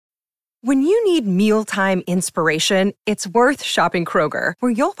When you need mealtime inspiration, it's worth shopping Kroger,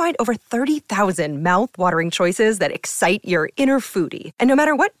 where you'll find over 30,000 mouth-watering choices that excite your inner foodie. And no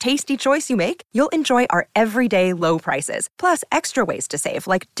matter what tasty choice you make, you'll enjoy our everyday low prices, plus extra ways to save,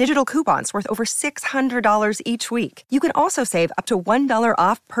 like digital coupons worth over $600 each week. You can also save up to $1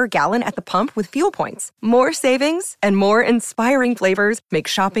 off per gallon at the pump with fuel points. More savings and more inspiring flavors make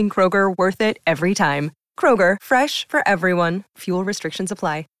shopping Kroger worth it every time. Kroger, fresh for everyone. Fuel restrictions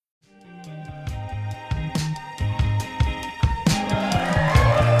apply.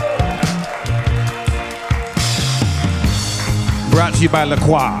 Brought to you by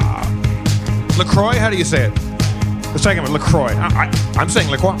LaCroix. LaCroix? How do you say it? The second one, LaCroix. I'm saying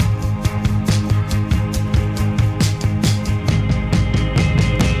LaCroix.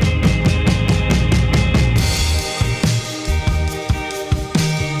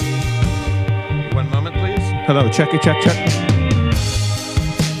 One moment, please. Hello, check.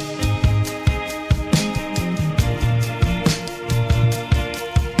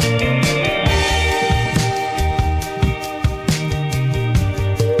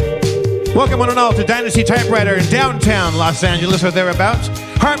 Welcome one and all to Dynasty Typewriter in downtown Los Angeles or thereabouts.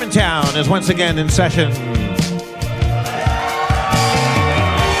 Harmontown is once again in session.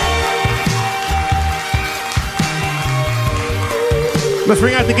 Let's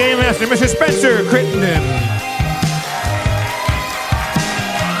bring out the Game Master, Mr. Spencer Crittenden.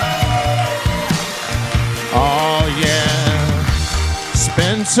 Oh yeah,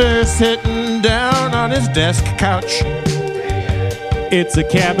 Spencer sitting down on his desk couch. It's a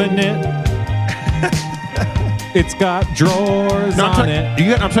cabinet. It's got drawers on it.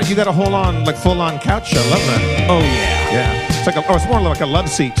 You got a full-on couch. I love that. Oh yeah. Yeah. It's more like a love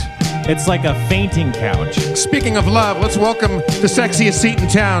seat. It's like a fainting couch. Speaking of love, let's welcome the sexiest seat in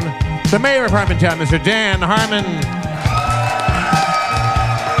town, the mayor of Harmontown, Mr. Dan Harmon.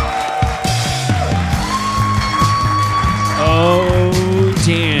 Oh,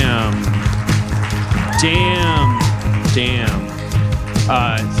 damn.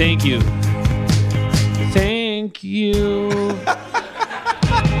 Thank you. Thank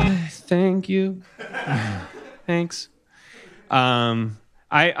you. Thanks. I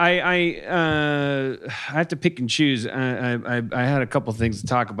have to pick and choose. I had a couple things to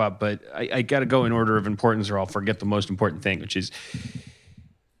talk about, but I got to go in order of importance, or I'll forget the most important thing, which is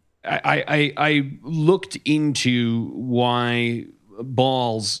I looked into why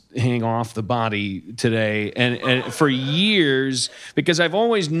balls hang off the body today, and for years, because I've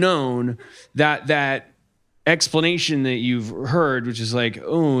always known that explanation that you've heard, which is like,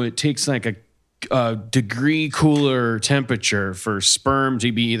 oh, it takes like a degree cooler temperature for sperm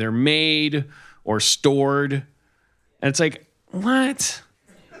to be either made or stored. And it's like, what?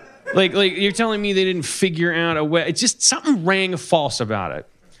 Like you're telling me they didn't figure out a way? It's just something rang false about it.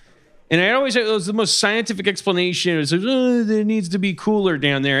 And I always said it was the most scientific explanation. It was like, there needs to be cooler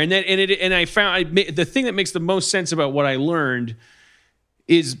down there. And I found the thing that makes the most sense about what I learned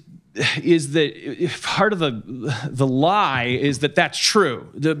is that part of the lie is that that's true.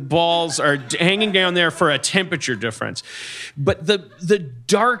 The balls are hanging down there for a temperature difference. But the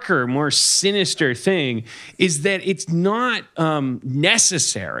darker, more sinister thing is that it's not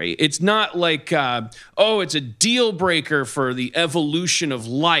necessary. It's not like, it's a deal breaker for the evolution of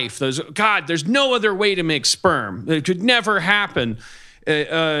life. There's no other way to make sperm. It could never happen.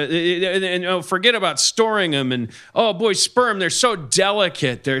 Forget about storing them, and oh boy, sperm, they're so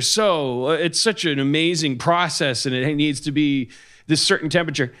delicate, it's such an amazing process, and it needs to be this certain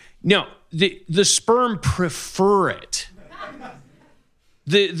temperature. No, the sperm prefer it.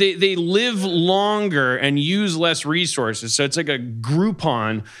 They live longer and use less resources, so it's like a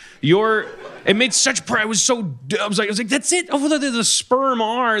Groupon. It made such pride. I was like, that's it. Oh, the sperm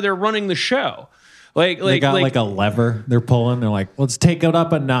they're running the show. They got like a lever they're pulling. They're like, let's take it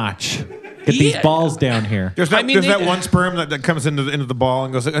up a notch. Get these balls down here. There's that one sperm that comes into the ball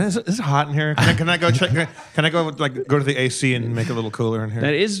and goes, is it hot in here? Can I go check? Can I go go to the AC and make it a little cooler in here?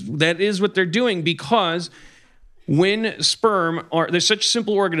 That is what they're doing, because when sperm they're such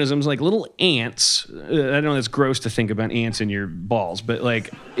simple organisms, like little ants. I know that's gross to think about ants in your balls, but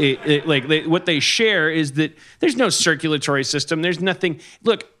what they share is that there's no circulatory system. There's nothing.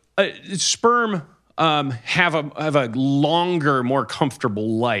 Look, sperm have a longer, more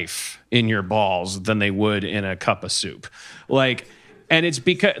comfortable life in your balls than they would in a cup of soup. And it's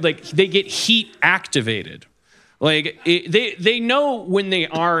because they get heat activated. They know when they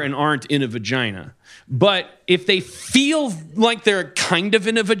are and aren't in a vagina. But if they feel like they're kind of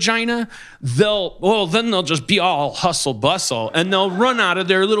in a vagina, then they'll just be all hustle bustle, and they'll run out of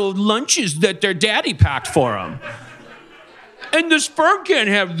their little lunches that their daddy packed for them. And the sperm can't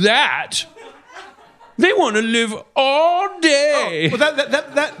have that. They want to live all day. Well,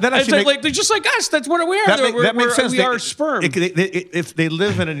 that it's actually like they're just like us. That's what we are. that makes sense. We are sperm. If they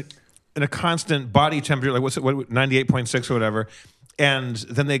live in a constant body temperature, like 98.6 or whatever, and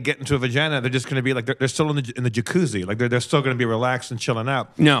then they get into a vagina, they're just going to be like they're still in the jacuzzi, like they're still going to be relaxed and chilling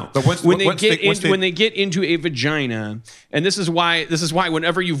out. No, but when they get into a vagina, and this is why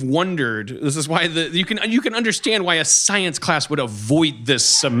whenever you've wondered, this is why you can understand why a science class would avoid this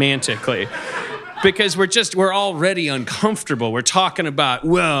semantically. Because we're already uncomfortable. We're talking about,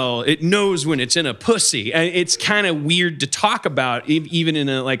 well, it knows when it's in a pussy. And it's kind of weird to talk about, even in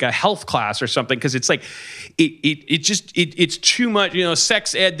a health class or something, because it's like, it's too much.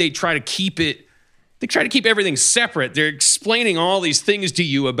 Sex ed, they try to keep everything separate. They're explaining all these things to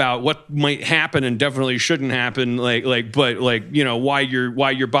you about what might happen and definitely shouldn't happen, but why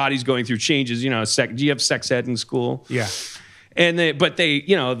your body's going through changes. Do you have sex ed in school? Yeah. And they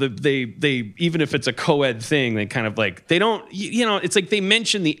even if it's a co-ed thing, they kind of they don't, it's like they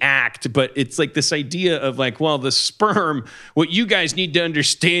mention the act, but it's like this idea of the sperm, what you guys need to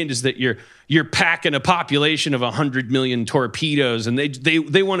understand is that you're packing a population of 100 million torpedoes, and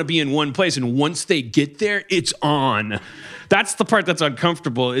they want to be in one place. And once they get there, it's on. That's the part that's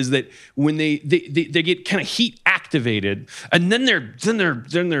uncomfortable, is that when they get kind of heat activated, and then they're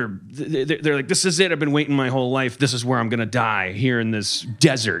like, this is it. I've been waiting my whole life. This is where I'm gonna die, here in this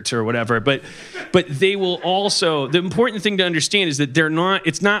desert or whatever. But they will also. The important thing to understand is that they're not.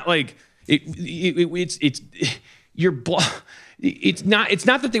 It's not like it's your blood. It's not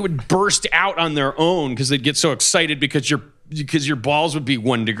that they would burst out on their own because they'd get so excited because your balls would be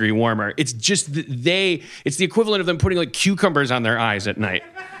 1 degree warmer. It's just that it's the equivalent of them putting cucumbers on their eyes at night.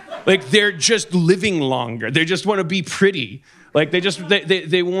 They're just living longer. They just want to be pretty.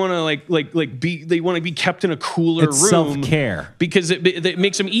 They want to be kept in a cooler room. Self-care. Because it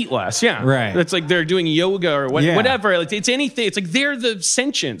makes them eat less. Yeah. Right. It's like they're doing yoga or whatever. It's anything. It's like they're the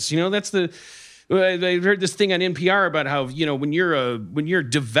sentience. That's the. I heard this thing on NPR about how, when you're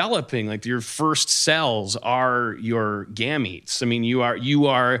developing, your first cells are your gametes. I mean, you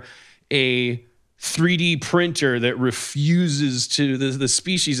are a 3D printer that refuses to, the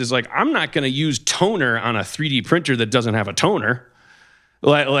species is like, I'm not going to use toner on a 3D printer that doesn't have a toner.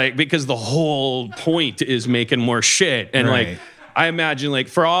 Because the whole point is making more shit. And right. I imagine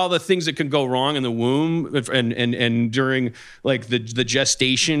for all the things that can go wrong in the womb and during the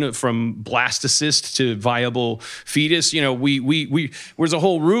gestation from blastocyst to viable fetus, we there's a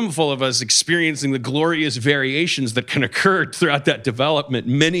whole room full of us experiencing the glorious variations that can occur throughout that development,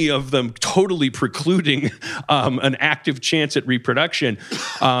 many of them totally precluding an active chance at reproduction.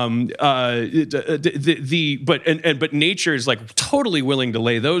 But nature is totally willing to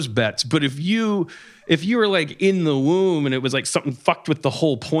lay those bets. But if you were in the womb and it was something fucked with the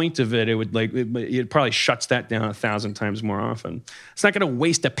whole point of it, it would it probably shuts that down 1,000 times more often. It's not going to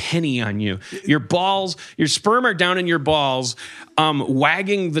waste a penny on you. Your balls, your sperm are down in your balls,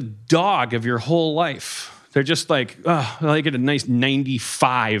 wagging the dog of your whole life. They're just at a nice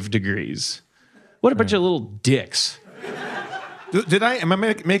 95 degrees. What a bunch of little dicks. Am I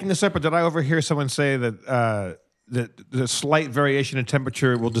making this up, or did I overhear someone say that the slight variation in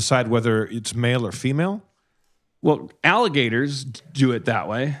temperature will decide whether it's male or female? Well, alligators do it that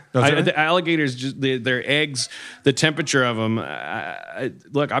way. The alligators, their eggs, the temperature of them.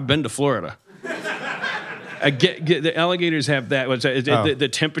 Look, I've been to Florida. The alligators have that. The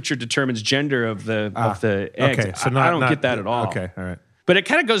temperature determines gender of the eggs. Okay, so I don't get that at all. Okay, all right. But it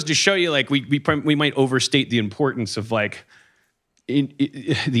kind of goes to show you, we might overstate the importance of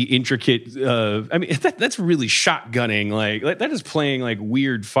the intricate. That's really shotgunning. That is playing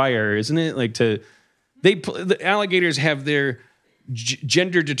weird fire, isn't it? The alligators have their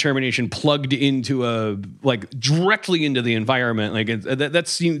gender determination plugged into directly into the environment. That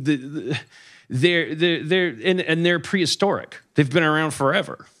seems they're prehistoric. They've been around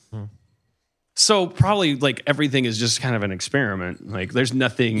forever. So probably everything is just kind of an experiment. There's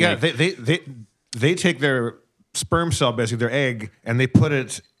nothing. Yeah, they take their sperm cell, basically their egg, and they put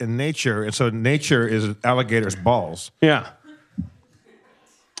it in nature, and so nature is alligators' balls. Yeah.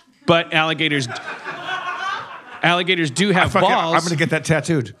 But alligators do have balls. I'm going to get that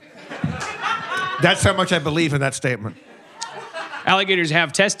tattooed. That's how much I believe in that statement. Alligators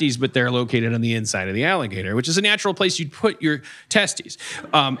have testes, but they're located on the inside of the alligator, which is a natural place you'd put your testes.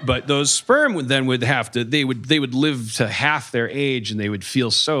 But those sperm would have to. They would live to half their age, and they would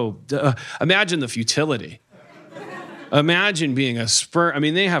feel so. Imagine the futility. Imagine being a sperm.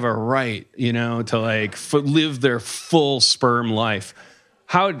 They have a right, to live their full sperm life.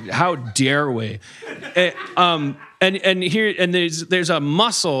 How dare we? And here and there's a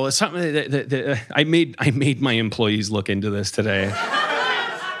muscle, something that I made my employees look into this today.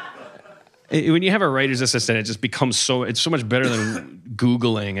 When you have a writer's assistant, it just becomes it's so much better than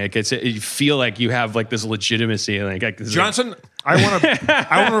Googling. Like you feel like you have like this legitimacy. Johnson, I want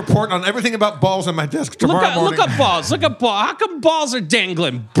to report on everything about balls on my desk tomorrow morning. Look up balls. Look up balls. How come balls are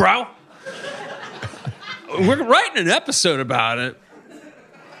dangling, bro? We're writing an episode about it.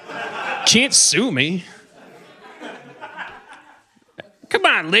 Can't sue me. Come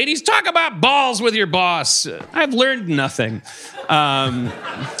on, ladies, talk about balls with your boss. I've learned nothing.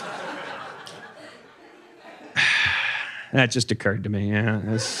 That just occurred to me.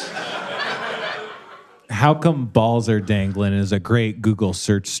 Yeah. How come balls are dangling is a great Google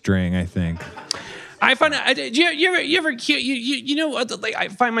search string, I think. I find you know like I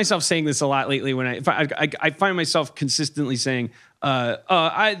find myself saying this a lot lately when I find myself consistently saying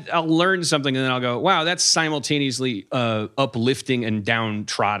I'll learn something and then I'll go, wow, that's simultaneously uplifting and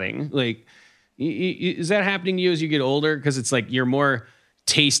downtrodden. Like, is that happening to you as you get older? Because it's like you're more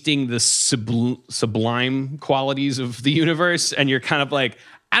tasting the sublime qualities of the universe, and you're kind of like,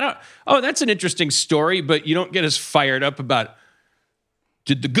 that's an interesting story, but you don't get as fired up about,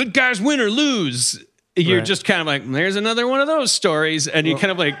 did the good guys win or lose? You're just kind of like, there's another one of those stories, and you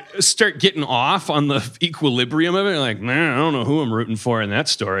kind of like start getting off on the equilibrium of it. You're like, man, I don't know who I'm rooting for in that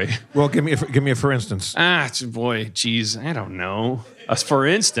story. Well, give me a for instance. Boy, geez, I don't know. For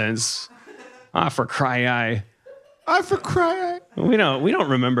instance, for cry-eye. For cry-eye. We don't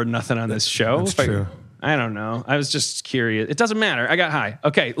remember nothing on this show. That's true. I don't know. I was just curious. It doesn't matter. I got high.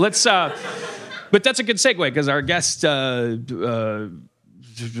 Okay, let's. But that's a good segue because our guest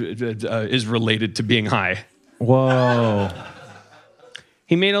is related to being high. Whoa.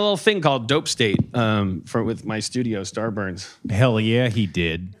 He made a little thing called Dope State with my studio, Starburns. Hell yeah, he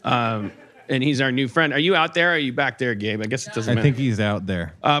did. And he's our new friend. Are you out there or are you back there, Gabe? I guess it doesn't matter. I think he's out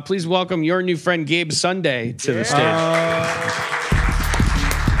there. Please welcome your new friend, Gabe Sunday, to the stage.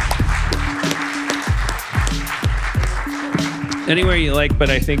 Anywhere you like, but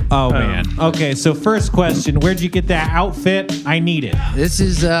I think... Oh, man. Okay, so first question. Where'd you get that outfit? I need it. This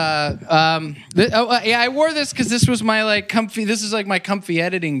is, I wore this because this was my, comfy... This is, my comfy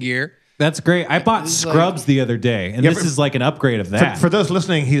editing gear. That's great. I bought scrubs the other day, and this is like an upgrade of that. For those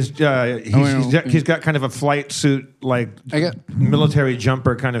listening, he's got kind of a flight suit, military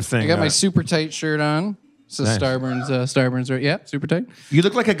jumper kind of thing. I got my super tight shirt on. So nice. Starburns, right? Yeah, super tight. You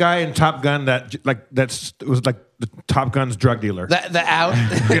look like a guy in Top Gun that was like the Top Gun's drug dealer. The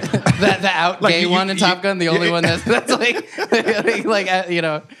out gay one in Top Gun, the only one that's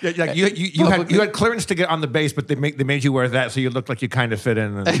you had clearance to get on the base, but they made you wear that, so you looked like you kind of fit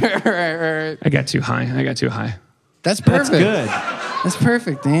in. right. I got too high. That's perfect. That's good. That's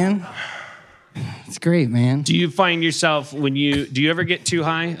perfect, man. It's great, man. Do you find yourself do you ever get too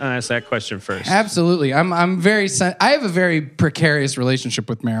high? Ask that question first. Absolutely. I have a very precarious relationship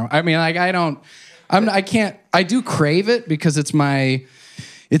with marijuana. I mean, I do crave it because I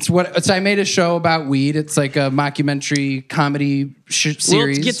made a show about weed. It's like a mockumentary comedy series.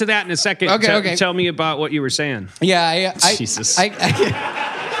 We'll get to that in a second. Okay. Tell me about what you were saying. Yeah, Jesus.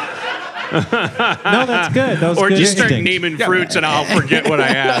 No, that's good. Or just start naming fruits and I'll forget what I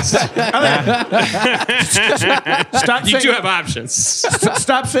asked. You do have options.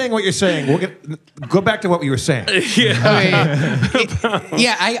 Stop saying what you're saying. Go back to what you were saying.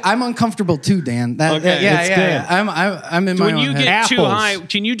 I'm uncomfortable too, Dan. Good. I'm in my own head. When you get too high,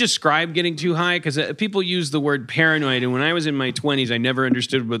 can you describe getting too high? Because people use the word paranoid, and when I was in my 20s, I never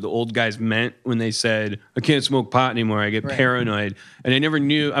understood what the old guys meant when they said, I can't smoke pot anymore, I get paranoid. And I never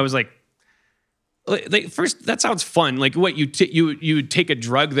knew. I was like, first, that sounds fun. Like, what you take a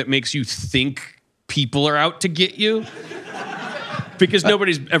drug that makes you think people are out to get you, because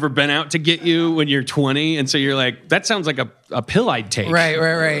nobody's ever been out to get you when you're 20, and so you're like, that sounds like a pill I'd take.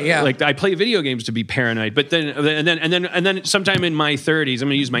 Right. Yeah. Like, I play video games to be paranoid, but then sometime in my 30s, I'm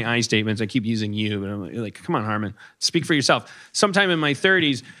gonna use my I statements. I keep using you, but I'm like, come on, Harmon, speak for yourself. Sometime in my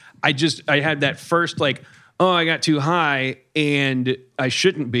 30s, I had that first I got too high and I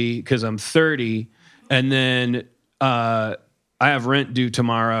shouldn't be because I'm 30. And then I have rent due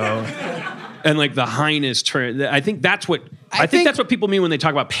tomorrow. And the highness turn. I think that's what people mean when they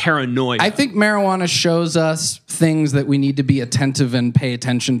talk about paranoia. I think marijuana shows us things that we need to be attentive and pay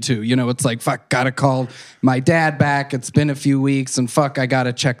attention to. You know, it's like, fuck, gotta call my dad back. It's been a few weeks, and fuck, I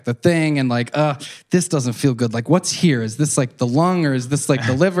gotta check the thing. And this doesn't feel good. Like, what's here? Is this the lung, or is this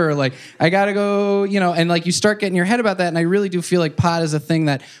the liver? I gotta go, and you start getting your head about that. And I really do feel like pot is a thing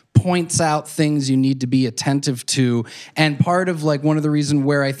that points out things you need to be attentive to. And part of like one of the reasons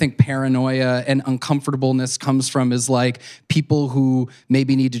where I think paranoia and uncomfortableness comes from is like people who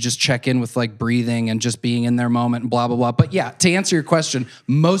maybe need to just check in with like breathing and just being in their moment and blah, blah, blah. But yeah, to answer your question,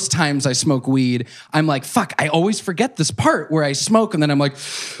 most times I smoke weed, I'm like, fuck, I always forget this part where I smoke. And then I'm like,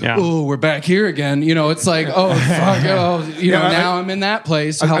 oh, we're back here again. You know, it's like, oh, fuck, now I'm in that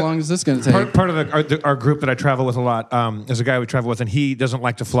place. How long is this going to take? Part of our group that I travel with a lot is a guy we travel with, and he doesn't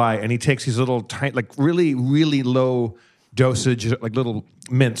like to fly. And he takes these little tiny, like really, really low dosage, like little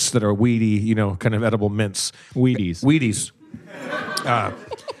mints that are weedy, kind of edible mints. Wheaties.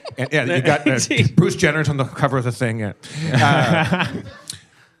 And, yeah, you got Bruce Jenner's on the cover of the thing. Yeah.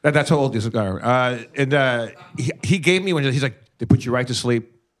 That's how old these are. He gave me one. He's like, they put you right to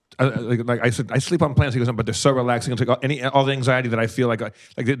sleep. Like I said, I sleep on planes. He goes, but they're so relaxing. It'll take all the anxiety that I feel like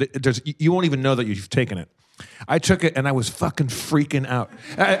you won't even know that you've taken it. I took it and I was fucking freaking out.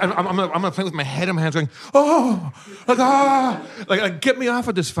 I'm gonna play with my head in my hands, going, like get me off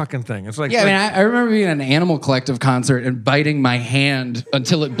of this fucking thing. It's like, I remember being at an Animal Collective concert and biting my hand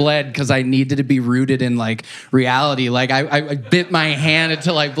until it bled because I needed to be rooted in like reality. Like I bit my hand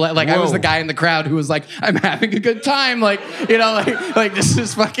until I bled. Like I was the guy in the crowd who was like, I'm having a good time. Like like this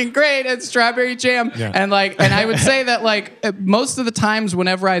is fucking great. It's strawberry jam. Yeah. And I would say that like most of the times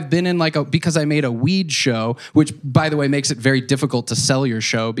whenever I've been in because I made a weed show, which, by the way, makes it very difficult to sell your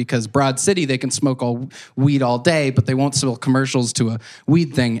show because Broad City, they can smoke weed all day, but they won't sell commercials to a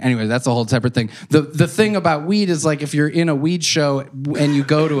weed thing. Anyway, that's a whole separate thing. The thing about weed is like if you're in a weed show and you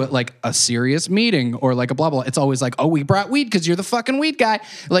go to like a serious meeting or like a blah, blah, it's always like, oh, we brought weed because you're the fucking weed guy.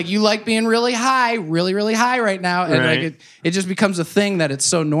 Like you like being really high, really, really high right now. And like it just becomes a thing that it's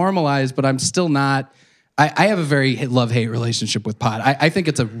so normalized, but I'm still not... I have a very love-hate relationship with pot. I think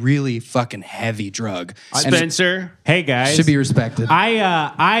it's a really fucking heavy drug. Spencer. Hey, guys. Should be respected.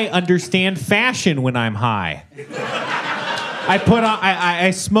 I understand fashion when I'm high.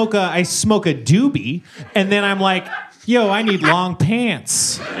 I smoke a doobie, and then I'm like, yo, I need long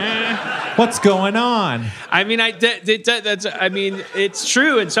pants. What's going on? I mean, it's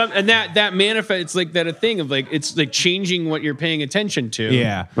true, and that manifests. It's like that a thing of like it's like changing what you're paying attention to.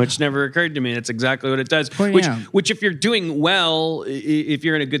 Yeah, which never occurred to me. That's exactly what it does. Which if you're doing well, if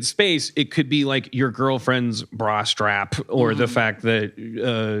you're in a good space, it could be like your girlfriend's bra strap, or the fact that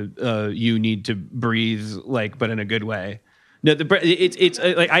you need to breathe, like, but in a good way. No, it's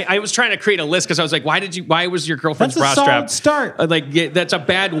like I was trying to create a list because I was like, why was your girlfriend's bra strap? That's a solid start. That's a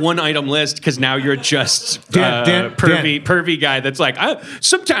bad one-item list because now you're just pervy guy that's like,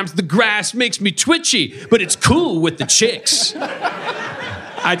 sometimes the grass makes me twitchy, but it's cool with the chicks.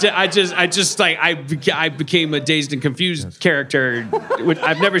 I became a dazed and confused character.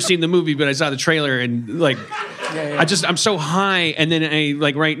 I've never seen the movie, but I saw the trailer and like, I'm so high. And then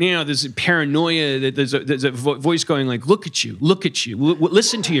right now, there's paranoia that there's a voice going like, look at you,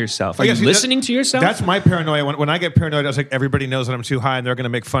 listen to yourself. Are you listening to yourself? That's my paranoia. When I get paranoid, I was like, everybody knows that I'm too high and they're going to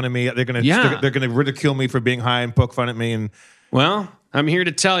make fun of me. They're going to ridicule me for being high and poke fun at me. And well, I'm here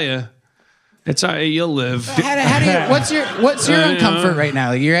to tell you. It's how you'll live. How do you? What's your uncomfort right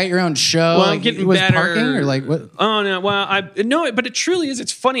now? You're at your own show. Well, I'm getting better. Parking or like what? Oh no. Well, but it truly is.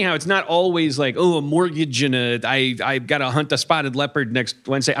 It's funny how it's not always like a mortgage and I got to hunt a spotted leopard next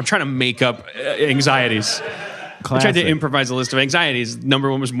Wednesday. I'm trying to make up anxieties. Classic. I tried to improvise a list of anxieties. Number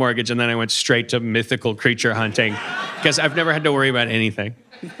one was mortgage, and then I went straight to mythical creature hunting because I've never had to worry about anything.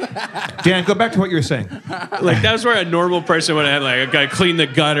 Dan, go back to what you were saying. Like that was where a normal person would have like I gotta clean the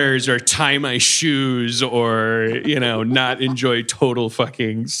gutters or tie my shoes or not enjoy total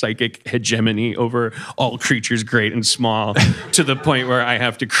fucking psychic hegemony over all creatures great and small to the point where I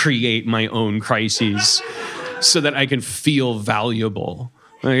have to create my own crises so that I can feel valuable.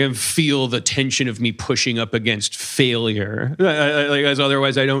 I can feel the tension of me pushing up against failure. As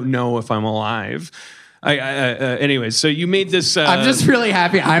otherwise I don't know if I'm alive. Anyways, so you made this. I'm just really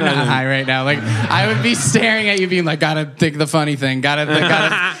happy I'm not high right now. Like I would be staring at you, being like, "Gotta think the funny thing. Gotta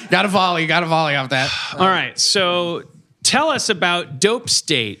volley off that." All right, so tell us about Dope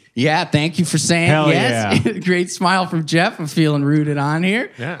State. Yeah, thank you for saying yes. Yeah. Great smile from Jeff. I'm feeling rooted on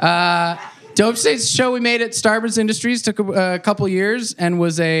here. Yeah. Dope State's show we made at Starburst Industries took a couple years and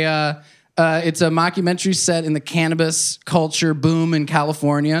was it's a mockumentary set in the cannabis culture boom in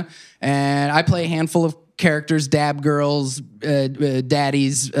California. And I play a handful of characters, dab girls,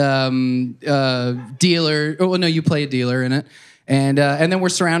 daddies, dealer. Oh, no, you play a dealer in it. And then we're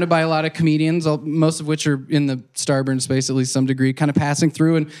surrounded by a lot of comedians, most of which are in the Starburn space, at least some degree, kind of passing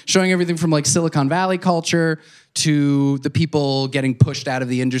through and showing everything from like Silicon Valley culture to the people getting pushed out of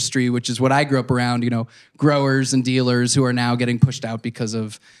the industry, which is what I grew up around, growers and dealers who are now getting pushed out because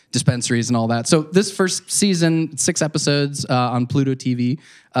of dispensaries and all that. So this first season, 6 episodes on Pluto TV,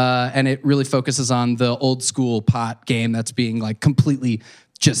 and it really focuses on the old school pot game that's being like completely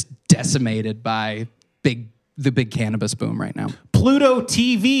just decimated by the big cannabis boom right now. Pluto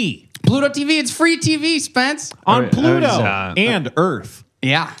TV. Pluto TV, it's free TV, Spence. On Pluto and Earth.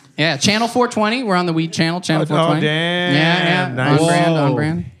 Yeah. Channel 420. We're on the Weed channel, Channel 420. Oh, damn. Yeah. Nice. On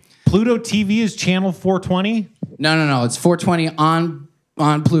brand. Pluto TV is channel 420? No. It's 420 on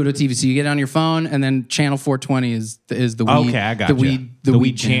Pluto TV. So you get it on your phone, and then Channel 420 is the Weed. Okay, I got the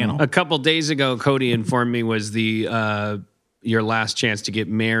Weed channel. A couple days ago, Cody informed me was the your last chance to get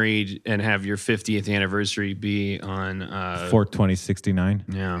married and have your 50th anniversary be on 42069.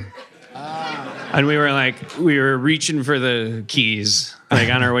 Yeah. And we were reaching for the keys, like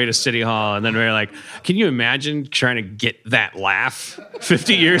on our way to City Hall. And then we were like, can you imagine trying to get that laugh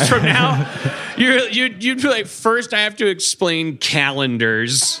 50 years from now? You'd be like, first I have to explain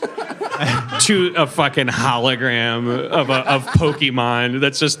calendars to a fucking hologram of Pokemon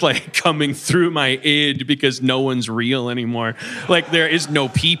that's just like coming through my id because no one's real anymore. Like there is no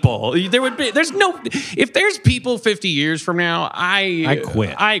people. If there's people 50 years from now, I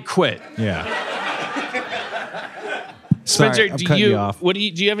quit. Yeah. Spencer, Sorry, I'm cutting you off. do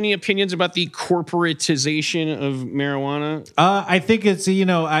you have any opinions about the corporatization of marijuana? I think it's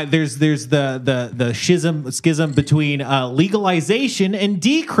there's the schism between legalization and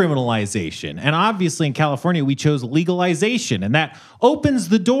decriminalization, and obviously in California we chose legalization, and that opens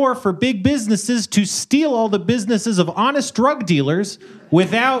the door for big businesses to steal all the businesses of honest drug dealers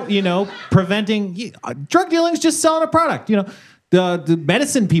without preventing drug dealing is just selling a product. The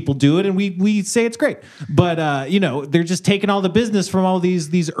medicine people do it, and we say it's great. But they're just taking all the business from all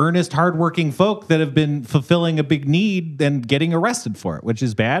these earnest, hardworking folk that have been fulfilling a big need and getting arrested for it, which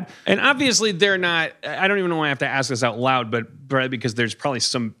is bad. And obviously, they're not. I don't even know why I have to ask this out loud, but because there's probably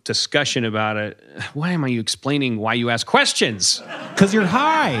some discussion about it. Why am I explaining why you ask questions? Because you're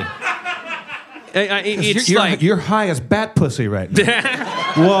high. You're high as bat pussy right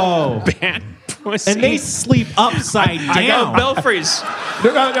now. Whoa. Bat pussy. And they sleep upside down. I got belfries.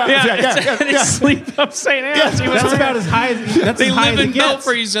 They sleep upside down. Yeah, that's about as high as they live in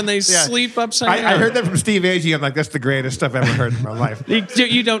belfries and they sleep upside down. I heard that from Steve Agee. I'm like, that's the greatest stuff I've ever heard in my life.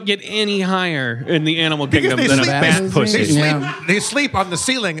 You don't get any higher in the animal kingdom than a bat pussy. They sleep on the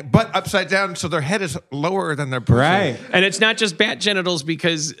ceiling, but upside down, so their head is lower than their pussy. Right. And it's not just bat genitals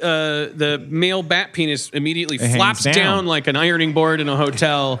because the male bat penis immediately flops down like an ironing board in a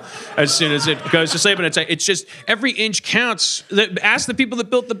hotel as soon as it goes to sleep. And it's just every inch counts. Ask the people that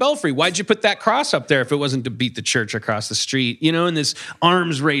built the belfry. Why'd you put that cross up there if it wasn't to beat the church across the street? In this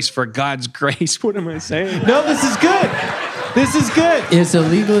arms race for God's grace. What am I saying? No, this is good. This is good. It's a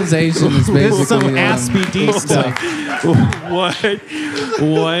legalization. Is basically this is some ASPD stuff. What?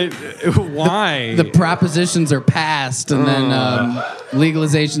 Why? The propositions are passed, and then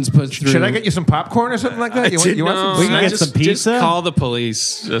legalization's pushed through. Should I get you some popcorn or something like that? You want some We can get some pizza? Just call the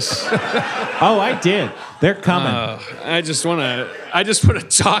police. Oh, I did. They're coming. I just want to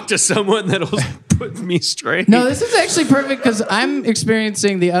talk to someone that'll put me straight. No, this is actually perfect because I'm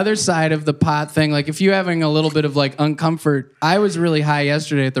experiencing the other side of the pot thing. Like, if you're having a little bit of like uncomfort, I was really high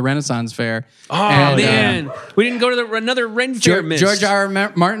yesterday at the Renaissance Fair. Oh, man. We didn't go to another Ren Fair. George R.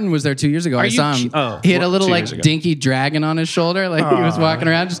 Martin was there 2 years ago. I saw him. He had a little like dinky dragon on his shoulder. Like he was walking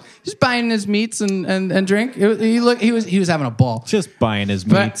around just buying his meats and drink. He was having a ball. Just buying his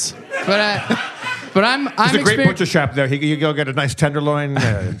meats. But I'm There's a great butcher shop there. You go get a nice tenderloin,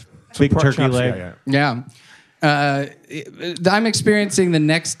 big turkey leg. Yeah. I'm experiencing the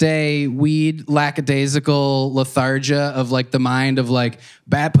next day weed lackadaisical lethargia of like the mind of like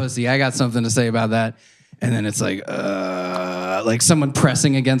bat pussy. I got something to say about that. And then it's like someone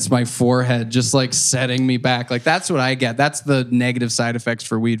pressing against my forehead, just like setting me back. Like that's what I get. That's the negative side effects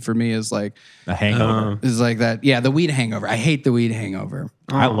for weed for me is like a hangover. Is like that. Yeah, the weed hangover. I hate the weed hangover.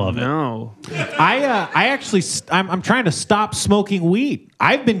 I love it. No. I'm trying to stop smoking weed.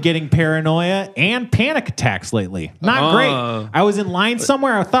 I've been getting paranoia and panic attacks lately. Not great. I was in line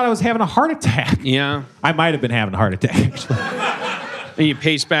somewhere. I thought I was having a heart attack. Yeah. I might have been having a heart attack, actually. And you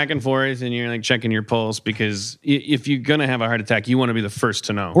pace back and forth, and you're like checking your pulse because if you're gonna have a heart attack, you want to be the first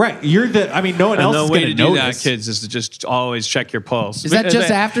to know. Right. You're the. I mean, no one And else the is way going to to do notice. that, kids, is to just always check your pulse. Is that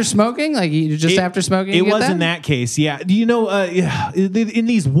just after smoking? Like you just after smoking? It you get was in that case, yeah. You know, in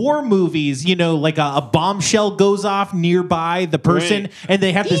these war movies, you know, like a bombshell goes off nearby the person, Right. and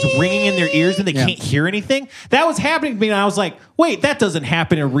they have this ringing in their ears, and they can't hear anything. That was happening to me, and I was like, "Wait, that doesn't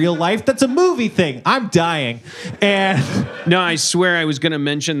happen in real life. That's a movie thing. I'm dying." And No, I swear I was going to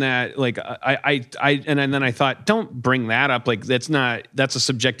mention that. Like and then I thought, don't bring that up. Like that's a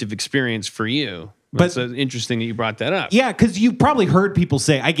subjective experience for you. But it's interesting that you brought that up. yeah, because you probably heard people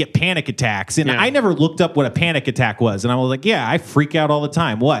say, "I get panic attacks," and Yeah. I never looked up what a panic attack was, and I was like, "Yeah, I freak out all the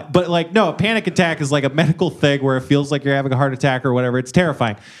time." What? But like, no, a panic attack is like a medical thing where it feels like you're having a heart attack or whatever. It's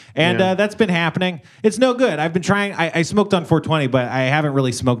terrifying, and Yeah. that's been happening. It's no good. I've been trying. I smoked on 420, but I haven't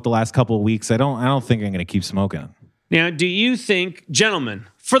really smoked the last couple of weeks. I don't think I'm going to keep smoking. Now, do you think, gentlemen,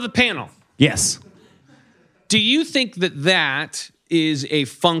 for the panel, Yes. do you think that is a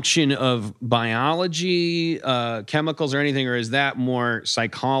function of biology, chemicals, or anything, or is that more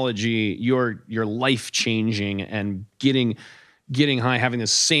psychology? Your life changing and getting high, having the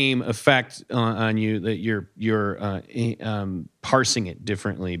same effect on you, that you're parsing it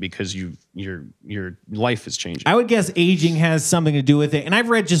differently because your life is changing. I would guess aging has something to do with it. And I've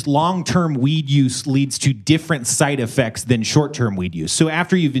read just long-term weed use leads to different side effects than short-term weed use. So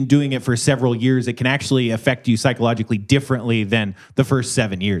after you've been doing it for several years, it can actually affect you psychologically differently than the first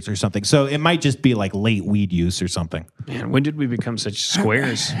 7 years or something. So it might just be like late weed use or something. Man, when did we become such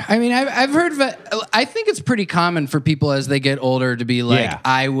squares? I mean, I've heard of it. I think it's pretty common for people as they get older to be like, Yeah.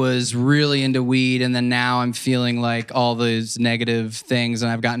 I was really into weed, and then now I'm feeling like all those negative things,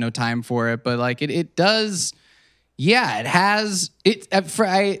 and I've got no time for it. But like, it does, yeah, it has.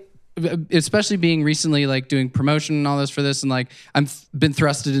 Especially being recently like doing promotion and all this for this, and like I've been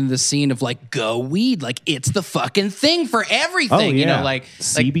thrusted into the scene of like go weed, like it's the fucking thing for everything, you know, like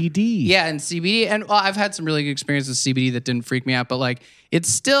CBD. yeah, and CBD, and well, I've had some really good experiences with CBD that didn't freak me out, but like it's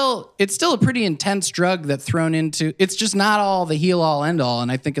still a pretty intense drug that thrown into. It's just not all the heal all end all, and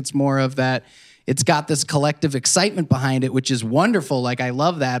I think it's more of that. It's got this collective excitement behind it, which is wonderful. Like I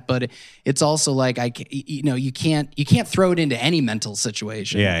love that, but it's also like you can't throw it into any mental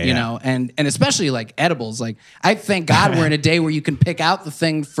situation. Yeah, you yeah. know, and especially like edibles. Like I thank God we're in a day where you can pick out the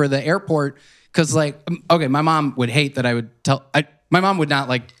thing for the airport. Because like, okay, my mom would hate that I would tell. My mom would not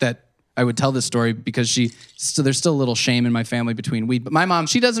like that I would tell this story because there's still a little shame in my family between weed. But my mom,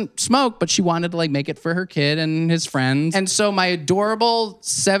 she doesn't smoke, but she wanted to like make it for her kid and his friends. And so my adorable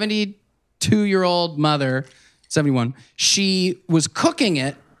 72-year-old mother, 71, she was cooking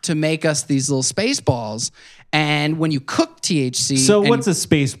it to make us these little space balls. And when you cook THC, So what's a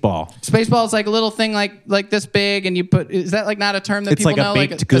space ball? space ball is like a little thing like this big, and you put. Is that like not a term that It's people like a know?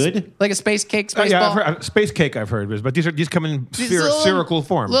 baked good? like a space cake, space Yeah, ball. I've heard, space cake I've heard, but these come in These little- spherical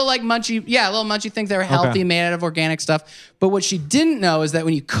form. Little like munchy, little munchy things that are healthy, made out of organic stuff. But what she didn't know is that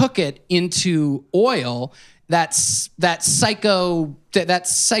when you cook it into oil, that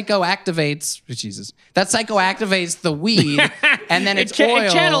psychoactivates the weed, and then it's oil.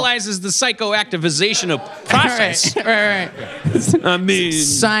 It catalyzes the psychoactivization of process. Right. I mean,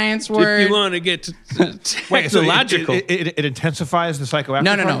 Science if word. you want to get Wait, so technological. it intensifies the psychoactive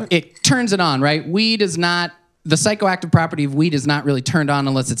No. part of it? It turns it on, right? Weed is not. The psychoactive property of weed is not really turned on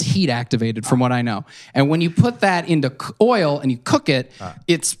unless it's heat activated, from what I know. And when you put that into oil and you cook it,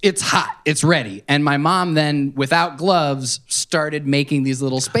 it's hot, it's ready. And my mom then, without gloves, started making these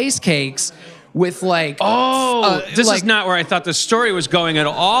little space cakes with like. This like- is not where I thought the story was going at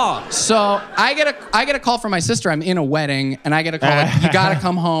all. So I get a call from my sister. I'm in a wedding, and I get a call like, you gotta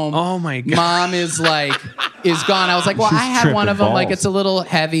come home. Oh, my God. Mom is gone. I was like, well, She's I had one tripping of them. Like balls. it's a little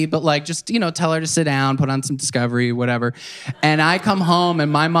heavy, but like just tell her to sit down, put on some Discovery, whatever. And I come home, and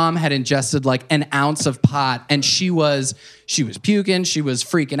my mom had ingested like an ounce of pot, and she was puking, she was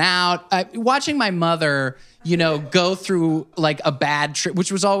freaking out. Watching my mother, go through like a bad trip,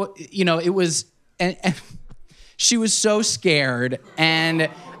 which was all, it was. And she was so scared, and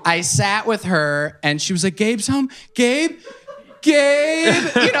I sat with her, and she was like, Gabe's home. Gabe,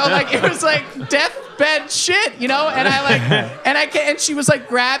 like it was like deathbed shit, and and she was like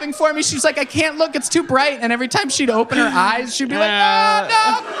grabbing for me. She was like, I can't look, it's too bright. And every time she'd open her eyes, she'd be like, oh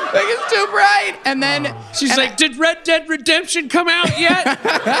no, like it's too bright. And then She's like, did Red Dead Redemption come out yet?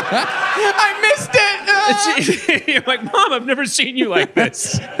 I missed it. You're like, Mom, I've never seen you like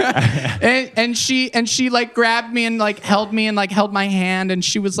this. and she like grabbed me and like held me and like held my hand, and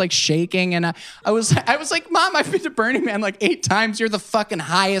she was like shaking, and I was like, Mom, I've been to Burning Man like 8 times. You're the fucking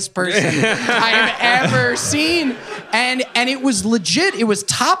highest person I have ever seen. And it was legit. It was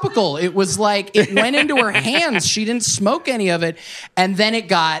topical. It was like, it went into her hands. She didn't smoke any of it. And then it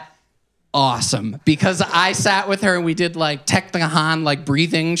got awesome because I sat with her and we did like Tech Nahan, like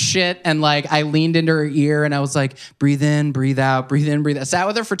breathing shit. And like I leaned into her ear and I was like, breathe in, breathe out, breathe in, breathe out. I sat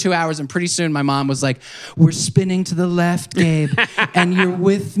with her for 2 hours, and pretty soon my mom was like, we're spinning to the left, Gabe, and you're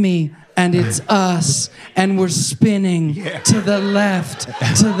with me. And it's us, and we're spinning to the left,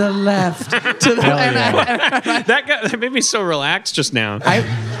 to the left, to the left. That made me so relaxed just now.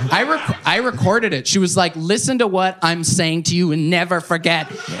 I recorded it. She was like, listen to what I'm saying to you and never forget.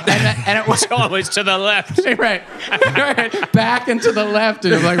 And it was always to the left. Right. Back and to the left.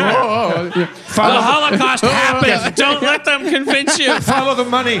 And I'm like, whoa. The Holocaust happened. Don't let them convince you. Follow the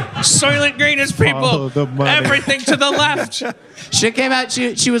money. Soylent Green is people. Everything to the left. She came out.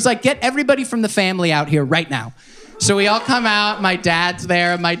 She was like, get everybody from the family out here right now. So we all come out. My dad's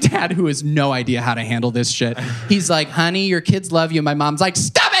there. My dad, who has no idea how to handle this shit, he's like, honey, your kids love you. My mom's like,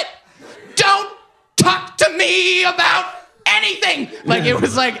 stop it! Don't talk to me about anything. Like,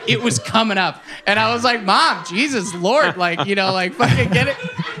 it was coming up. And I was like, Mom, Jesus Lord, like, you know, like, fucking get it.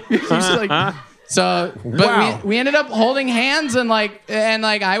 She's like, so, but Wow. we ended up holding hands, and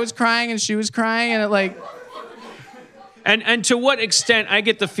I was crying and she was crying, and it like... And to what extent, I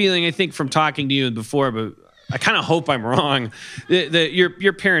get the feeling, I think, from talking to you before, but I kind of hope I'm wrong, that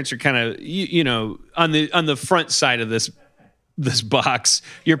your parents are kind of, you know, on the front side of this box,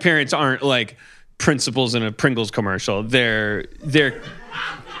 your parents aren't like principals in a Pringles commercial. They're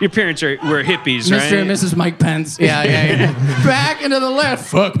your parents were hippies, right? Mr. and Mrs. Mike Pence. Yeah. Back into the left.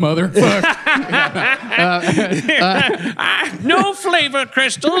 Fuck, mother. Fuck. No flavor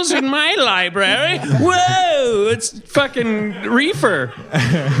crystals in my library. Whoa, it's fucking reefer.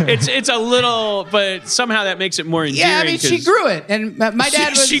 It's a little, but somehow that makes it more endearing. Yeah, I mean, she grew it, and my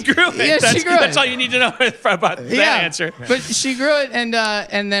dad was. She grew it. Yeah, she grew it. That's all you need to know about that answer. But she grew it, and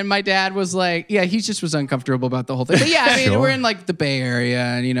then my dad was like, yeah, he just was uncomfortable about the whole thing. But yeah, I mean, we're in like the Bay Area,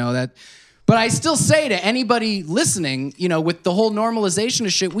 and you know that. But I still say to anybody listening, you know, with the whole normalization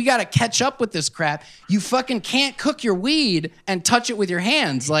of shit, we got to catch up with this crap. You fucking can't cook your weed and touch it with your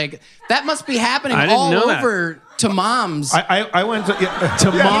hands. Like, that must be happening all over to moms. I went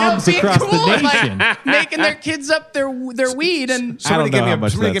to moms being across cool the and, nation. like, making their kids up their weed, and Somebody I don't know how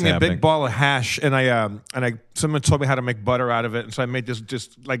much gave me a that's big happening. ball of hash, and someone told me how to make butter out of it, and so I made this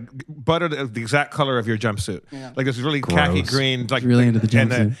like butter the exact color of your jumpsuit, like this really khaki green, like really into the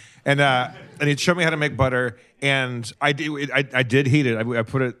jumpsuit. And he showed me how to make butter, and I did heat it. I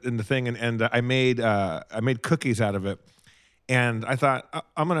put it in the thing, and I made cookies out of it, and I thought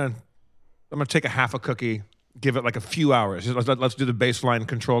I'm gonna take a half a cookie. Give it like a few hours. Let's do the baseline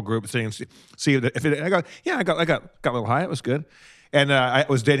control group thing and see if it. I got a little high. It was good, and I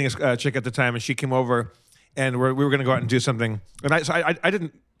was dating a chick at the time, and she came over, and we were going to go out and do something, and I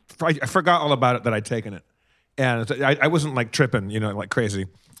forgot all about it that I'd taken it, and I wasn't like tripping, you know, like crazy,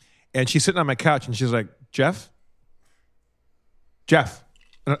 and she's sitting on my couch, and she's like, Jeff,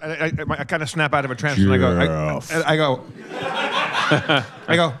 and I kind of snap out of a trance, and I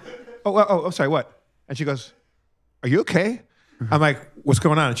go, oh, sorry, what? And she goes, are you okay? I'm like, what's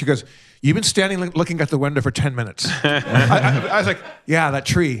going on? And she goes, you've been standing looking at the window for 10 minutes. I was like, yeah, that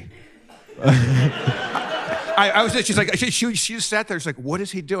tree. She's like, she just sat there. She's like, what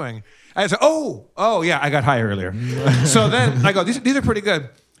is he doing? I was like, oh, yeah, I got high earlier. So then I go, these are pretty good.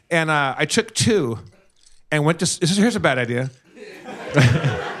 And I took 2 and went to, here's a bad idea.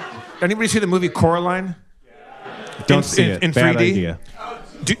 Anybody see the movie Coraline? Don't see it. In Bad 3D? idea.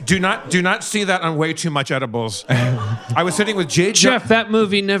 Do not see that on way too much edibles. I was sitting with Jay. Jeff, that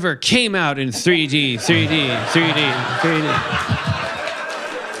movie never came out in 3D.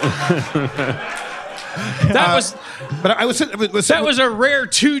 That was a rare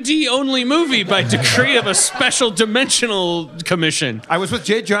 2D only movie by decree of a special dimensional commission. I was with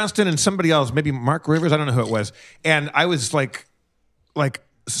Jay Johnston and somebody else, maybe Mark Rivers. I don't know who it was, and I was like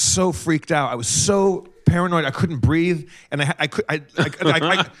so freaked out. I was so paranoid. I couldn't breathe, and I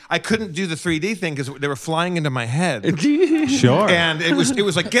couldn't do the 3D thing because they were flying into my head. Sure. And it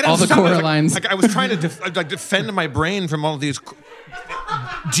was like get all the stop. Coralines. I was trying to defend my brain from all of these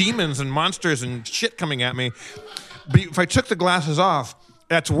demons and monsters and shit coming at me. But if I took the glasses off,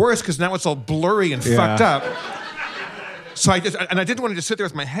 that's worse because now it's all blurry and fucked up. So I didn't want to just sit there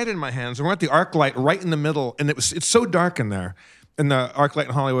with my head in my hands. And we're at the arc light right in the middle, and it's so dark in there. in the ArcLight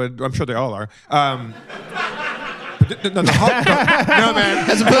in Hollywood. I'm sure they all are. No, man.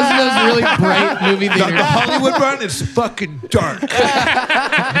 As opposed to those really bright movie The theaters. Hollywood run is fucking dark.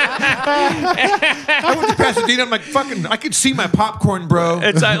 I went to Pasadena. I'm like, fucking, I could see my popcorn, bro.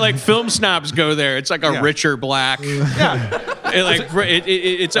 It's like film snobs go there. It's like a Yeah. richer black. Yeah.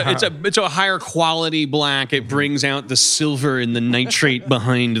 It's a higher quality black. It brings out the silver and the nitrate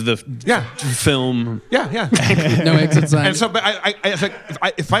behind the film. Yeah. No exit sign. And so, but I it's like,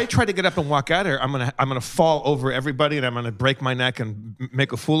 if I try to get up and walk out here, I'm gonna fall over everybody, and I'm gonna break my neck and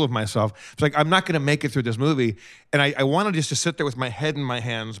make a fool of myself. It's like I'm not gonna make it through this movie, and I wanted just to sit there with my head in my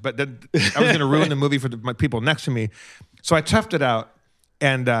hands, but then I was gonna ruin the movie for my people next to me. So I toughed it out,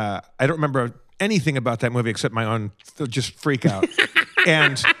 and I don't remember anything about that movie except my own just freak out.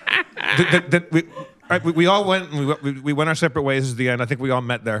 And we all went, and we went our separate ways at the end. I think we all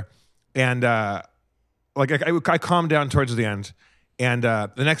met there, and I calmed down towards the end. And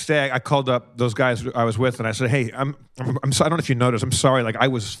the next day, I called up those guys I was with, and I said, "Hey, I'm sorry, I don't know if you noticed. I'm sorry. Like I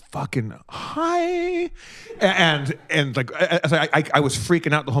was fucking high, and like I was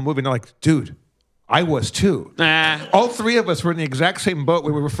freaking out the whole movie." And they're like, "Dude, I was too." All three of us were in the exact same boat.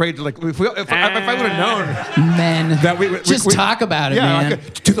 We were afraid to if I would have known Men. that we Just talk about it, man.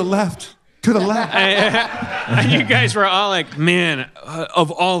 like, to the left. To the left. You guys were all like, man,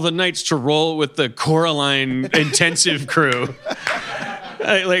 of all the nights to roll with the Coraline intensive crew.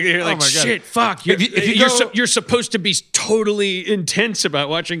 You're like, my God. shit, fuck. You're supposed to be totally intense about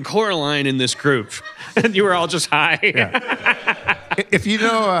watching Coraline in this group. And you were all just high. If you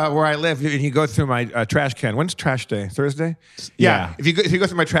know where I live and you go through my trash can, when's trash day? Thursday? Yeah. If you go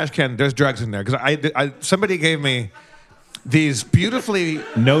through my trash can, there's drugs in there. Because somebody gave me these beautifully...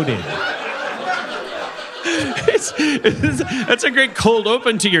 Noted. That's a great cold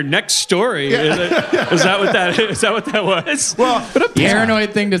open to your next story. Is that what that was? Well,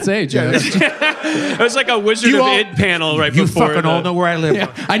 Paranoid thing to say, Joe. It was like a Wizard of Id panel right you before. fucking all know where I live.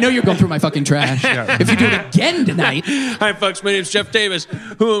 Yeah, I know you're going through my fucking trash. If you do it again tonight, Hi, folks. My name's Jeff Davis.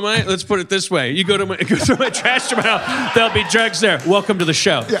 Who am I? Let's put it this way: you go through my trash tomorrow. There'll be drugs there. Welcome to the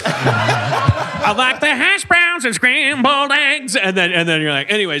show. I like the hash browns and scrambled eggs, and then you're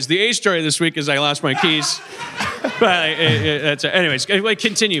like, anyways, the A story this week is I lost my keys. But anyways,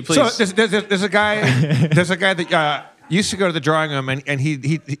 continue, please. So there's a guy that used to go to the drawing room, and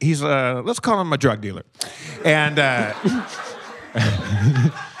he's let's call him a drug dealer, and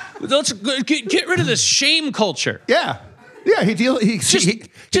Let's get rid of this shame culture. yeah,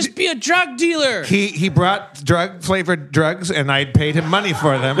 Just be a drug dealer. He brought drug-flavored drugs, and I paid him money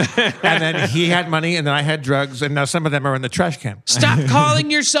for them. And then he had money, and then I had drugs, and now some of them are in the trash can. Stop calling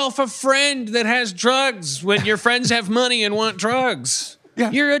yourself a friend that has drugs when your friends have money and want drugs.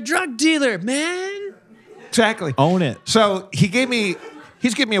 Yeah. You're a drug dealer, man. Exactly. Own it. So he's given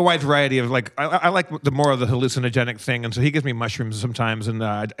me a wide variety of I like the more of the hallucinogenic thing, and so he gives me mushrooms sometimes,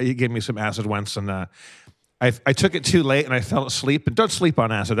 and he gave me some acid once, and I took it too late and I fell asleep. And don't sleep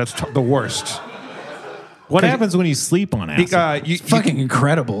on acid. That's the worst. What happens when you sleep on acid? It's fucking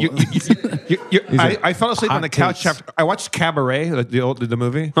incredible. I fell asleep on the hot couch takes? after I watched Cabaret, the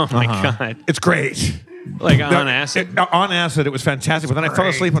movie. Oh my God. It's great. Like on acid? On acid, it was fantastic. But then I fell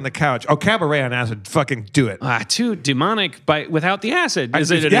asleep on the couch. Oh, Cabaret on acid, fucking do it. Too demonic without the acid. Is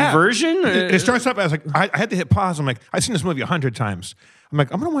it an inversion? It starts up. I was like, I had to hit pause. I'm like, I've seen this movie 100 times. I'm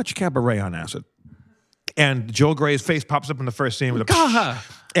like, I'm gonna watch Cabaret on acid. And Joel Grey's face pops up in the first scene with a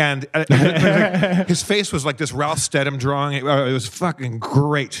and his face was like this Ralph Steadham drawing. It was fucking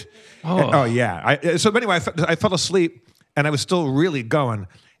great. Oh yeah. So anyway, I fell asleep and I was still really going.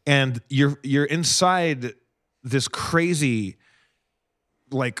 And you're inside this crazy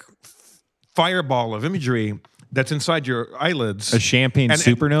like fireball of imagery that's inside your eyelids. A champagne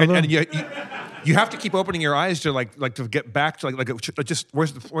supernova? And you have to keep opening your eyes to like to get back to just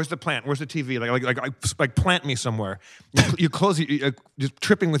where's the plant? Where's the TV? Like plant me somewhere. You close you're just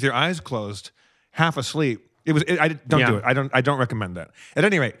tripping with your eyes closed, half asleep. Do it. I don't recommend that. At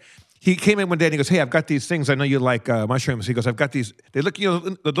any rate, he came in one day and he goes, "Hey, I've got these things. I know you like mushrooms." He goes, "I've got these. They look,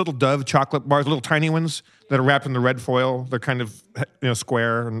 the little Dove chocolate bars, little tiny ones that are wrapped in the red foil. They're kind of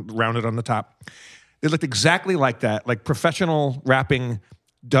square and rounded on the top. They looked exactly like that, like professional wrapping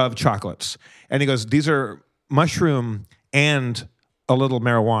Dove chocolates." And he goes, "These are mushroom and a little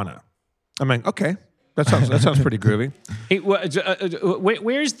marijuana." I'm like, "Okay, that sounds pretty groovy." Hey, where's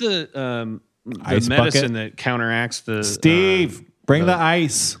the Ice medicine bucket? that counteracts the Steve, bring the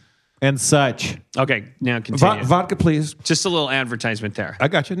ice and such. Okay, now continue. Vodka, please. Just a little advertisement there. I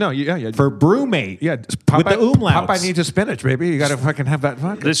got you. No, yeah. For Brewmate. Yeah, with the umlauts. Popeye needs a spinach, baby. You got to fucking have that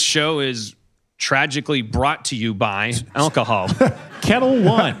vodka. This show is tragically brought to you by alcohol. Kettle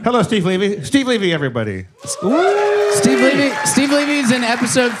One. Hello, Steve Levy. Steve Levy, everybody. Steve Levy's in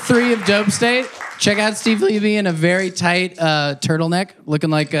episode 3 of Dope State. Check out Steve Levy in a very tight turtleneck,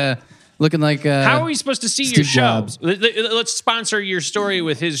 looking like How are we supposed to see your Steve show? Jobs. Let's sponsor your story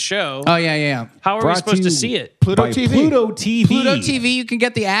with his show. Oh yeah. How are we Brought supposed to to you see it? Pluto by TV. Pluto TV. Pluto TV. You can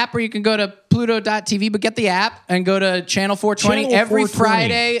get the app, or you can go to Pluto.tv. But get the app and go to Channel 420 Channel every 420.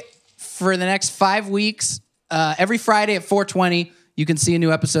 Friday for the next 5 weeks. Every Friday at 420, you can see a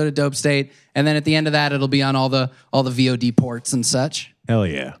new episode of Dope State, and then at the end of that, it'll be on all the VOD ports and such. Hell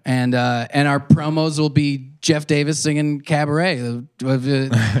yeah. And our promos will be Jeff Davis singing Cabaret.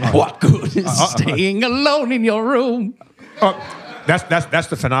 What good is staying alone in your room? Oh, that's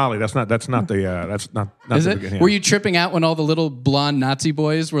the finale. That's not the Is the it? beginning. Were you tripping out when all the little blonde Nazi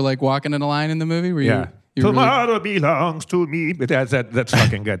boys were like walking in a line in the movie? Were Yeah. you really- Tomorrow belongs to me. That's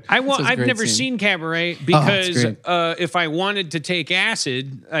fucking good. I've a great never scene. seen Cabaret it's because great. if I wanted to take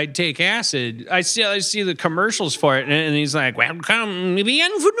acid, I'd take acid. I see the commercials for it, and he's like, "Welcome,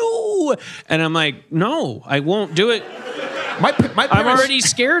 bienvenue," and I'm like, "No, I won't do it. My parents, I'm already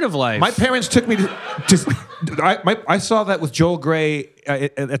scared of life." My parents took me to I saw that with Joel Grey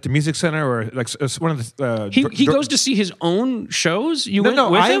at the Music Center, or like one of the. he goes to see his own shows. You went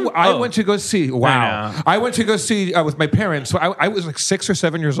with him? I went to go see. Wow, know. I went to go see with my parents. So I was like 6 or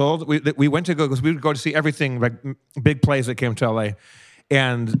 7 years old. We went to go because we would go to see everything, like big plays that came to LA,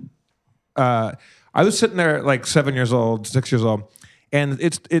 and I was sitting there like 7 years old, 6 years old, and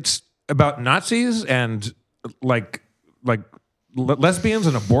it's about Nazis and like lesbians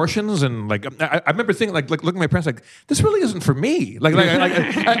and abortions, and like I remember thinking like looking at my parents like, this really isn't for me.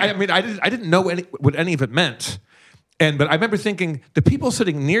 I mean I didn't know what any of it meant. But I remember thinking, the people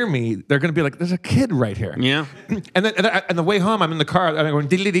sitting near me, they're going to be like, "There's a kid right here." Yeah. And the way home, I'm in the car, and I'm going,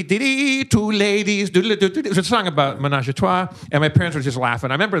 "Diddly-dee-dee-dee, two ladies." Doodly-doo-doo-doo. It's a song about Menage a Trois, and my parents were just laughing.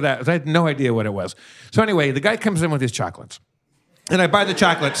 I remember that. I had no idea what it was. So anyway, the guy comes in with his chocolates, and I buy the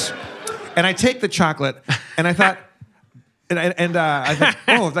chocolates, and I take the chocolate, and I thought, I thought,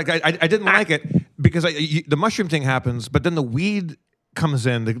 oh, like I didn't like it because the mushroom thing happens, but then the weed comes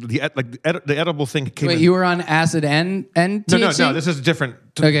in, the edible thing came in. Wait, you were on acid and THC? No. This is different.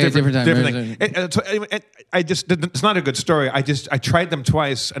 Okay, different time. Different thing. I just it's not a good story. I tried them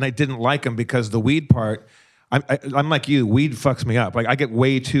twice and I didn't like them because the weed part. I'm like you. Weed fucks me up. Like I get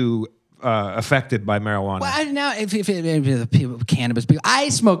way too affected by marijuana. Well, now if the people, cannabis people, I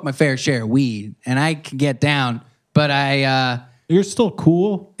smoke my fair share of weed and I can get down, but You're still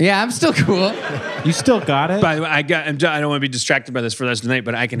cool. yeah, I'm still cool. You still got it. By the way, I don't want to be distracted by this for the rest of the night,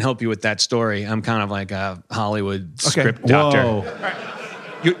 but I can help you with that story. I'm kind of like a Hollywood script doctor. Whoa.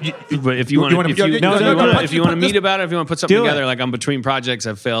 But if you want to meet about it, if you want to put something Do it. together, like I'm between projects,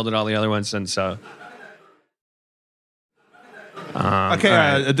 I've failed at all the other ones, and so.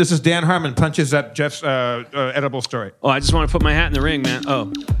 Okay, this is Dan Harmon punches up Jeff's edible story. Oh, I just want to put my hat in the ring, man.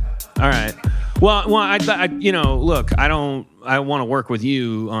 Oh, all right. Well, look, I want to work with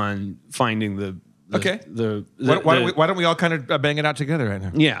you on finding the Okay. Why don't we all kind of bang it out together right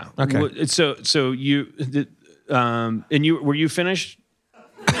now? Yeah. Okay. So you, and were you finished?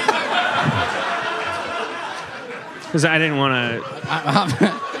 Because I didn't want to.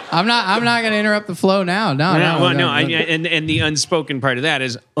 I'm not going to interrupt the flow now. No. And the unspoken part of that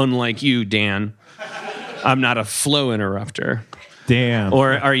is, unlike you, Dan, I'm not a flow interrupter. Damn.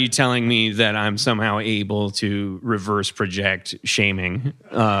 Or are you telling me that I'm somehow able to reverse project shaming?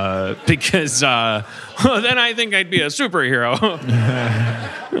 Because then I think I'd be a superhero.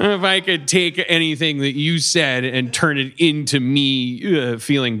 If I could take anything that you said and turn it into me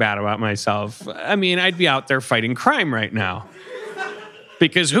feeling bad about myself. I mean, I'd be out there fighting crime right now.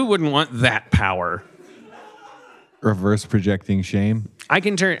 Because who wouldn't want that power? Reverse projecting shame. I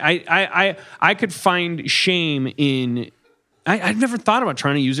can turn. I could find shame in. I've never thought about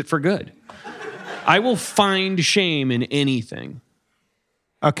trying to use it for good. I will find shame in anything.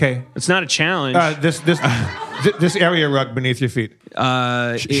 Okay. It's not a challenge. This area rug beneath your feet.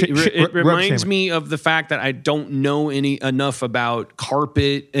 It reminds me of the fact that I don't know enough about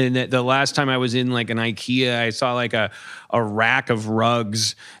carpet, and that the last time I was in like an IKEA, I saw like a rack of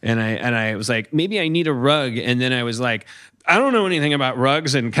rugs, and I was like, maybe I need a rug, and then I was like, I don't know anything about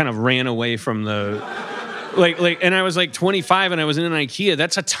rugs, and kind of ran away from the. And I was like 25 and I was in an IKEA.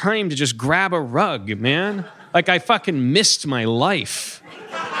 That's a time to just grab a rug, man. Like I fucking missed my life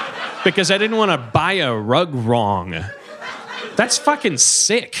because I didn't want to buy a rug wrong. That's fucking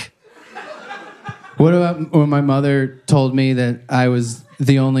sick. What about when my mother told me that I was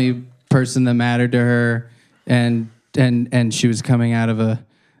the only person that mattered to her, and she was coming out of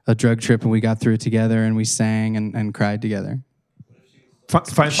a a drug trip, and we got through it together, and we sang and cried together.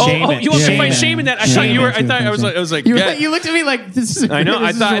 Find Shame it. You want to Shame find it. shame in that? I Shame thought you were. it. I was like, You, yeah. you looked at me like this. Is, I know.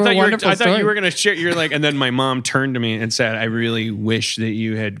 I this thought is a you were. wonderful I thought you story. were gonna share. You're like, and then my mom turned to me and said, "I really wish that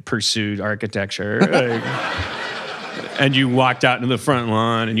you had pursued architecture." Like, and you walked out into the front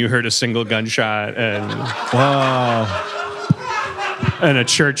lawn and you heard a single gunshot and and a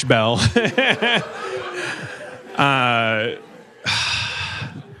church bell.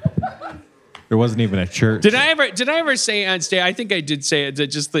 There wasn't even a church. Did I ever say on stage? I think I did say it. That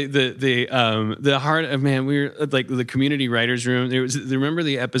just the heart of man. We were like the community writers room. Remember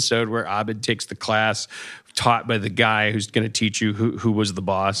the episode where Abed takes the class taught by the guy who's going to teach you who was the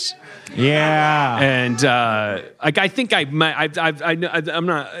boss. Yeah. And I think I'm not.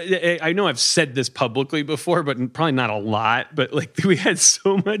 I know I've said this publicly before, but probably not a lot. But like we had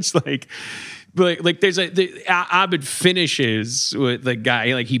so much like there's Abed finishes with the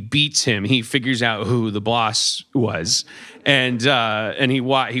guy, like he beats him. He figures out who the boss was, and he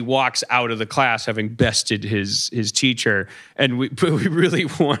walks out of the class having bested his teacher. And we really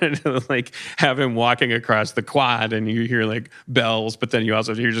wanted to like have him walking across the quad, and you hear like bells, but then you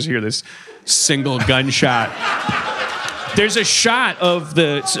also hear this single gunshot. There's a shot of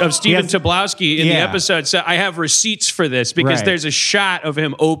Stephen Tobolowsky in the episode. So I have receipts for this because there's a shot of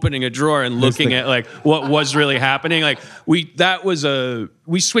him opening a drawer and looking at like what was really happening. Like we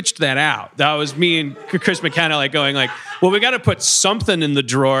switched that out. That was me and Chris McKenna like going like, well, we got to put something in the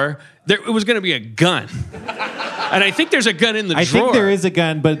drawer. It was going to be a gun. And I think there's a gun in the drawer. I think there is a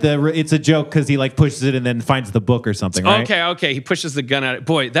gun, but it's a joke because he like pushes it and then finds the book or something, right? Okay. He pushes the gun out.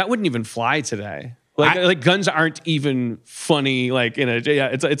 Boy, that wouldn't even fly today. Like guns aren't even funny. Like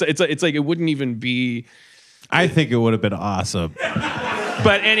it's like it wouldn't even be. I think it would have been awesome.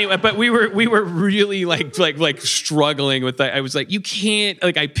 But anyway, we were really like struggling with that. I was like, you can't.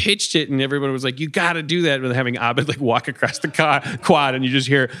 Like I pitched it, and everyone was like, you got to do that with having Abed like walk across the quad, and you just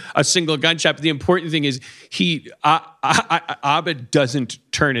hear a single gunshot. But the important thing is Abed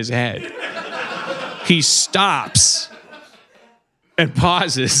doesn't turn his head. He stops and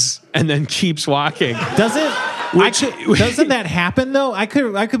pauses and then keeps walking. Doesn't that happen though? I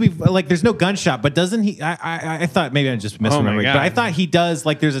could be like, there's no gunshot, but doesn't he? I thought maybe I'm just misremembering, but I thought he does.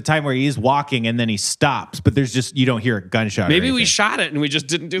 Like, there's a time where he is walking and then he stops, but there's just you don't hear a gunshot. Maybe we shot it and we just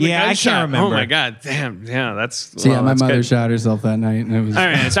didn't do the gunshot. I can't remember. Oh my god, damn, yeah, that's. So my mother shot herself that night, and it was. All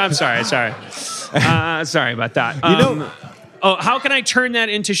right, so I'm sorry. Sorry about that. Oh, how can I turn that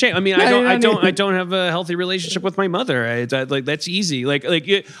into shame? I mean, I don't have a healthy relationship with my mother. Like that's easy.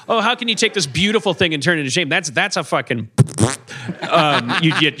 How can you take this beautiful thing and turn it into shame? That's a fucking.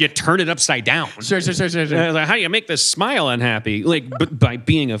 You turn it upside down. Sure. Like, how do you make this smile unhappy? Like by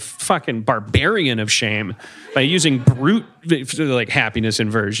being a fucking barbarian of shame, by using brute like happiness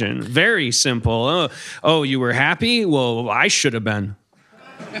inversion. Very simple. Oh, you were happy? Well, I should have been.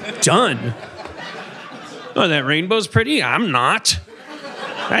 Done. Oh, that rainbow's pretty? I'm not.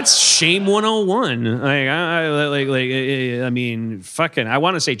 That's shame 101. I mean, fucking, I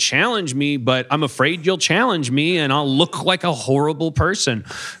want to say challenge me, but I'm afraid you'll challenge me and I'll look like a horrible person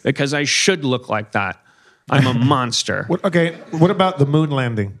because I should look like that. I'm a monster. What about the moon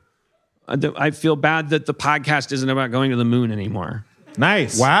landing? I feel bad that the podcast isn't about going to the moon anymore.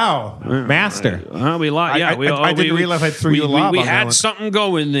 Nice. Wow. Master. We lost. I didn't realize I threw you a lob We on that had one. something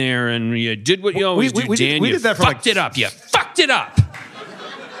going there, and you did what you always do, Dan. We You did that for fucked it up. You fucked it up.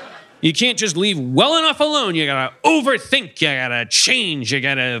 You can't just leave well enough alone. You gotta overthink. You gotta change. You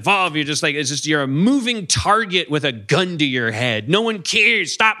gotta evolve. You're just like, you're a moving target with a gun to your head. No one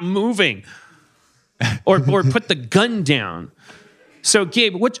cares. Stop moving. Or put the gun down. So,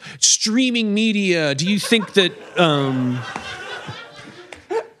 Gabe, what streaming media do you think that...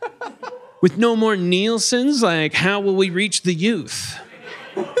 with no more Nielsen's, like, how will we reach the youth?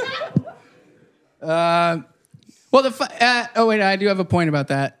 I do have a point about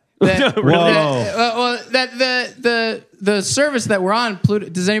that. The service that we're on, Pluto.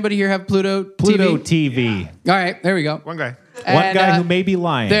 Does anybody here have Pluto TV? Pluto TV. All right, there we go. One guy. One guy who may be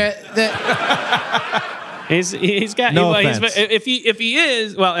lying. He's got no offense. If he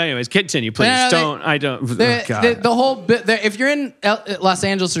is, well, anyways, continue, please. The whole bit. If you're in Los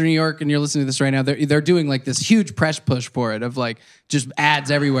Angeles or New York and you're listening to this right now, they're doing like this huge press push for it of like just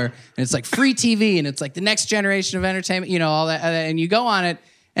ads everywhere, and it's like free TV, and it's like the next generation of entertainment, all that, and you go on it.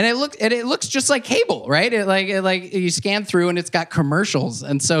 And it looks just like cable, right? It like you scan through and it's got commercials,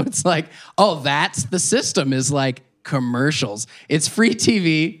 and so it's like, oh, that's the system is like commercials. It's free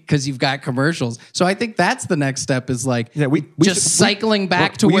TV because you've got commercials. So I think that's the next step is like we just cycling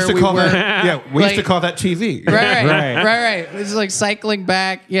back to where used to we call were. That, yeah, we used to Like- call that TV. Right. It's like cycling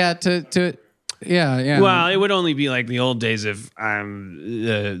back, to yeah. Well, it would only be like the old days if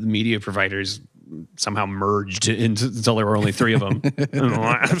the media providers somehow merged until there were only 3 of them.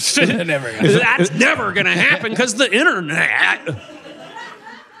 That's never going to happen because the internet.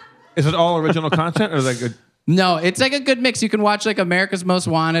 Is it all original content or like? No, it's like a good mix. You can watch like America's Most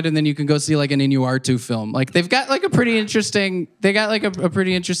Wanted, and then you can go see like an Inarritu film. Like they've got like a pretty interesting. They got like a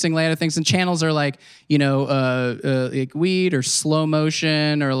pretty interesting layout of things, and channels are like like weed or slow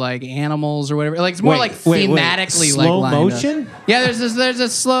motion or like animals or whatever. Like it's more like thematically slow like lined motion. up.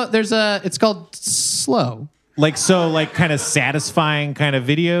 Yeah, it's called slow. Like so, like kind of satisfying kind of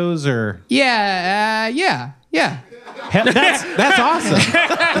videos, or Yeah. Hell, that's awesome.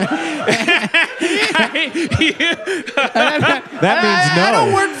 That means no. I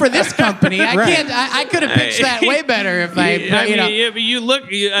don't work for this company. I can't. I could have pitched that way better if I. But you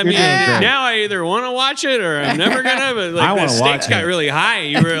look. Now I either want to watch it or I'm never gonna. But like I the wanna stakes watch got it. really high.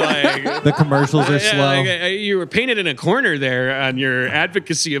 You were like, The commercials are slow. you were painted in a corner there on your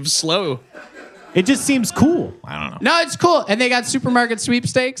advocacy of slow. It just seems cool. I don't know. No, it's cool, and they got supermarket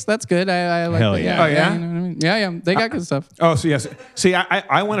sweepstakes. That's good. I like Hell that. yeah. Oh, yeah? You know what I mean? Yeah. They got good stuff. Oh, so yes. See,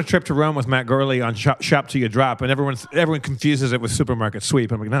 I went a trip to Rome with Matt Gurley on Shop Till You Drop, and everyone confuses it with supermarket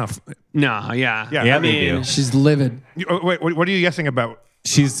sweep. I'm like, no. No, yeah. Yeah, I they mean, do. She's livid. Wait, what are you guessing about?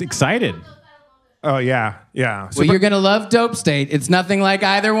 She's excited. Oh, yeah. Well, you're gonna love Dope State. It's nothing like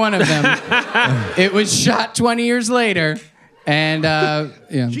either one of them. It was shot 20 years later, and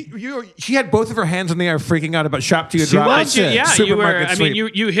yeah. She had both of her hands in the air, freaking out about Shop Till You She Drop. was. Yeah, you were. Supermarket I mean,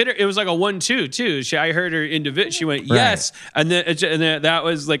 sweep. you hit her. It was like a 1-2 too. I heard her individual. She went yes, and then that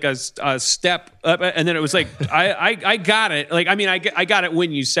was like a step up, and then it was like I got it. Like I mean, I got it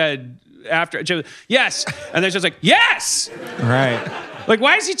when you said after she was, yes, and then she was like yes. Right. Like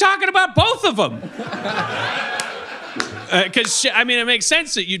why is he talking about both of them? Because I mean, it makes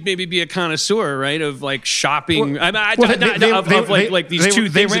sense that you'd maybe be a connoisseur, right? Of like shopping. Of these two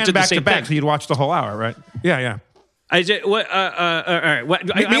they things ran that did back the same to back, thing. so you'd watch the whole hour, right? Yeah. I just, what? All right. What?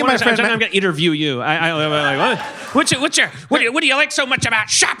 Me and my friend I'm Matt- going to interview you. Like, what do you like so much about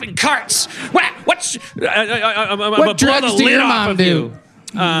shopping carts? What's? What drugs do your mom do?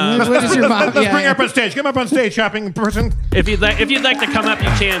 What does your mom? Let's bring her up on stage. Come up on stage, shopping person. If you'd like to come up, you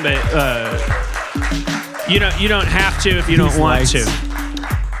can, but you don't have to if you don't want to.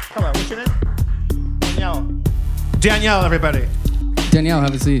 Hello, what's your name? Danielle, everybody. Danielle,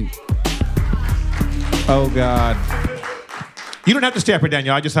 have a seat. Oh God. You don't have to stay up with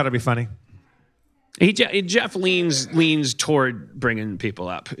Danielle. I just thought it'd be funny. Jeff leans toward bringing people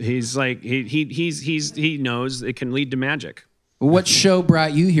up. He's like he knows it can lead to magic. What show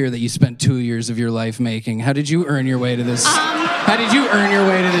brought you here that you spent 2 years of your life making? How did you earn your way to this? How did you earn your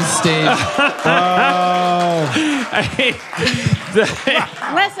way to this stage?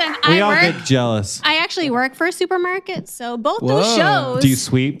 Listen, We all get jealous. I actually work for a supermarket, so both those shows. Do you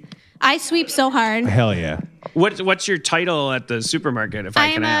sweep? I sweep so hard. Hell yeah. What's your title at the supermarket? If I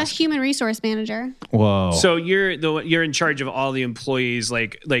I'm can a ask. human resource manager. Whoa. So you're in charge of all the employees,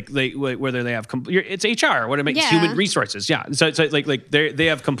 like whether they have it's HR. What it makes Yeah. human resources. Yeah. So it's like they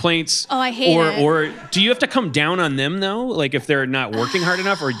have complaints. Oh, I hate it. Or do you have to come down on them though? Like if they're not working hard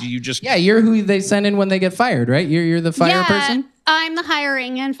enough, or do you just? Yeah, you're who they send in when they get fired, right? You're the fire person. I'm the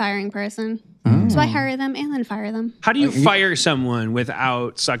hiring and firing person. So I hire them and then fire them. How do you fire someone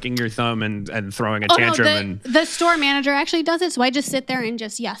without sucking your thumb and throwing a tantrum? The store manager actually does it, so I just sit there and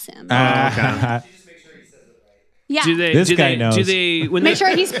just yes him. Okay. Yeah. This guy knows. Do they when Make they,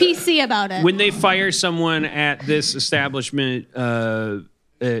 sure he's PC about it. when they fire someone at this establishment? Is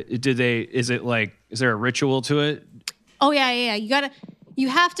there a ritual to it? Oh yeah. You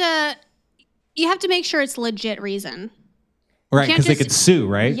have to make sure it's legit reason. Right, can't because they just- could sue,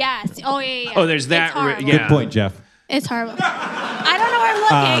 right? Yes. Oh yeah. Oh, there's It's that. horrible. Yeah. Good point, Jeff. It's horrible. I don't know where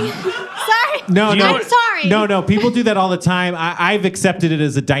I'm looking. Sorry. No. I'm sorry. No. People do that all the time. I've accepted it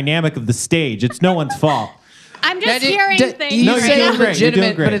as a dynamic of the stage. It's no one's fault. I'm just hearing things. You No, you're say doing great. You're doing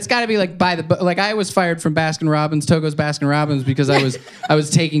legitimate, great. but it's got to be like by the book. Like I was fired from Baskin Robbins, Togo's Baskin Robbins, because I was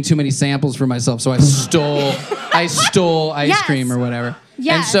taking too many samples for myself. So I stole ice Yes. cream or whatever.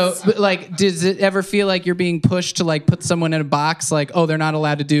 Yes. And so, but, like, does it ever feel like you're being pushed to like put someone in a box? Like, oh, they're not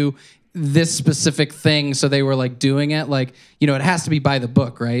allowed to do this specific thing, so they were like doing it. Like, it has to be by the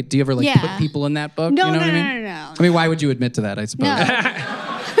book, right? Do you ever like Yeah. put people in that book? No, you know no, what I no, mean? no. I mean, why would you admit to that? I suppose. No.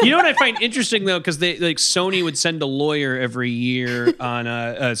 You know what I find interesting though, because they like Sony would send a lawyer every year on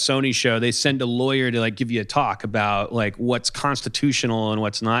a Sony show. They send a lawyer to like give you a talk about like what's constitutional and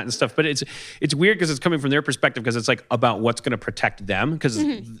what's not and stuff. But it's weird because it's coming from their perspective because it's like about what's going to protect them because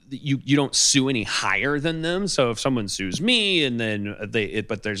you don't sue any higher than them. So if someone sues me and then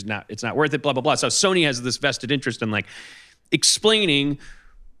it's not worth it. Blah blah blah. So Sony has this vested interest in like explaining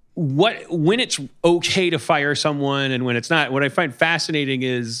when it's okay to fire someone and when it's not. What I find fascinating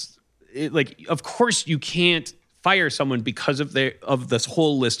is of course you can't fire someone because of this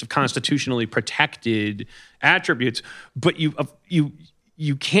whole list of constitutionally protected attributes, but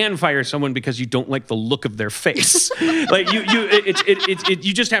you can fire someone because you don't like the look of their face. Like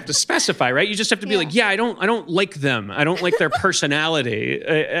you just have to specify, right? You just have to be like, yeah, I don't like them. I don't like their personality.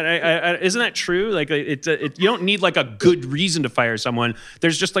 Isn't that true? Like you don't need like a good reason to fire someone.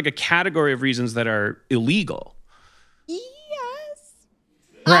 There's just like a category of reasons that are illegal. Yes.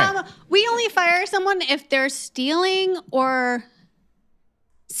 Right. We only fire someone if they're stealing or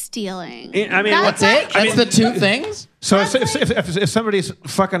stealing. I mean, That's it? That's the two things? So if somebody's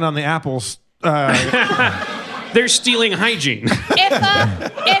fucking on the apples, they're stealing hygiene.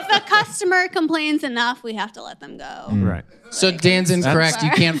 If a customer complains enough, we have to let them go. right? So Dan's incorrect. You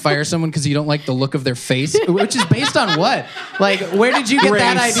can't fire someone because you don't like the look of their face, which is based on what? Like, where did you get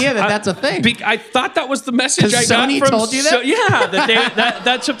that idea that that's a thing? I thought that was the message I 'Cause got Sony from told you that?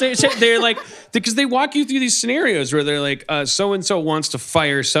 that's what they said. They're like, because they walk you through these scenarios where they're like, so and so wants to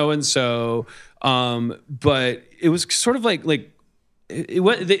fire so and so, but it was sort of like they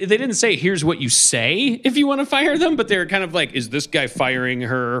didn't say here's what you say if you want to fire them, but they were kind of like, is this guy firing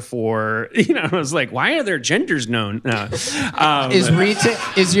her for, I was like, why are their genders known? No. Is retail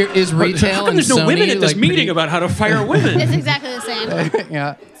How come there's no Sony, women at this like, meeting about how to fire women? It's exactly the same.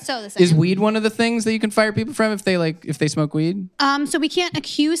 Yeah. So the same. Is weed one of the things that you can fire people from if they smoke weed? So we can't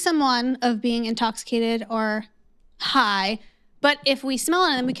accuse someone of being intoxicated or high, but if we smell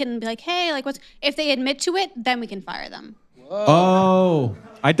it, then we can be like, hey, like if they admit to it, then we can fire them. Oh,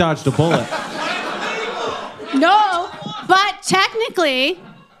 I dodged a bullet. No, but technically,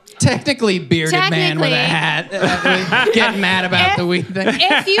 Bearded man with a hat getting mad about the weed thing.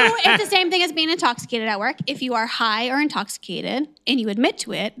 it's the same thing as being intoxicated at work. If you are high or intoxicated and you admit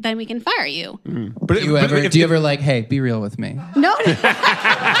to it, then we can fire you. But Do you ever like, hey, be real with me? No.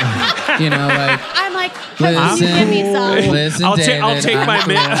 I'm like, can you give me some? Listen, I'll David,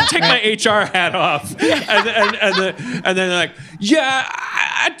 take my HR hat off, and then they're like, yeah,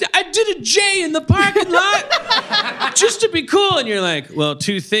 I did a J in the parking lot just to be cool, and you're like, well,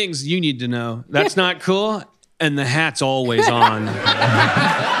 two things you need to know: that's not cool, and the hat's always on.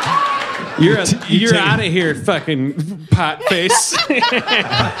 You're out of here, fucking pot face.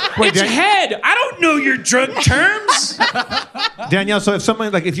 It's head. I don't know your drug terms. Danielle, so if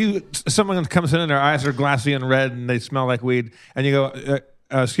someone comes in and their eyes are glassy and red and they smell like weed, and you go,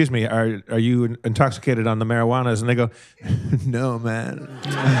 excuse me, are you intoxicated on the marijuanas? And they go, no, man.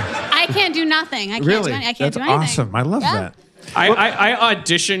 I can't do nothing. I can't Really? do anything. That's awesome. I love that. I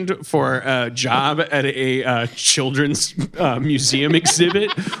auditioned for a job at a children's museum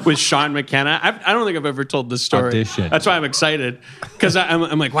exhibit with Sean McKenna. I don't think I've ever told this story. Audition. That's why I'm excited because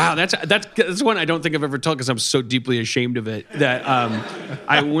I'm like, wow, that's one I don't think I've ever told because I'm so deeply ashamed of it that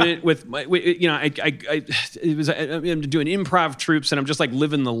I went with I'm doing improv troops and I'm just like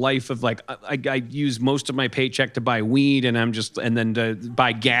living the life of like I use most of my paycheck to buy weed and then to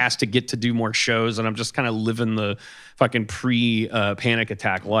buy gas to get to do more shows and I'm just kind of living the fucking pre-panic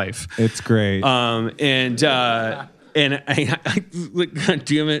attack life. It's great. And I like, God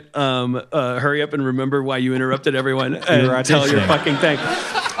damn it, hurry up and remember why you interrupted everyone and tell your fucking thing.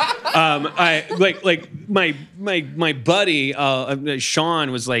 I like my buddy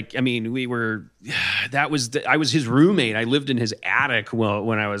Sean was like, I mean, I was his roommate. I lived in his attic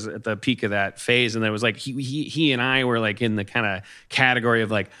when I was at the peak of that phase, and it was like he and I were like in the kind of category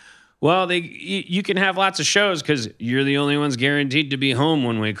of like, well, you can have lots of shows because you're the only ones guaranteed to be home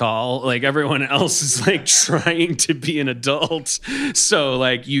when we call. Like everyone else is like trying to be an adult. So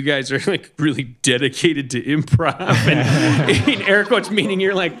like you guys are like really dedicated to improv and in air quotes, meaning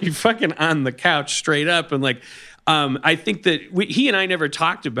you're fucking on the couch straight up. And like, I think that he and I never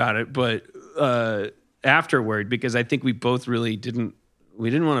talked about it, but afterward, because I think we both really didn't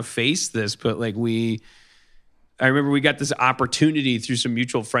want to face this, but like I remember we got this opportunity through some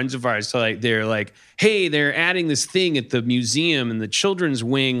mutual friends of ours. So like they're like, hey, they're adding this thing at the museum and the children's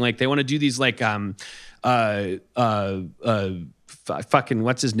wing. Like they want to do these like fucking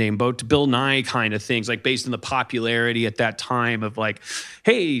what's his name, Bill Nye kind of things, like based on the popularity at that time of like,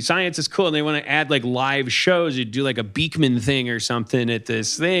 hey, science is cool, and they want to add like live shows. You'd do like a Beekman thing or something at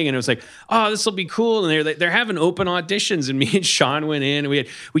this thing, and it was like, oh, this will be cool. And they're having open auditions, and me and Sean went in, and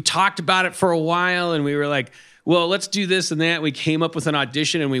we talked about it for a while, and we were like, well, let's do this and that. We came up with an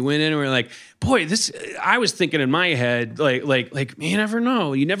audition and we went in and we were like, boy, I was thinking in my head, like, you never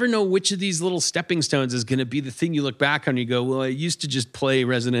know. You never know which of these little stepping stones is going to be the thing you look back on and you go, well, I used to just play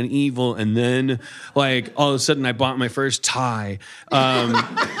Resident Evil. And then like all of a sudden I bought my first tie.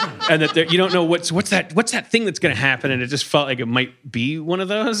 And that you don't know what's that thing that's going to happen. And it just felt like it might be one of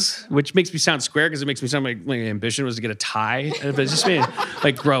those, which makes me sound square because it makes me sound like my ambition was to get a tie. But it just made me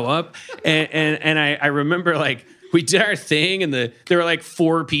like grow up. And I remember like, we did our thing, and there were like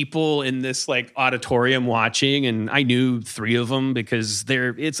 4 people in this like auditorium watching, and I knew 3 of them because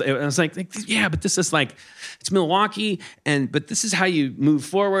I was like, yeah, but this is like, it's Milwaukee, but this is how you move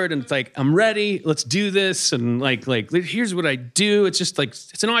forward, and it's like, I'm ready, let's do this, and like here's what I do. It's just like,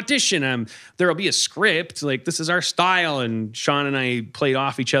 it's an audition. There'll be a script, like this is our style, and Sean and I played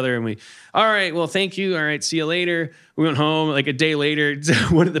off each other, and all right, well, thank you, all right, see you later. We went home. Like a day later,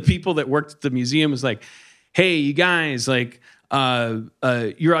 one of the people that worked at the museum was like, hey, you guys, like,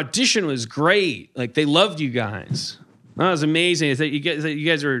 your audition was great. Like, they loved you guys. That was amazing. It's that you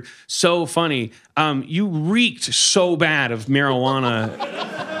guys are so funny. You reeked so bad of marijuana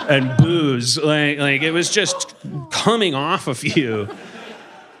and booze. Like it was just coming off of you.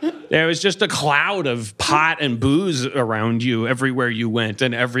 There was just a cloud of pot and booze around you everywhere you went,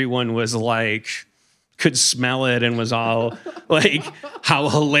 and everyone was like, could smell it and was all like, how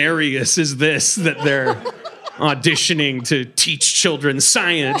hilarious is this that they're auditioning to teach children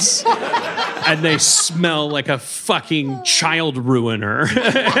science and they smell like a fucking child ruiner.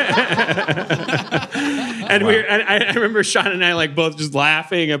 And I remember Sean and I like both just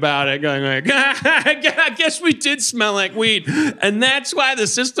laughing about it, going like, I guess we did smell like weed, and that's why the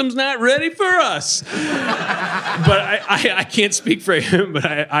system's not ready for us. But I can't speak for him,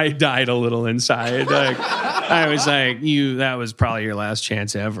 but I died a little inside. Like, I was like, that was probably your last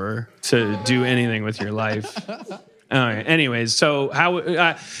chance ever to do anything with your life. All right. Anyways, so how? All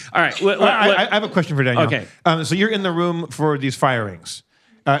right. I have a question for Daniel. Okay. So you're in the room for these firings.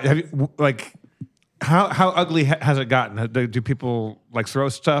 Have you, like, how ugly has it gotten? Do people like throw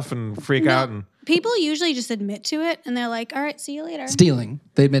stuff and freak out? And people usually just admit to it, and they're like, "All right, see you later." Stealing.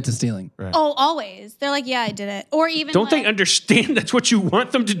 They admit to stealing. Right. Oh, always. They're like, "Yeah, I did it." Or even don't they understand that's what you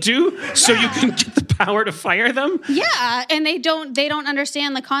want them to do, so you can get the power to fire them? Yeah, and they don't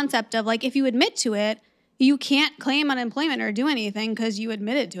understand the concept of like, if you admit to it, you can't claim unemployment or do anything because you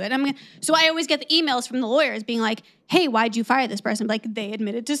admitted to it. So I always get the emails from the lawyers being like, hey, why'd you fire this person? Like, they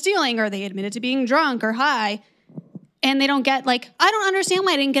admitted to stealing, or they admitted to being drunk or high. And they don't get like, I don't understand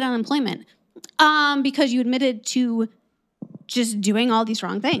why I didn't get unemployment. Because you admitted to just doing all these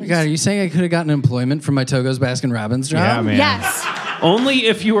wrong things. Oh my God, are you saying I could have gotten employment from my Togo's Baskin Robbins job? Yeah, man. Yes. Only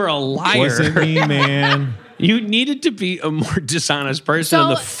if you were a liar. Wasn't me, man. You needed to be a more dishonest person in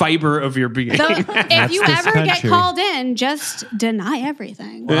the fiber of your being. So if you this ever get country. called in, just deny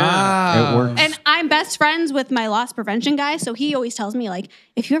everything. Wow. It works. And I'm best friends with my loss prevention guy, so he always tells me, like,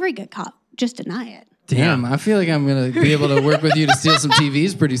 if you ever get caught, just deny it. Damn, I feel like I'm going to be able to work with you to steal some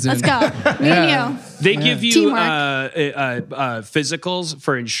TVs pretty soon. Let's go. Me and you. They give you Teamwork. physicals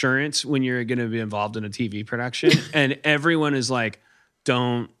for insurance when you're going to be involved in a TV production, and everyone is like,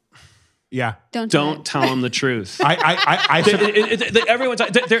 don't Yeah. Don't do it. tell them the truth. Everyone's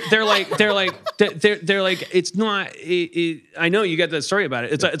They're like it's not. I know you got that story about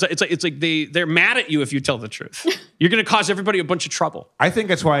it. It's like they're mad at you if you tell the truth. You're going to cause everybody a bunch of trouble. I think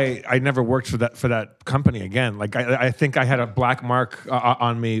that's why I never worked for that company again. Like I think I had a black mark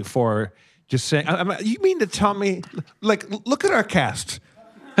on me for just saying. You mean to tell me? Like, look at our cast.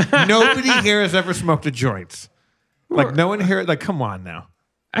 Nobody here has ever smoked a joint. Like no one here. Like, come on now.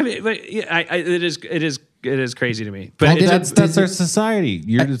 I mean, but yeah, it is crazy to me. But That's our society.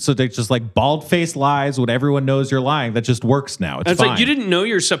 So they just like bald-faced lies when everyone knows you're lying. That just works now. It's fine. like you didn't know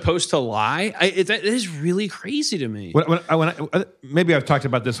you're supposed to lie. It is really crazy to me. Maybe I've talked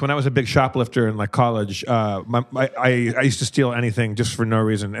about this. When I was a big shoplifter in like college, I used to steal anything just for no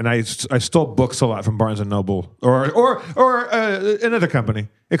reason, and I stole books a lot from Barnes and Noble or another company.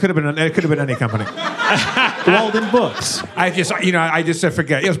 It could have been any company. Walden Books. I just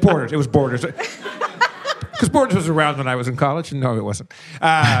forget. It was Borders. Because Borders was around when I was in college. No, it wasn't.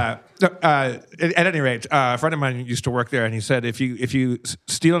 At any rate, a friend of mine used to work there, and he said if you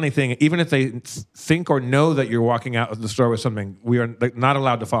steal anything, even if they think or know that you're walking out of the store with something, we are not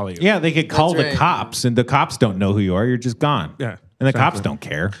allowed to follow you. Yeah, they could call That's the right. cops, and the cops don't know who you are. You're just gone. Yeah, and the cops exactly. don't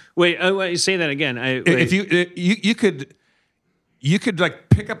care. Wait, say that again. If you could like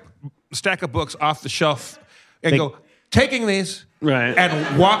pick up a stack of books off the shelf and They- go taking these Right.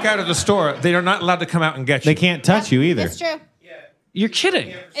 and walk out of the store, they are not allowed to come out and get you. They can't touch you either. It's true. You're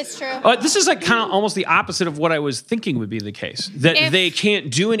kidding. It's true. This is like kind of almost the opposite of what I was thinking would be the case. That If- they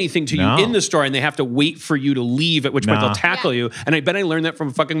can't do anything to No. you in the store and they have to wait for you to leave, at which point Nah. they'll tackle Yeah. you. And I bet I learned that from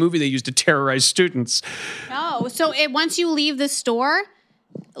a fucking movie they used to terrorize students. No. So once you leave the store,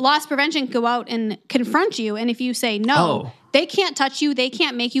 loss prevention can go out and confront you. And if you say no, Oh. they can't touch you. They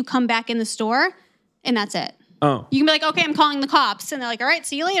can't make you come back in the store. And that's it. Oh. You can be like, okay, I'm calling the cops. And they're like, all right,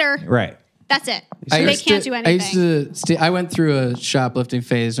 see you later. Right. That's it. I They used can't to- do anything. I went through a shoplifting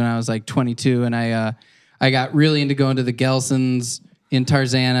phase when I was like 22, and I got really into going to the Gelsons in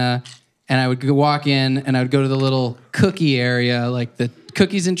Tarzana, and I would walk in and I would go to the little cookie area, like the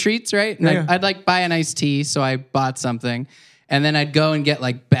cookies and treats, right? And Yeah. I'd like buy an iced tea, so I bought something, and then I'd go and get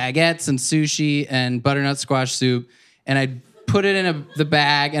like baguettes and sushi and butternut squash soup, and I'd put it in the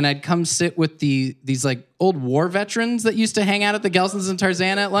bag, and I'd come sit with these like old war veterans that used to hang out at the Gelsons in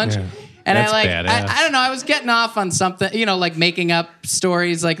Tarzana at lunch. Yeah. And That's I badass. don't know, I was getting off on something, like making up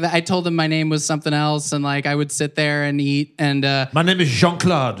stories like that. I told them my name was something else, and like I would sit there and eat. And My name is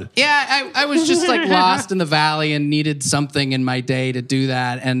Jean-Claude. yeah, I was just like lost in the valley and needed something in my day to do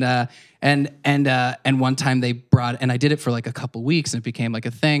that. And one time they brought, and I did it for like a couple weeks, and it became like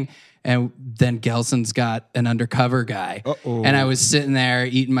a thing. And then Gelson's got an undercover guy. And I was sitting there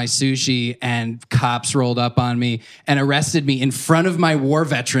eating my sushi, and cops rolled up on me and arrested me in front of my war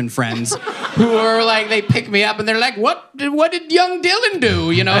veteran friends who were like, they picked me up and they're like, what did young Dylan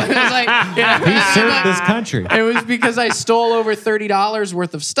do? It was like, He served this country. it was because I stole over $30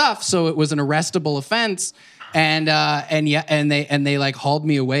 worth of stuff, so it was an arrestable offense. And they like hauled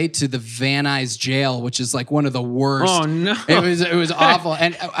me away to the Van Nuys jail, which is like one of the worst. Oh, no. It was awful.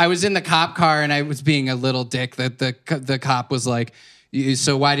 And I was in the cop car, and I was being a little dick. That the cop was like,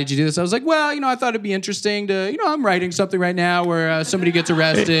 so why did you do this? I was like, well, I thought it'd be interesting to, I'm writing something right now where somebody gets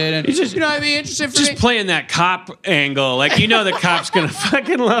arrested, and it'd be interesting for Just me. playing that cop angle. Like, the cop's going to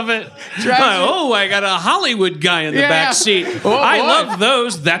fucking love it. I got a Hollywood guy in the Yeah, back yeah. seat. Oh, I boy. love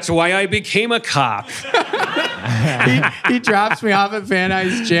those. That's why I became a cop. He drops me off at Van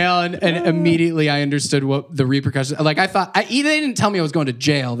Nuys jail, and immediately I understood what the repercussions. Like I thought, they didn't tell me I was going to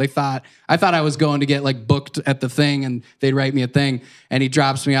jail. I thought I was going to get like booked at the thing, and they'd write me a thing. And he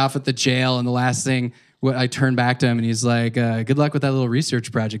drops me off at the jail, and the last thing I turn back to him, and he's like, "Good luck with that little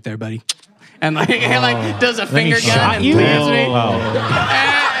research project there, buddy." And like, he like does a Then he finger gun shot and you? leaves me. Oh.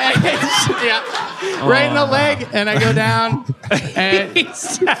 Yeah, right in the leg, and I go down and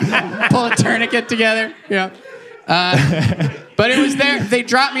pull a tourniquet together. Yeah. But it was there. They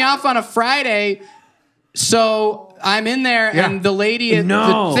dropped me off on a Friday, so I'm in there, and the lady at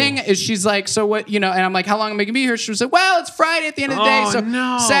the thing is, she's like, so what, and I'm like, how long am I gonna be here? She was like, well, it's Friday at the end of the day, so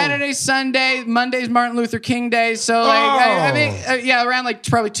Saturday, Sunday, Monday's Martin Luther King Day, so like, I think, around like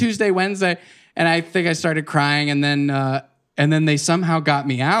probably Tuesday, Wednesday, and I think I started crying, and then they somehow got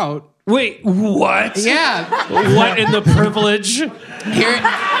me out. Wait, what? Yeah. What in the privilege?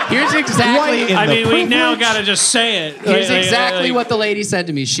 Here's exactly. I mean, we now got to just say it. Here's exactly what the lady said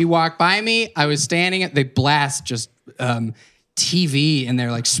to me. She walked by me. I was standing they blast just TV in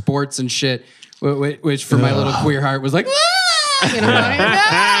there, like sports and shit, which for my little queer heart was like,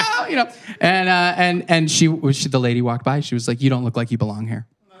 no. And the lady walked by. She was like, you don't look like you belong here.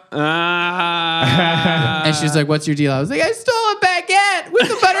 And she's like, what's your deal? I was like, I stole a baguette with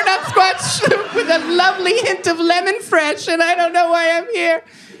a butternut squash with a lovely hint of lemon fresh, and I don't know why I'm here.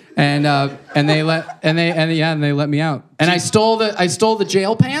 And they let me out. And I stole the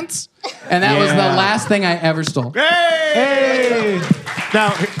jail pants, and that was the last thing I ever stole. Hey!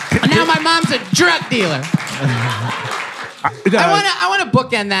 Now My mom's a drug dealer. I want to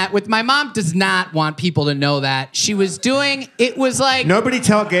bookend that with my mom does not want people to know that she was doing. It was like nobody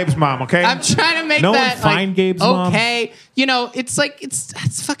tell Gabe's mom, okay? I'm trying to make No that one find like, Gabe's mom? okay. It's like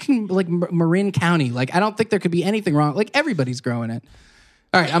it's fucking like Marin County. Like I don't think there could be anything wrong. Like everybody's growing it.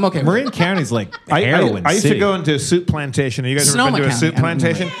 All right, I'm okay. Marin County's like I heroin used to city. go into a soup plantation. Have you guys ever Sonoma been to a County. soup I don't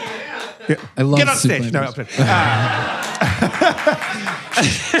know. plantation? I love Get on soup stage. No, plantations.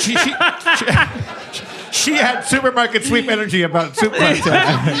 she had supermarket sweep energy about soup plantation.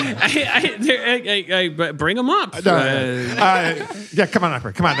 I bring them up. Yeah, come on,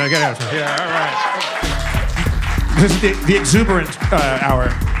 Upper. Come on, get out. Yeah, all right. This is the exuberant hour.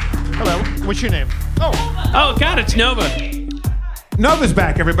 Hello, what's your name? Oh God, it's Nova. Nova's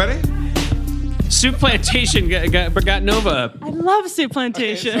back, everybody. Soup Plantation got Nova up. I love Soup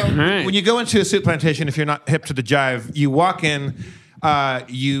Plantation. All right. When you go into a soup plantation, if you're not hip to the jive, you walk in,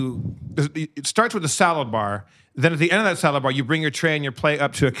 it starts with a salad bar. Then at the end of that salad bar, you bring your tray and your plate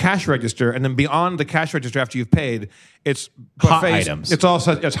up to a cash register, and then beyond the cash register after you've paid, it's Hot buffets. items. It's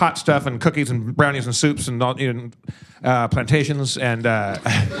it's hot stuff and cookies and brownies and soups and all, plantations and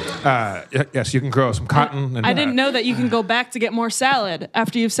yes, you can grow some cotton. And, I didn't know that you can go back to get more salad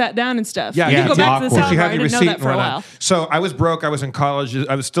after you've sat down and stuff. Yeah, you can yeah, go it's back to the awkward. salad you bar. have I your didn't know receipt that and for a whatnot. while. So I was broke. I was in college.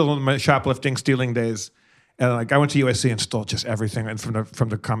 I was still in my shoplifting, stealing days. And like I went to USC and stole just everything and from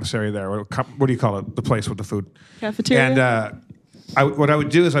the commissary there. Or what do you call it? The place with the food. Cafeteria? And what I would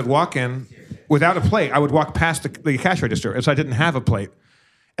do is I'd walk in without a plate. I would walk past the cash register, and so I didn't have a plate.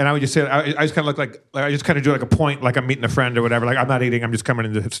 And I would just say, I just kind of look like I just kind of do like a point, like I'm meeting a friend or whatever. Like I'm not eating. I'm just coming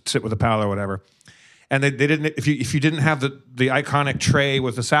in to sit with a pal or whatever. And they didn't. If you didn't have the iconic tray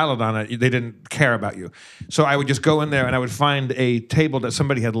with the salad on it, they didn't care about you. So I would just go in there and I would find a table that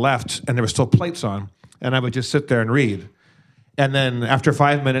somebody had left, and there were still plates on, and I would just sit there and read. And then after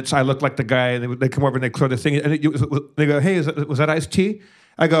 5 minutes, I looked like the guy. And they come over and they clear the thing, and they go, "Hey, was that iced tea?"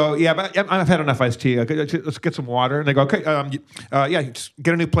 I go, "Yeah, but I've had enough iced tea. Let's get some water." And they go, "Okay, yeah, just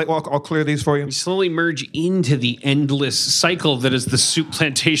get a new plate. I'll clear these for you." You slowly merge into the endless cycle that is the Soup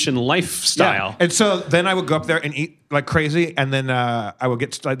Plantation lifestyle. Yeah. And so then I would go up there and eat like crazy, and then I would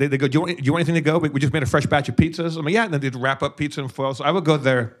get. They go, "Do you want anything to go? We just made a fresh batch of pizzas." I'm like, "Yeah," and then they'd wrap up pizza in foil. So I would go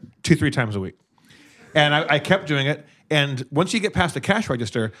there 2-3 times a week, and I kept doing it. And once you get past the cash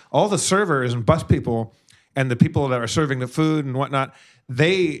register, all the servers and bus people and the people that are serving the food and whatnot,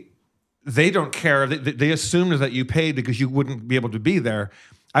 they don't care. They assumed that you paid because you wouldn't be able to be there.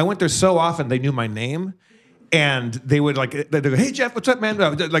 I went there so often they knew my name. And they would they'd go, "Hey Jeff, what's up, man?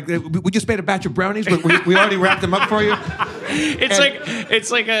 Like we just made a batch of brownies, but we already wrapped them up for you." It's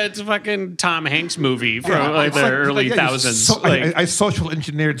like a fucking Tom Hanks movie from the early thousands. I social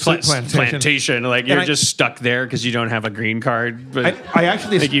engineered Soup Plantation. Like you're And just stuck there because you don't have a green card. But I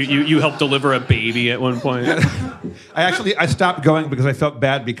actually like you helped deliver a baby at one point. I stopped going because I felt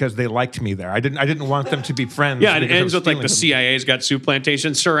bad because they liked me there. I didn't want them to be friends. Yeah, and it because I ends was with like the stealing them. CIA's got Soup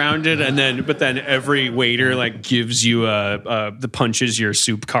Plantation surrounded, and then every waiter like gives you the punches your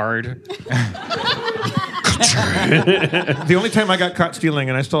soup card. The only time I got caught stealing,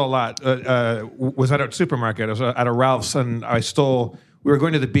 and I stole a lot, was at a supermarket. I was at a Ralph's, and we were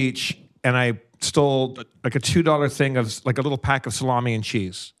going to the beach, and I stole like a $2 thing of like a little pack of salami and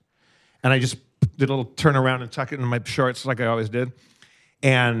cheese. And I just did a little turn around and tuck it in my shorts like I always did.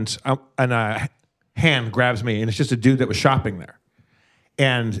 And a hand grabs me, and it's just a dude that was shopping there.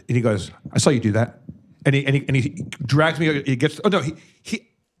 And he goes, "I saw you do that." And he drags me. He gets. Oh no,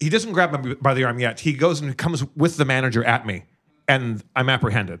 he doesn't grab me by the arm yet. He goes and comes with the manager at me, and I'm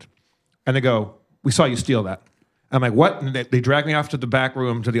apprehended. And they go, "We saw you steal that." I'm like, "What?" And they drag me off to the back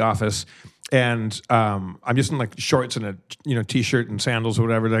room to the office, and I'm just in like shorts and a t-shirt and sandals or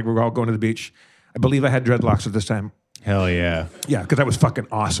whatever. Like we're all going to the beach. I believe I had dreadlocks at this time. Hell yeah. Yeah, because that was fucking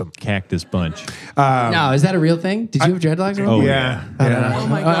awesome. Cactus bunch. No, is that a real thing? Did you have dreadlocks? Oh, Yeah. Oh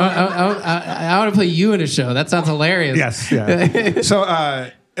my God. I want to play you in a show. That sounds hilarious. Yes. Yeah. So,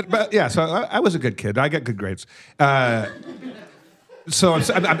 so I was a good kid. I got good grades. So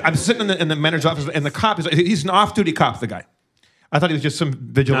I'm sitting in the manager's office, and the cop he's an off-duty cop. The guy. I thought he was just some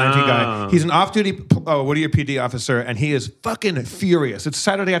vigilante guy. He's an off-duty Whittier PD officer, and he is fucking furious. It's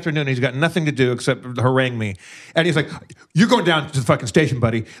Saturday afternoon. He's got nothing to do except harangue me. And he's like, "You're going down to the fucking station,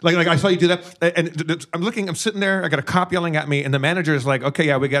 buddy. Like I saw you do that." And I'm sitting there. I got a cop yelling at me, and the manager is like, "Okay,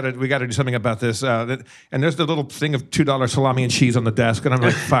 yeah, we got to do something about this." And there's the little thing of $2 salami and cheese on the desk, and I'm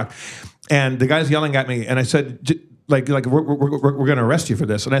like, "Fuck." And the guy's yelling at me, and I said, "Like we're going to arrest you for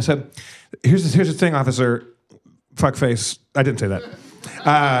this." And I said, "Here's the thing, officer." Fuckface. I didn't say that.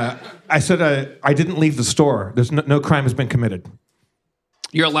 I said I didn't leave the store. There's no crime has been committed.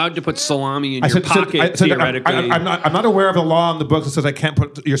 You're allowed to put salami in your pocket, theoretically. I'm not aware of a law in the books that says I can't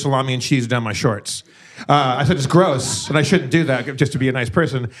put your salami and cheese down my shorts. I said it's gross, and I shouldn't do that just to be a nice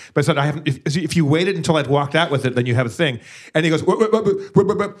person. But I said I haven't. If you waited until I'd walked out with it, then you have a thing. And he goes,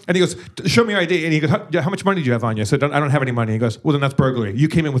 and he goes, "Show me your ID." And he goes, "How much money do you have on you?" I said, "I don't have any money." He goes, "Well, then that's burglary. You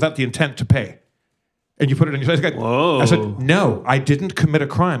came in without the intent to pay." And you put it in your face. Whoa. I said, "No, I didn't commit a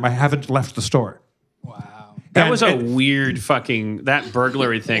crime. I haven't left the store." Wow. That was a weird fucking. That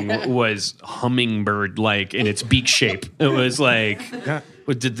burglary thing was hummingbird like in its beak shape. It was like. Yeah.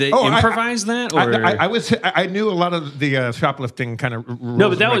 Did they Oh, improvise that? Or? I knew a lot of the shoplifting kind of rules. No,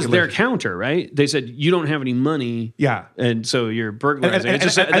 but that and was their regulations. counter, right? They said you don't have any money. Yeah. and so you're burglarizing. And I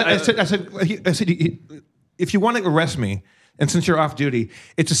said, if you want to arrest me, and since you're off duty,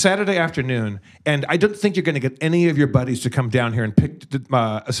 it's a Saturday afternoon, and I don't think you're going to get any of your buddies to come down here and pick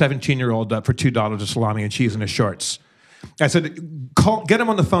a 17-year-old up for $2 of salami and cheese in his shorts. I said, get him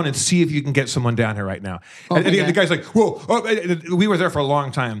on the phone and see if you can get someone down here right now. And the guy's like, whoa. Oh, we were there for a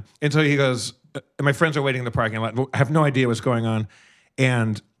long time. And so he goes, my friends are waiting in the parking lot. I have no idea what's going on.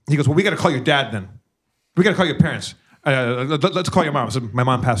 And he goes, well, we got to call your dad then. We got to call your parents. Let's call your mom. I said, my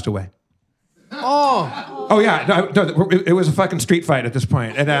mom passed away. Oh yeah. No, it was a fucking street fight at this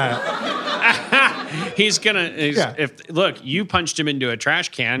point. And look, you punched him into a trash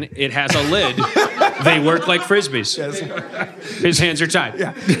can. It has a lid. They work like frisbees. Yes. His hands are tied.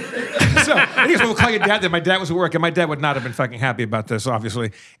 Yeah. So he goes, we'll call your dad then. My dad was at work, and my dad would not have been fucking happy about this,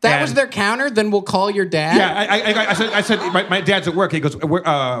 obviously. That was their counter? Then we'll call your dad? Yeah, I said my dad's at work. He goes,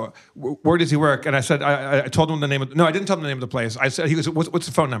 where does he work? And I said, I told him the name of, no, I didn't tell him the name of the place. I said, he goes, what's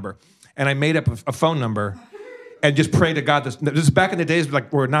the phone number? And I made up a phone number and just pray to God. This is back in the days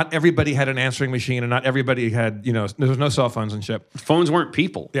like where not everybody had an answering machine and not everybody had, there was no cell phones and shit. Phones weren't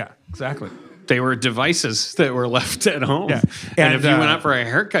people. Yeah, exactly. They were devices that were left at home. Yeah. And if you went out for a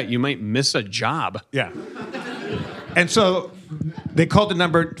haircut, you might miss a job. Yeah. And so they called the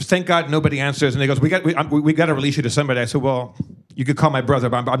number. Thank God nobody answers. And they goes, we got to release you to somebody. I said, well, you could call my brother,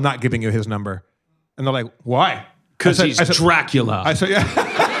 but I'm not giving you his number. And they're like, why? Because he's Dracula. I said, yeah.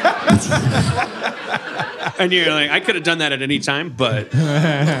 And you're like, I could have done that at any time, but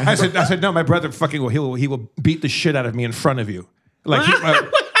I said, no, my brother fucking will. He will beat the shit out of me in front of you. Like.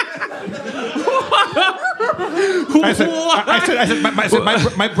 I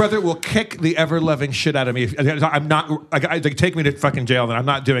said, my brother will kick the ever-loving shit out of me. I'm not. They take me to fucking jail, then I'm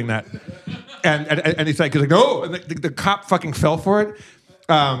not doing that. And he's like, no. And the cop fucking fell for it.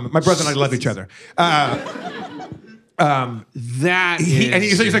 My brother and I love each other.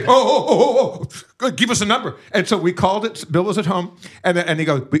 He's like, oh, give us a number. And so we called it. Bill was at home, and he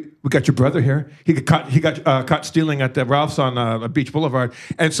goes, we got your brother here. He got caught stealing at the Ralph's on Beach Boulevard.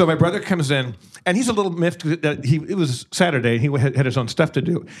 And so my brother comes in, and he's a little miffed that it was Saturday, and he had his own stuff to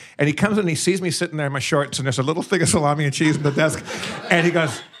do. And he comes in, and he sees me sitting there in my shorts, and there's a little thing of salami and cheese on the desk, and he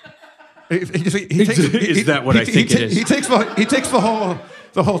goes, Is that what I think it is? He takes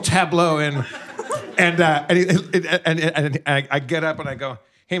the whole tableau and I get up and I go,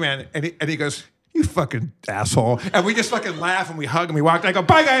 hey man, and he goes, you fucking asshole, and we just fucking laugh and we hug and we walk. And I go,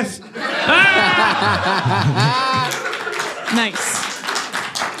 bye guys. Nice.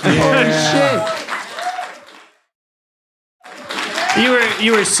 Shit.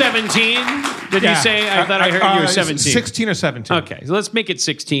 You were 17. Did you say? I thought I heard you were 17. 16 or 17. Okay, so let's make it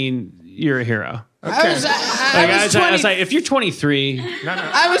 16. You're a hero. I was like, if you're 23,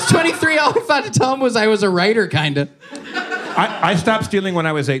 I was 23. All I thought to tell him was I was a writer, kind of. I stopped stealing when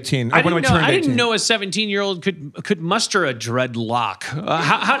I was 18. I turned 18. didn't know a 17-year-old could muster a dreadlock.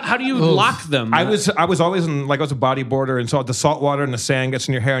 How do you lock them? I was always I was a bodyboarder, and so the salt water and the sand gets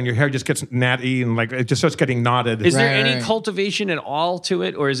in your hair, and your hair just gets natty, and like it just starts getting knotted. Is there any cultivation at all to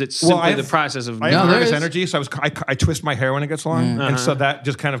it, or is it simply the process of? I have nervous energy, so I twist my hair when it gets long, and so that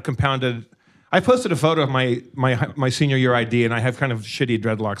just kind of compounded. I posted a photo of my senior year ID, and I have kind of shitty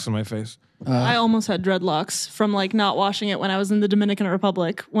dreadlocks on my face. I almost had dreadlocks from like not washing it when I was in the Dominican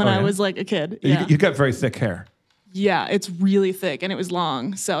Republic when I was like a kid. Yeah. You got very thick hair. Yeah, it's really thick and it was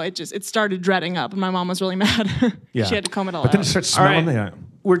long, so it started dreading up, and my mom was really mad. Yeah. She had to comb it all But out. then it starts smelling. All right.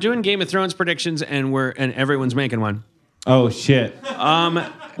 We're doing Game of Thrones predictions, and everyone's making one. Oh shit.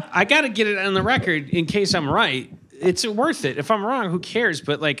 I got to get it on the record in case I'm right. It's worth it. If I'm wrong, who cares?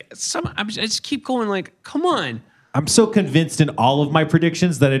 But like, I just keep going. Like, come on. I'm so convinced in all of my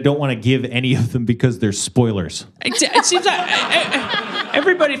predictions that I don't want to give any of them because they're spoilers. It seems like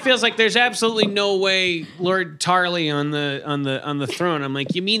everybody feels like there's absolutely no way Lord Tarly on the throne. I'm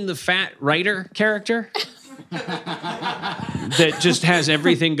like, you mean the fat writer character that just has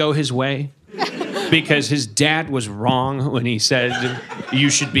everything go his way because his dad was wrong when he said you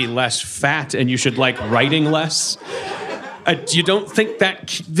should be less fat and you should like writing less. You don't think that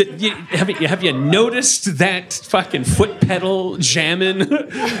have you noticed that fucking foot pedal jamming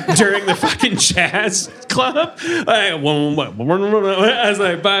during the fucking jazz club? I was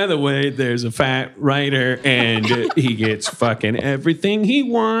like, by the way, there's a fat writer and he gets fucking everything he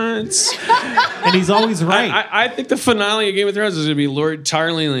wants. And he's always right. I think the finale of Game of Thrones is gonna be Lord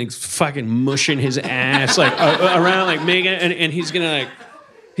Tarly like fucking mushing his ass like around like Megan, and he's gonna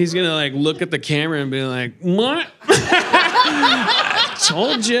like look at the camera and be like, what?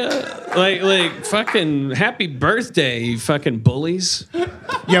 told you. Like fucking happy birthday, you fucking bullies.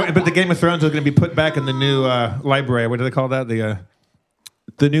 Yeah, but the Game of Thrones is going to be put back in the new library. What do they call that?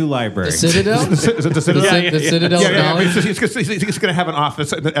 The new library. The Citadel? Is it the Citadel? The Citadel of Knowledge? He's going to have an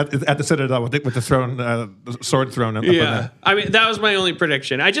office at the Citadel with the throne, the sword throne. Up in there. I mean, that was my only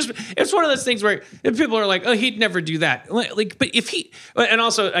prediction. It's one of those things where if people are like, oh, he'd never do that. Like, but if he, and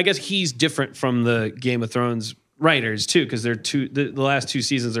also, I guess he's different from the Game of Thrones writers too, because the last 2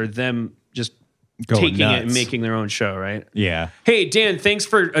 seasons are them just Going taking nuts. it and making their own show, right? Yeah. Hey, Dan, thanks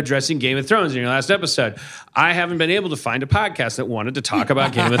for addressing Game of Thrones in your last episode. I haven't been able to find a podcast that wanted to talk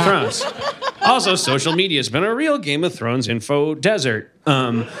about Game of Thrones. Also, social media has been a real Game of Thrones info desert.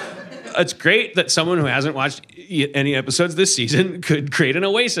 It's great that someone who hasn't watched any episodes this season could create an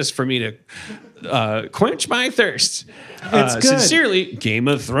oasis for me to quench my thirst. It's good. Sincerely, Game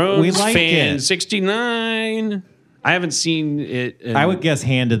of Thrones We like fan it. 69. I haven't seen it. I would guess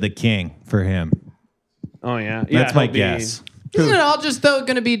Hand of the King for him. Oh, yeah. That's my he'll be- guess. Isn't it all just though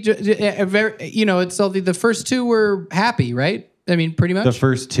going to be a very? It's all the first 2 were happy, right? I mean, pretty much. The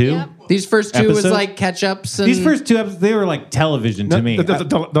first 2? Yep. These first 2 was episodes? like catch ups. These first 2 episodes, they were like television to me.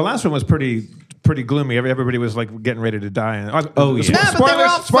 The last one was pretty gloomy. Everybody was like getting ready to die. Oh, yeah. Yeah, but they were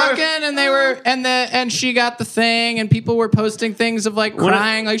all Spoilers. fucking, and they were, and she got the thing, and people were posting things of like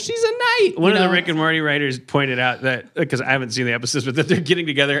crying, like she's a knight. One of the Rick and Morty writers pointed out that, because I haven't seen the episodes, but that they're getting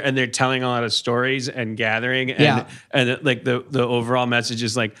together and they're telling a lot of stories and gathering. And, and like the overall message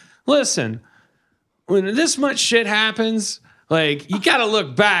is like, listen, when this much shit happens, like, you got to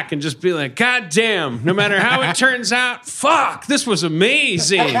look back and just be like, God damn, no matter how it turns out, fuck, this was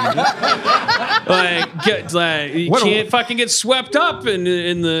amazing. You can't fucking get swept up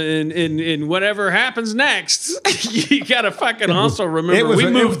in whatever happens next. You got to fucking also remember, we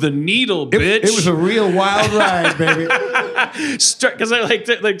moved the needle, bitch. It was a real wild ride, baby. Because I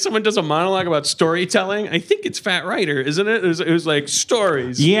like someone does a monologue about storytelling. I think it's Fat Writer, isn't it? It was like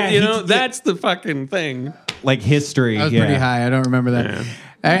stories. Yeah, that's the fucking thing. Like history. That was pretty high. I don't remember that.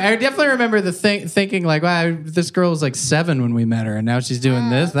 Yeah. I definitely remember the thinking like, wow, this girl was like 7 when we met her, and now she's doing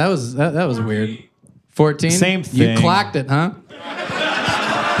this. That was weird. 14. Same You thing. clocked it, huh?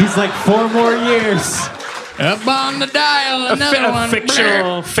 He's like 4 more years. Up on the dial, another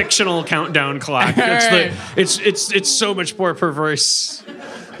one. Fictional countdown clock. Right. It's so much more perverse.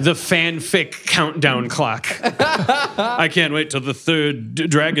 The fanfic countdown clock. I can't wait till the 3rd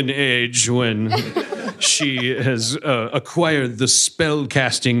Dragon Age when she has acquired the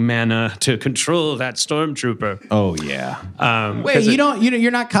spellcasting mana to control that stormtrooper. Oh, yeah. Wait,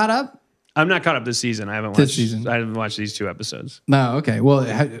 you're not caught up? I'm not caught up this season. I haven't watched these 2 episodes. No, okay. Well,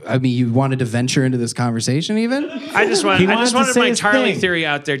 I mean, you wanted to venture into this conversation, even? I just wanted to say my his Tarly thing. theory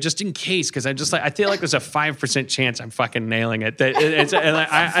out there just in case, because I feel like there's a 5% chance I'm fucking nailing it.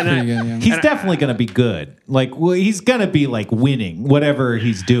 He's definitely going to be good. Like, well, he's going to be like winning whatever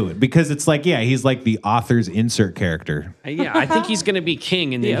he's doing because it's like, yeah, he's like the author's insert character. Yeah, I think he's gonna be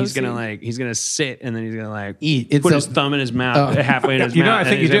king, and then he's gonna sit, and then he's gonna like Eat. put his thumb in his mouth, halfway in his mouth. I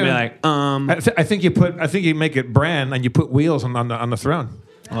think and he's you gonna do. be like, I think you make it Bran and you put wheels on the throne.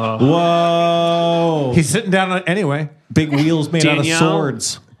 Whoa. He's sitting down on it anyway. Big wheels made Danielle? out of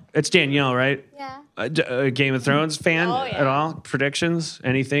swords. It's Danielle, right? Yeah. Game of Thrones fan Oh, yeah. at all? Predictions?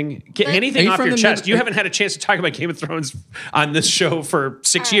 Anything? Get Are anything you off from your the chest. mid- You haven't had a chance to talk about Game of Thrones on this show for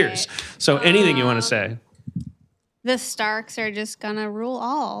 6 All years. right. So anything you want to say? The Starks are just gonna rule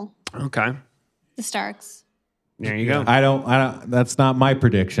all. Okay. The Starks. There you go. I don't, that's not my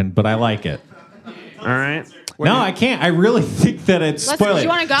prediction, but I like it. All right. No, I can't. I really think that it's Let's- spoiling. you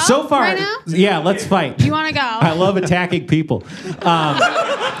wanna go So far, right now? yeah, let's fight. Do you want to go? I love attacking people.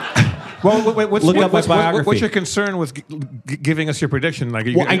 Well, what's my biography. What's your concern with giving us your prediction? Like,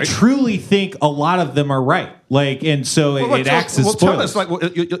 Well, I truly think a lot of them are right. Like, and so it acts as tell spoilers. us, like,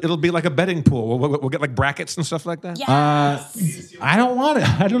 it'll be like a betting pool. We'll get like brackets and stuff like that. Yes. I don't want it.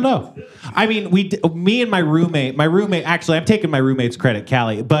 I don't know. I mean, me and my roommate, actually, I'm taking my roommate's credit,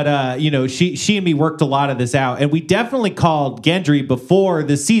 Callie, but she and me worked a lot of this out, and we definitely called Gendry before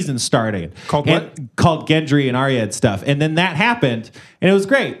the season started. Called what? Called Gendry and Arya and stuff, and then that happened, and it was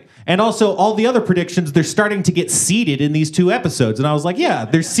great. And also, all the other predictions, they're starting to get seeded in these 2 episodes. And I was like, yeah,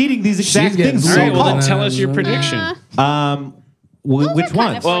 they're seeding these exact getting things. All so right. Well, then called. tell us your prediction. Which they're kind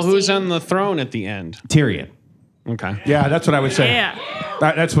ones? of- Well, who's on the throne at the end? Tyrion. Okay. Yeah, that's what I would say. Yeah.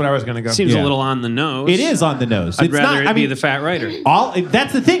 That's what I was going to go. Seems Yeah. a little on the nose. It is on the nose. I'd it's rather not, it be the Fat Writer.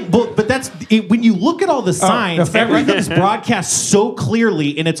 That's the thing, but that's it, when you look at all the signs, Fat Writer- everything's broadcast so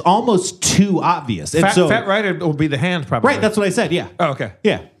clearly, and it's almost too obvious. And Fat Rider will be the hand, probably. right? That's what I said. Yeah. Oh, okay.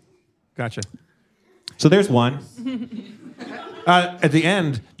 Yeah. Gotcha. So there's one. At the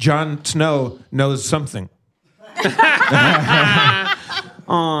end, Jon Snow knows something.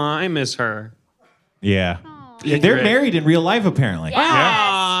 Aw, I miss her. Yeah. They're Great. married in real life, apparently.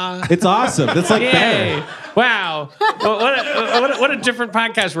 Aw. It's awesome. That's like Yay. better. Wow. What a different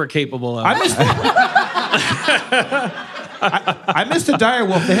podcast we're capable of. I missed the dire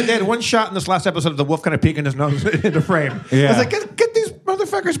wolf. They had one shot in this last episode of the wolf kind of peeking his nose into frame. Yeah. I was like, get these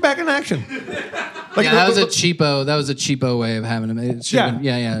motherfuckers back in action. Like, Yeah, that was a cheapo way of having him. It should've been-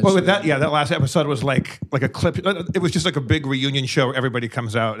 yeah. Well, with that, that last episode was like a clip. It was just like a big reunion show. Everybody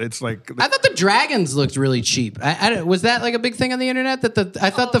comes out. It's like I thought the dragons looked really cheap. Was that like a big thing on the internet? I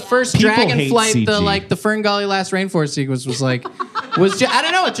thought the first People dragon hate flight, CG. the Fern Gully Last Rainforest sequence was I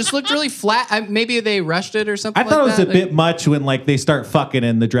don't know. It just looked really flat. Maybe they rushed it or something. I thought like it was that. a bit much when like they start fucking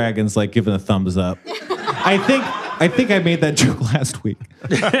and the dragon's like giving a thumbs up. I think I made that joke last week.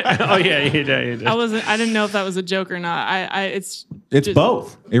 Oh yeah, you did. I didn't know if that was a joke or not. It's It's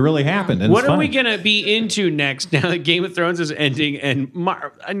both. It really happened. And What it's are we funny. going to be into next now that Game of Thrones is ending? And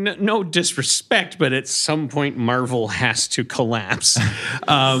no disrespect, but at some point Marvel has to collapse.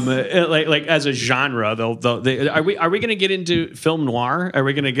 Like as a genre, are we going to get into film noir? Are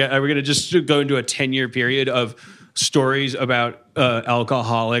we going to just go into a 10-year period of stories about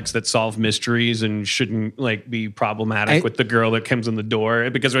alcoholics that solve mysteries and shouldn't like be problematic with the girl that comes in the door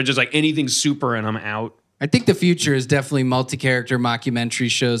because we're just like anything super and I'm out? I think the future is definitely multi-character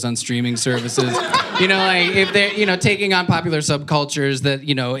mockumentary shows on streaming services. Like if they're, taking on popular subcultures that,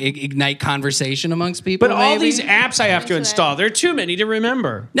 ignite conversation amongst people. But all maybe. these apps I have to install, there are too many to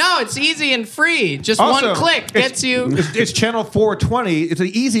remember. No, it's easy and free. Just Also, one click gets you. It's channel 420. It's an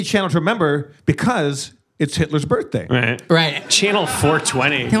easy channel to remember because it's Hitler's birthday. Right. Channel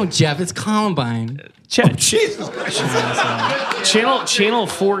 420. No, Jeff, it's Columbine. Jesus. Channel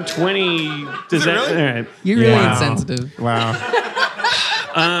 420. Does that? really? All right. You're really Wow. insensitive. Wow.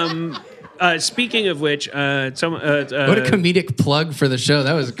 Speaking of which, What a comedic plug for the show.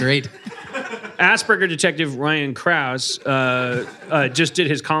 That was great. Asperger detective Ryan Krause just did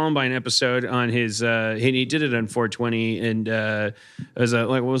his Columbine episode on his. He did it on 420, and it was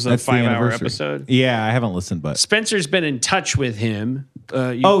what was the That's the 5-hour anniversary. episode? Yeah, I haven't listened, but Spencer's been in touch with him.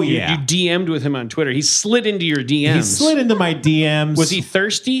 You yeah. DM'd with him on Twitter. He slid into your DMs. he slid into my DMs. Was he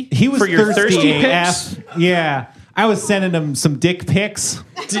thirsty? He was for your thirsty AF. pics. Yeah, I was sending him some dick pics.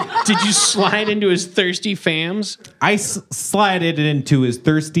 Did you slide into his thirsty fams? I slided it into his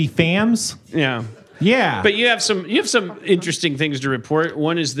thirsty fams. Yeah. Yeah, But you have some interesting things to report.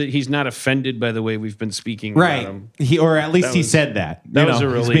 One is that he's not offended by the way we've been speaking right. about him. Or at least That he was- said that. that was a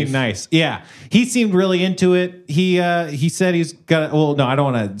He's relief. being nice. Yeah, he seemed really into it. He said he's got. Well, no, I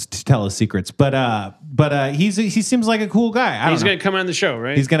don't want to tell his secrets, but he seems like a cool guy. I don't He's know. going to come on the show,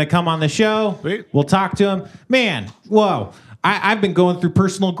 right? He's going to come on the show. Sweet. We'll talk to him. Man, whoa. I've been going through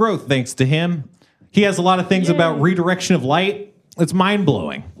personal growth thanks to him. He has a lot of things about redirection of light. It's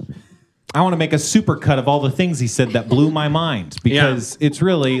mind-blowing. I want to make a supercut of all the things he said that blew my mind because it's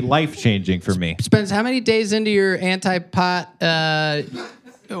really life-changing for me. Spence, how many days into your anti-pot? That's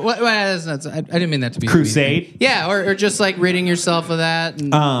nuts. I didn't mean that to be Crusade? mean. Yeah, or just like ridding yourself of that.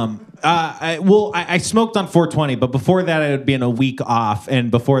 And, I smoked on 420, but before that, it had been a week off,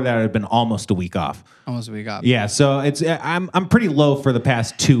 and before that, it had been almost a week off. almost a week off. Yeah, so I'm pretty low for the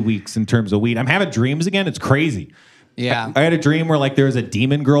past 2 weeks in terms of weed. I'm having dreams again. It's crazy. Yeah. I had a dream where like there was a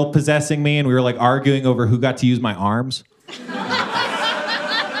demon girl possessing me, and we were like arguing over who got to use my arms.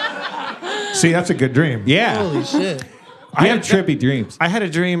 See, that's a good dream. Yeah, Holy shit. I have trippy dreams. I had a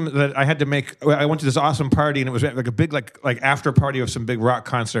dream that I had to make. I went to this awesome party, and it was like a big like after party of some big rock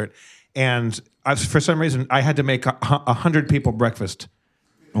concert. And for some reason, I had to make 100 people breakfast.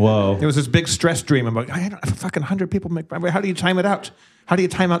 Whoa. It was this big stress dream. I'm like, I had fucking 100 people make. How do you time it out? How do you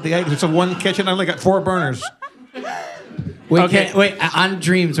time out the eggs? It's a one kitchen. I only got 4 burners. Wait, on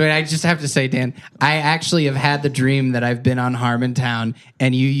dreams. Wait, I just have to say, Dan, I actually have had the dream that I've been on Harmontown,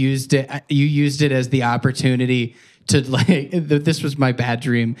 and you used it. You used it as the opportunity to like. This was my bad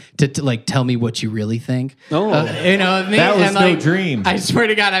dream to like tell me what you really think. Oh. You know of me. That was And, no like, dream. I swear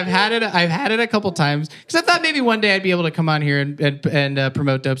to God, I've had it a couple times because I thought maybe one day I'd be able to come on here and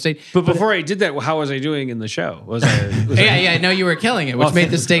promote Dope State. But before I did that, how was I doing in the show? Was I No, you were killing it, which made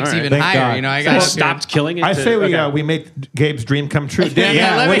the stakes all right. even Thank higher. God. You know, I I got stopped killing it? I say Okay. we make Gabe's dream come true. Dan,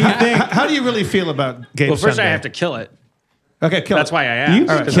 Yeah, let what me- do you think? how do you really feel about Gabe's Well, first Sunday? I have to kill it. Okay, kill That's it. why I asked. You've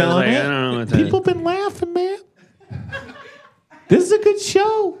been 'cause I was killing like, it. I don't know what to People been laughing, man. This is a good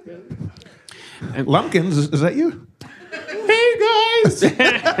show. Lumpkins, is that you? Hey guys.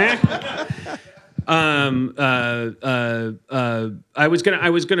 I was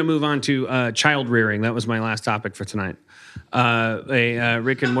gonna move on to child rearing. That was my last topic for tonight. A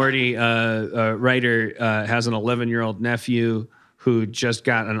Rick and Morty writer has an 11-year-old nephew who just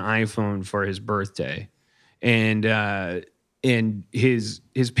got an iPhone for his birthday, and his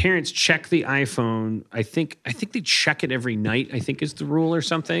parents check the iPhone. I think they check it every night, I think is the rule or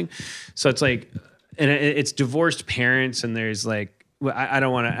something. So it's like, and it's divorced parents, and there's like, I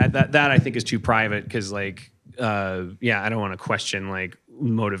don't want to, that I think is too private because like, I don't want to question like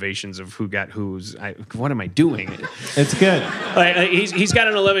motivations of who got whose. What am I doing? It's good. He's got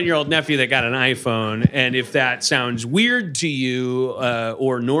an 11-year-old nephew that got an iPhone, and if that sounds weird to you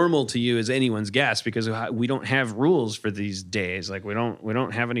or normal to you, is anyone's guess, because we don't have rules for these days. Like we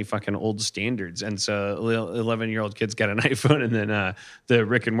don't have any fucking old standards, and so 11-year-old kid's got an iPhone, and then the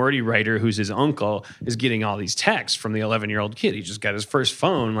Rick and Morty writer, who's his uncle, is getting all these texts from the 11-year-old kid. He just got his first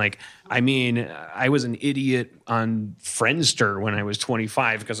phone. Like, I mean, I was an idiot on Friendster when I was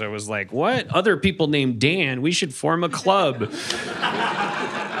 25 because I was like, what? Other people named Dan, we should form a club.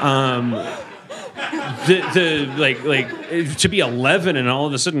 To be 11 and all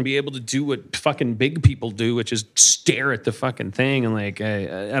of a sudden be able to do what fucking big people do, which is stare at the fucking thing, and like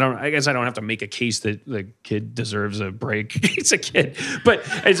I guess I don't have to make a case that the kid deserves a break. He's a kid, but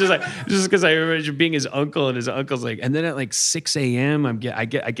it's just because I remember being his uncle, and his uncle's like, and then at like 6 a.m. I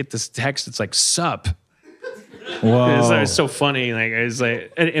get this text. It's like, sup. Whoa. It's so funny. Like I was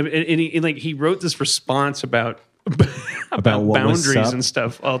like, and he wrote this response about boundaries and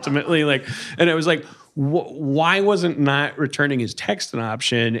stuff. Ultimately, like, and I was like, why wasn't not returning his text an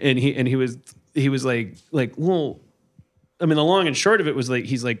option? And he was like, well, I mean, the long and short of it was like,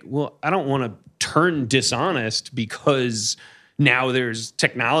 he's like, well, I don't want to turn dishonest because now there's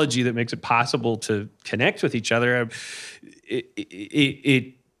technology that makes it possible to connect with each other.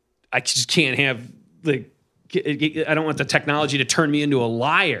 I just can't have like. I don't want the technology to turn me into a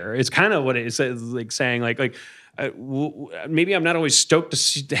liar. It's kind of what it is like saying maybe I'm not always stoked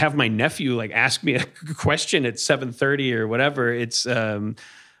to have my nephew like ask me a question at 7:30 or whatever. It's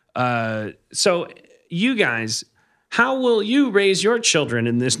so you guys, how will you raise your children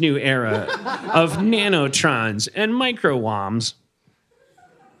in this new era of nanotrons and microwoms?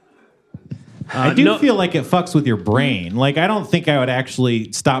 I do feel like it fucks with your brain. Like, I don't think I would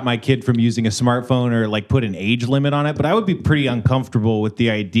actually stop my kid from using a smartphone or like put an age limit on it, but I would be pretty uncomfortable with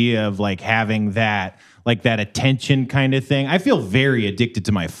the idea of like having that, like that attention kind of thing. I feel very addicted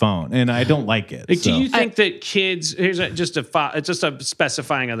to my phone, and I don't like it. Do you think that kids? Here's just a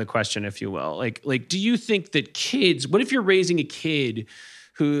specifying other question, if you will. Like, do you think that kids? What if you're raising a kid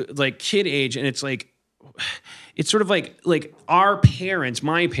who like kid age, and it's like. It's sort of like our parents,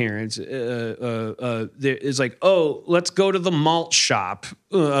 my parents, is like, oh, let's go to the malt shop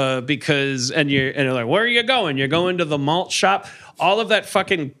because, and they're like, where are you going? You're going to the malt shop. All of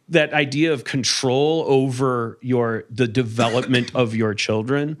that idea of control over the development of your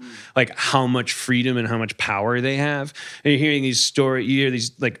children, like how much freedom and how much power they have. And you're hearing these stories, you hear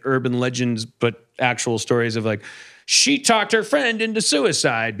these like urban legends, but actual stories of like, she talked her friend into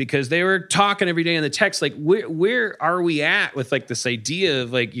suicide because they were talking every day in the text. Like, where are we at with like this idea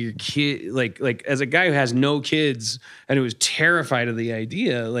of like your kid, like as a guy who has no kids and who was terrified of the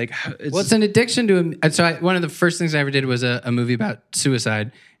idea, like, it's an addiction to. So one of the first things I ever did was a movie about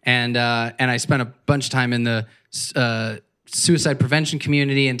suicide, and I spent a bunch of time in the suicide prevention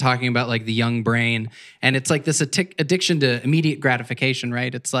community and talking about like the young brain, and it's like this addiction to immediate gratification,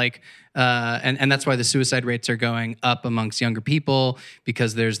 right? It's like and that's why the suicide rates are going up amongst younger people,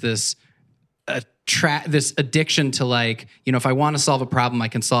 because there's this this addiction to like, you know, if I want to solve a problem, I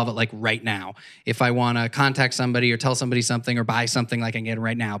can solve it like right now. If I want to contact somebody or tell somebody something or buy something, like I can get it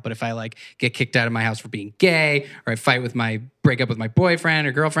right now. But if I like get kicked out of my house for being gay, or I break up with my boyfriend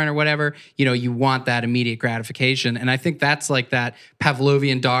or girlfriend or whatever, you know, you want that immediate gratification. And I think that's like that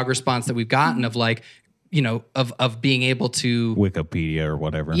Pavlovian dog response that we've gotten of like, you know, of being able to Wikipedia or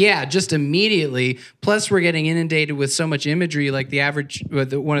whatever. Yeah, just immediately. Plus, we're getting inundated with so much imagery. Like the average,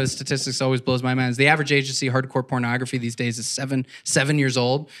 one of the statistics that always blows my mind is the average age to see hardcore pornography these days is 7 years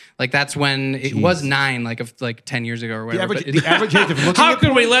old. Like that's when it was 9, like 10 years ago or whatever. The average age of looking. How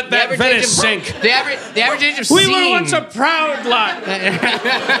can we let that Venice sink? The average age of we seeing. were once a proud lot.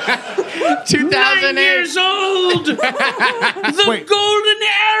 2008 9 years old. The golden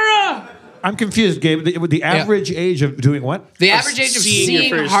era. I'm confused, Gabe. The average age of doing what? The average age of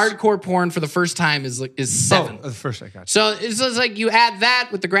seeing hardcore porn for the first time is 7. Oh, the first I got you. So it's like you add that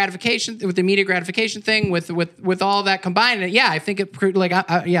with the gratification, with the immediate gratification thing, with all that combined. Yeah, I think it like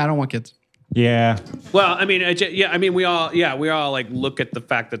I don't want kids. Yeah. Well, I mean, we all like look at the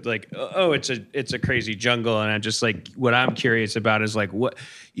fact that like, oh, it's a crazy jungle, and I just like what I'm curious about is like what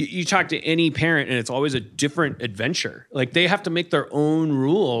you talk to any parent, and it's always a different adventure. Like they have to make their own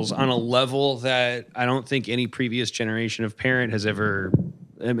rules on a level that I don't think any previous generation of parent has ever.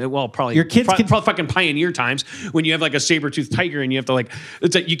 Well, probably Your kids probably fucking pioneer times when you have like a saber-toothed tiger and you have to like,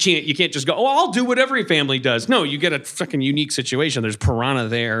 it's like you can't just go, oh, I'll do what every family does. No, you get a fucking unique situation. There's piranha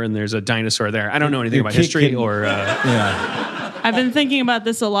there and there's a dinosaur there. I don't know anything about history or. I've been thinking about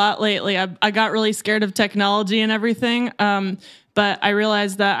this a lot lately. I got really scared of technology and everything, but I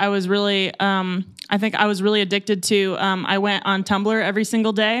realized that I was really, I think I was really addicted to. I went on Tumblr every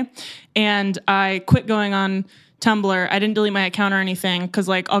single day, and I quit going on Tumblr. I didn't delete my account or anything because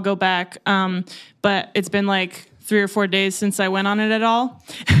like I'll go back. But it's been like 3 or 4 days since I went on it at all.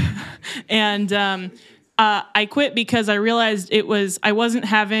 And I quit because I realized I wasn't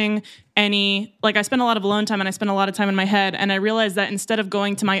having any, like I spent a lot of alone time and I spent a lot of time in my head, and I realized that instead of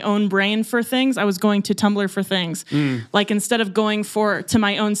going to my own brain for things, I was going to Tumblr for things. Like instead of going to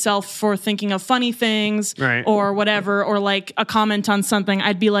my own self for thinking of funny things or whatever, or like a comment on something,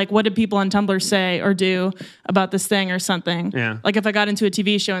 I'd be like, what did people on Tumblr say or do about this thing or something? Yeah. Like if I got into a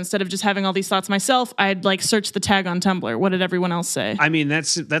TV show, instead of just having all these thoughts myself, I'd like search the tag on Tumblr. What did everyone else say? I mean,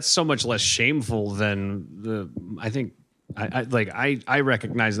 that's so much less shameful than I think. I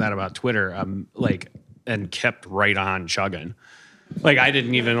recognize that about Twitter. And kept right on chugging. Like I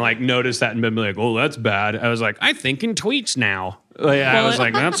didn't even like notice that and be like, oh, that's bad. I was like, I think in tweets now. I was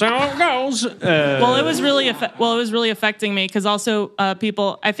like, that's how it goes. Well, it was really affecting me because also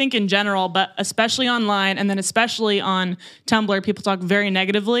people, I think in general, but especially online and then especially on Tumblr, people talk very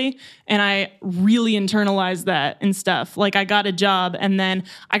negatively, and I really internalized that and stuff. Like I got a job and then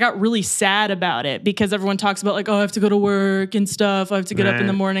I got really sad about it because everyone talks about like, oh, I have to go to work and stuff. I have to get up in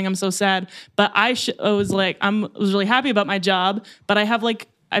the morning. I'm so sad. But I was really happy about my job, but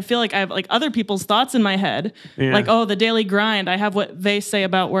I feel like I have like other people's thoughts in my head. Yeah. Like, oh, the daily grind. I have what they say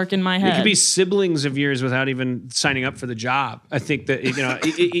about work in my head. It could be siblings of yours without even signing up for the job. I think that,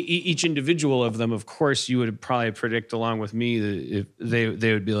 each individual of them, of course, you would probably predict along with me that if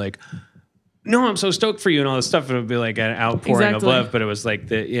they would be like, no, I'm so stoked for you and all this stuff. And it would be like an outpouring of love. But it was like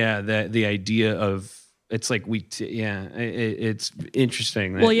the idea of, it's like it's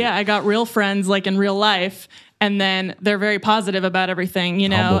interesting. Well, I got real friends like in real life, and then they're very positive about everything,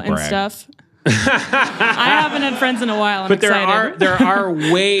 and stuff. I haven't had friends in a while. I'm excited. there are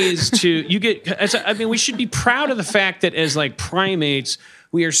ways to we should be proud of the fact that as like primates,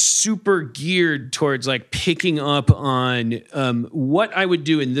 we are super geared towards like picking up on what I would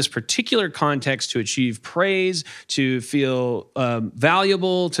do in this particular context to achieve praise, to feel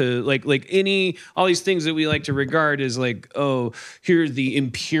valuable, to like all these things that we like to regard as like, oh, here are the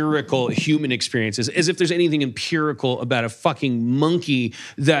empirical human experiences, as if there's anything empirical about a fucking monkey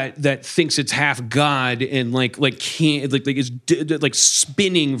that thinks it's half God and is like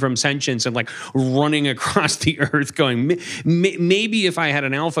spinning from sentience and like running across the earth going, maybe if I had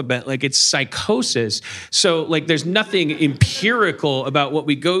an alphabet, like it's psychosis. So like there's nothing empirical about what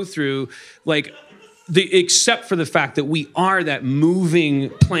we go through, like except for the fact that we are that moving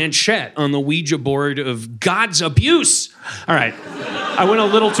planchette on the Ouija board of God's abuse. All right, I went a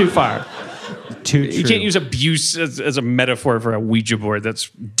little too far. You can't use abuse as a metaphor for a Ouija board. That's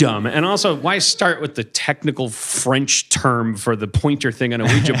dumb. And also, why start with the technical French term for the pointer thing on a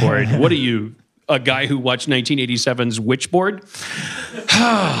Ouija board? What are you, a guy who watched 1987's Witchboard?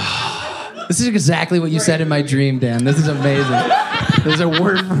 This is exactly what you said in my dream, Dan. This is amazing. There's a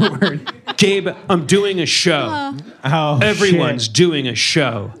word for word. Gabe, I'm doing a show. Everyone's doing a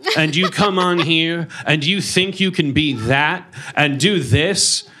show. And you come on here and you think you can be that and do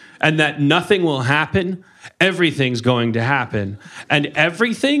this and that nothing will happen. Everything's going to happen. And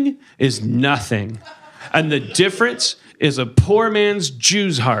everything is nothing. And the difference is a poor man's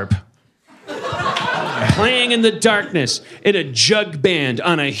Jew's harp. Playing in the darkness in a jug band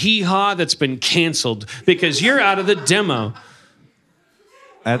on a hee-haw that's been canceled because you're out of the demo.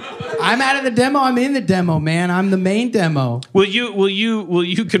 I'm out of the demo. I'm in the demo, man. I'm the main demo. Will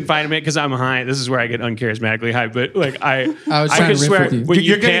you confide me because I'm high? This is where I get uncharismatically high. But like I was trying to riff with you.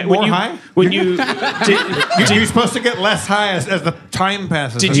 You're getting more high. When you you're supposed to get less high as the time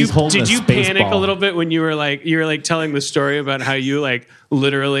passes. Did you panic a little bit when you were like telling the story about how you like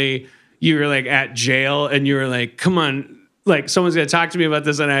literally you were like at jail and you were like, come on. Like someone's gonna talk to me about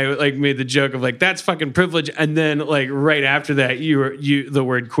this, and I like made the joke of like that's fucking privilege, and then like right after that, the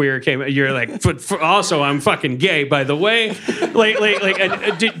word queer came. You're like, but also I'm fucking gay, by the way. Like,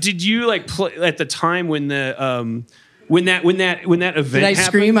 and did you like play at the time when when that event Did I happened,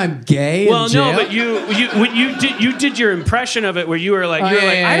 scream I'm gay? well, in jail? no, but when you did your impression of it, where you were like,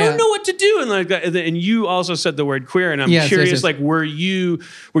 I don't know what to do, and like that, and you also said the word queer, and I'm curious, like, were you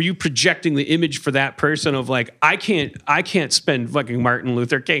projecting the image for that person of like, I can't spend fucking Martin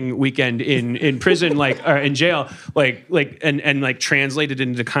Luther King weekend in prison, like in jail, like and like translated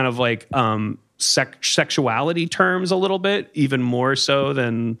into kind of like sexuality terms a little bit, even more so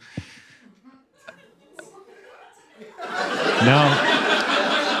than.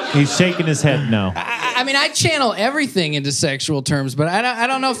 No. He's shaking his head no. I mean, I channel everything into sexual terms, but I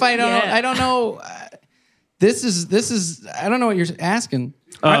don't know if I don't. I don't know. This is. I don't know what you're asking.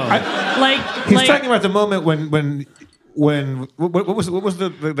 He's talking about the moment when what was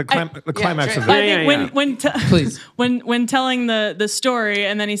the climax of that? I think Please. when telling the story,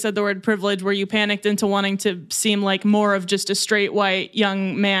 and then he said the word privilege, where you panicked into wanting to seem like more of just a straight white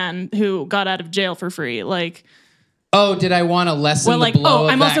young man who got out of jail for free, like. Oh, did I want to lessen the blow of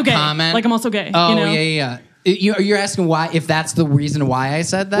I'm that also gay. comment? Like I'm also gay. Oh, you know? yeah. You're asking why, if that's the reason why I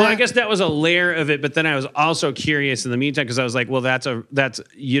said that? Well, I guess that was a layer of it, but then I was also curious in the meantime because I was like, well,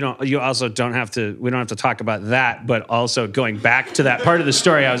 you also don't have to. We don't have to talk about that, but also going back to that part of the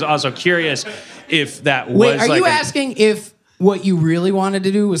story, I was also curious if that was. Wait, are you asking if what you really wanted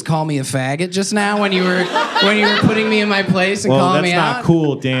to do was call me a faggot just now when you were putting me in my place and calling me out? That's not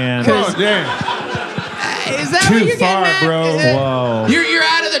cool, Dan. Oh, damn. Is that Too what you're far, getting at? bro. Whoa. You're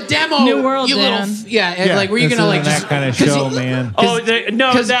out of the demo. New world, you Dan. Little, like, were you This gonna like isn't just that kind of show, man?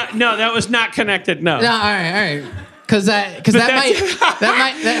 that was not connected. No. No, all right. Because that might.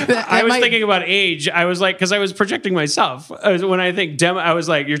 I was thinking about age. I was like, because I was projecting myself. When I think demo, I was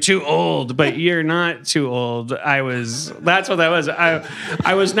like, you're too old, but you're not too old. That's what that was.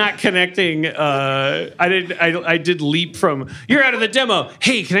 I was not connecting. I did leap from, you're out of the demo.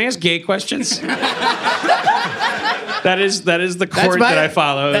 Hey, can I ask gay questions? That is the court that I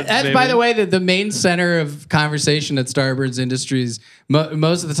follow. That's, by the way, the main center of conversation at Starbird's Industries.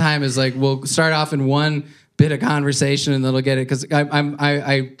 Most of the time is like, we'll start off in one bit of conversation and then they'll get it because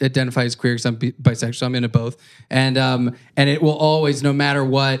I identify as queer because I'm bisexual. So I'm into both, and it will always, no matter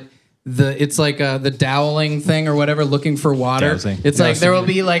what. It's like the doweling thing or whatever, looking for water. Dowsing. It's like there will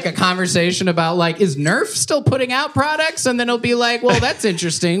be like a conversation about like, is Nerf still putting out products? And then it'll be like, well, that's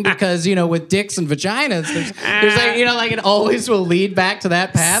interesting because, with dicks and vaginas, there's like, like it always will lead back to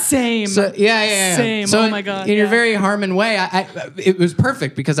that path. Same. So, yeah. Same. So Oh my God, in your yeah. very Harmon way, it was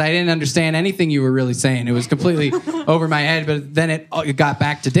perfect because I didn't understand anything you were really saying. It was completely over my head, but then it got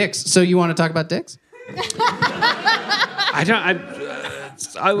back to dicks. So you want to talk about dicks?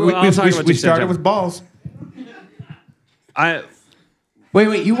 We started with balls.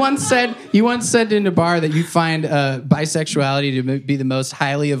 Wait. You once said in a bar that you find bisexuality to be the most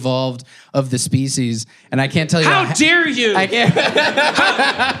highly evolved of the species, and I can't tell you. How dare you? I can't.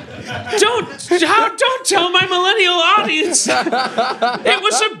 Don't tell my millennial audience. It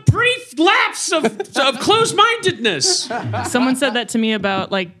was a brief lapse of closed-mindedness. Someone said that to me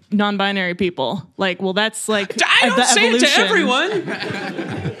about like non-binary people. Like, well, that's like I don't the say evolution. it to everyone.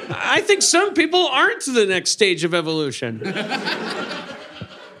 I think some people aren't to the next stage of evolution.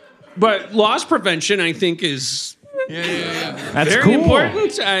 But loss prevention, I think, is That's very cool.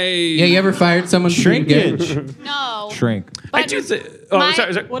 important. You ever fired someone for being gay? Shrinkage. No. Shrink. I do think. Oh, My-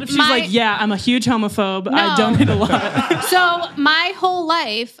 sorry. What if she's like, yeah, I'm a huge homophobe. I No. donate a lot. So my whole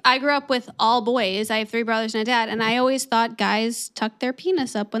life, I grew up with all boys. I have 3 brothers and a dad, and I always thought guys tuck their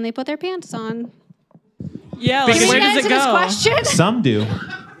penis up when they put their pants on. Yeah, like Can we where get does into it this go? question? Some do.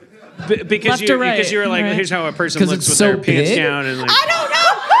 Because Left or right? you were like, Right. here's how a person 'Cause looks it's with so their pants big? down, and like. I don't know.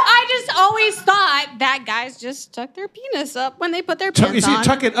 I just always thought that guys just tuck their penis up when they put their pants on.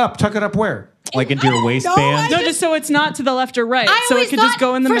 Tuck it up. Tuck it up where? Like into your waistband. No, just so it's not to the left or right. I So it always could just thought,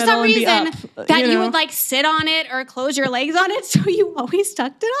 go in the for middle some and be reason, up. that you know? would like sit on it or close your legs on it, so you always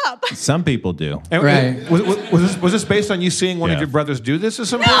tucked it up. Some people do. And- Right. Was this based on you seeing one of Yeah. your brothers do this at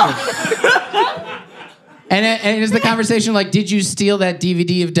some point? And is the conversation like, did you steal that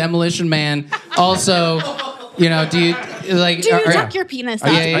DVD of Demolition Man? Also, do you like? Do you tuck your penis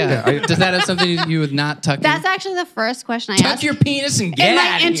up? Yeah. Does that have something you would not tuck? That's actually the first question I tuck asked. your penis and get in out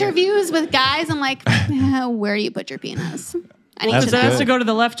my of here. interviews with guys, I'm like, where do you put your penis? I need That's to That know. has to go to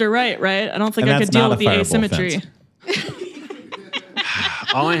the left or right, right? I don't think And I that's could deal not with a the fireable asymmetry. fence.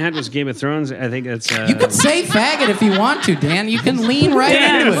 All I had was Game of Thrones. I think it's. You can say faggot if you want to, Dan. You can lean right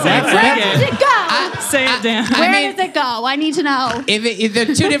Dan, into it. say Where does it go? Say it, Dan. Where mean- does it go? I need to know. If there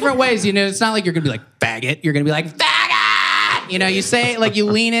are 2 different ways, it's not like you're gonna be like faggot. You're gonna be like faggot. You say it like you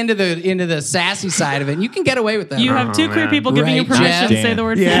lean into the sassy side of it, and you can get away with that. You have 2 queer people giving you Right, permission Jeff? to say the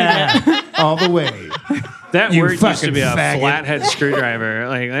word faggot. Yeah, all the way. That You word used to fucking be a faggot. flathead screwdriver.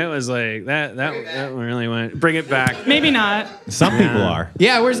 Like that was like that really went. Bring it back. Maybe not. Some people are.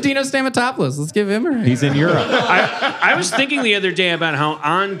 Yeah, where's Dino Stamatopoulos? Let's give him a ring. He's in Europe. I was thinking the other day about how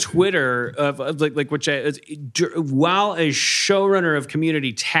on Twitter, while a showrunner of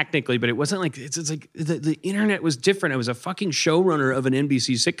Community technically, but it wasn't like it's like the internet was different. I was a fucking showrunner of an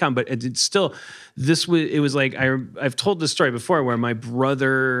NBC sitcom, but it still it was like I've told this story before where my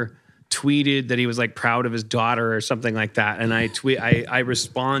brother tweeted that he was like proud of his daughter or something like that, and I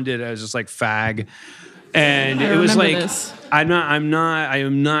responded. I was just like fag. And it was like, this. I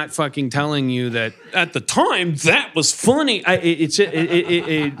am not fucking telling you that at the time that was funny.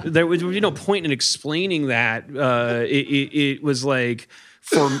 There was no point in explaining that. It was like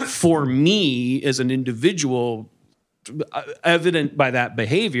for me as an individual, evident by that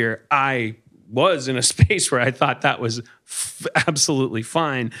behavior, I was in a space where I thought that was absolutely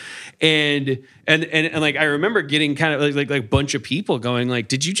fine, and like I remember getting kind of like a bunch of people going like,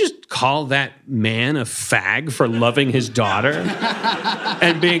 "Did you just call that man a fag for loving his daughter?"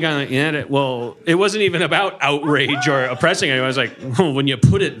 And being kind of like, "Yeah, well, it wasn't even about outrage or oppressing anyone." I was like, well, "When you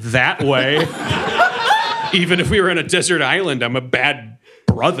put it that way, even if we were on a desert island, I'm a bad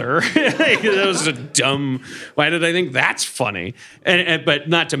brother." That was a dumb. Why did I think that's funny? And but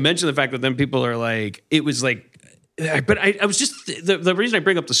not to mention the fact that then people are like, it was like. But I was just the reason I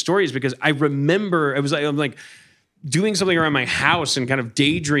bring up the story is because I remember I'm like doing something around my house and kind of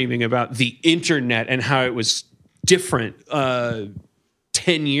daydreaming about the internet and how it was different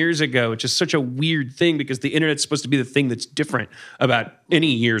 10 years ago, which is such a weird thing because the internet's supposed to be the thing that's different about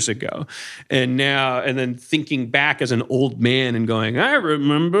any years ago. And now, and then thinking back as an old man and going, I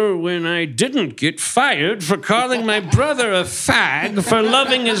remember when I didn't get fired for calling my brother a fag for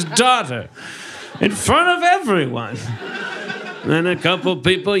loving his daughter in front of everyone. Then a couple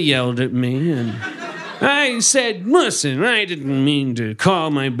people yelled at me and I said, listen, I didn't mean to call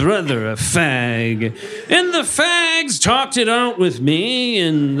my brother a fag. And the fags talked it out with me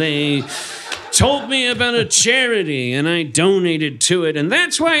and they told me about a charity and I donated to it. And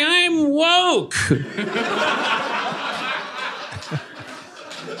that's why I'm woke.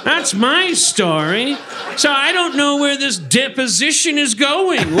 That's my story. So I don't know where this deposition is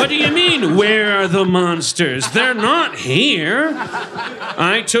going. What do you mean, where are the monsters? They're not here.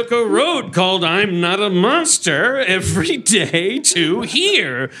 I took a road called I'm Not a Monster every day to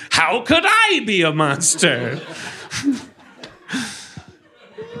here. How could I be a monster?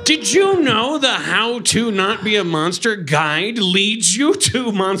 Did you know the How to Not Be a Monster guide leads you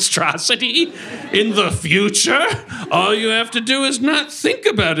to monstrosity in the future? All you have to do is not think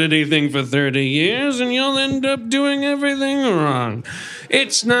about anything for 30 years and you'll end up doing everything wrong.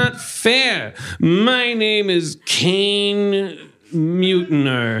 It's not fair. My name is Kane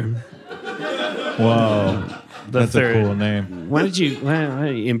Mutiner. Whoa. That's third. a cool name. Why did you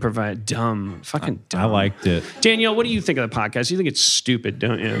improvise? Fucking dumb. I liked it. Danielle, what do you think of the podcast? You think it's stupid,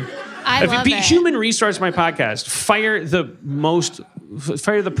 don't you? I love it. Human Resource My Podcast. Fire the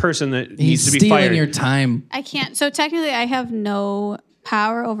person that needs to be stealing fired. your time. I can't. So technically, I have no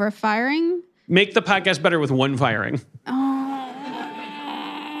power over firing. Make the podcast better with one firing.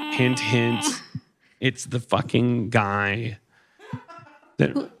 Hint, hint. It's the fucking guy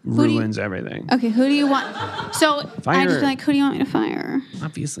that ruins everything. Okay, who do you want? So I just Fire. like, who do you want me to fire?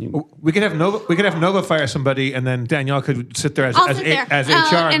 Obviously. We could have Nova fire somebody, and then Danielle could sit there as I'll sit there. HR And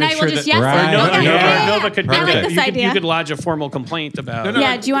and I make will sure just that. yes. Right. Nova, Okay, Nova, yeah. Nova could. I like this idea. You could lodge a formal complaint about.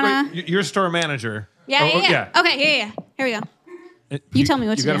 Yeah, do you wanna- You're store manager. Yeah. Oh, Okay, yeah. Here we go. You tell me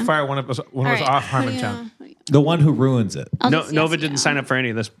what to You got to do. fire one of us All right, off who do you- Harmontown. The one who ruins it. I'll No, just Nova yes didn't you. sign up for any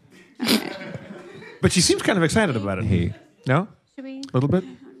of this. But she seems kind of excited about it. Hey. No? Should we? A little bit?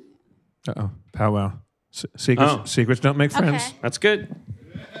 Uh-oh. Powwow. Secrets don't make friends. Okay. That's good.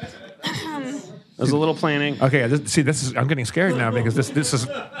 There's a little planning. Okay, this is. I'm getting scared now because this is So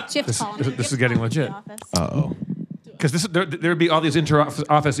you have to call him. this is getting legit. Uh-oh. Because there would be all these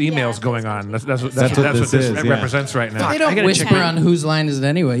inter-office emails Yeah. going on. That's what what this is, yeah. represents right now. They don't gotta whisper check- on whose line is it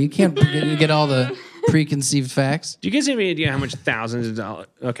anyway. You can't get all the preconceived facts. Do you guys have any idea how much thousands of dollars?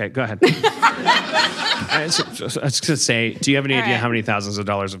 Okay, go ahead. I was going to say, do you have any All idea right. how many thousands of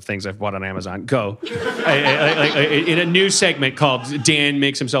dollars of things I've bought on Amazon? Go. In a new segment called Dan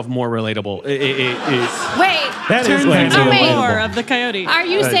Makes Himself More Relatable. Wait. That is Turns way into too wait. the lore relatable. of the coyote. Are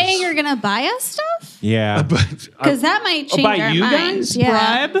you saying you're gonna buy us stuff? Yeah. Because that might change by our you minds. guys?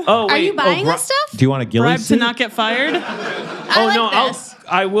 Yeah. Bribe? Oh, wait. Are you buying us stuff? Do you want a ghillie Bribe to suit? not get fired? I like no, this.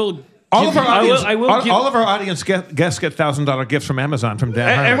 I will. All of our audience, I will give- all of our audience guests get $1,000 gifts from Amazon from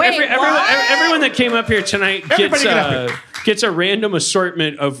Dan Harmon. Wait, what? Everyone that came up here tonight Everybody gets get up here. gets a random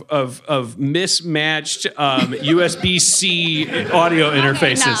assortment of mismatched USB-C audio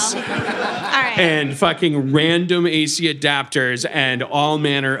interfaces. No. All right. And fucking random AC adapters and all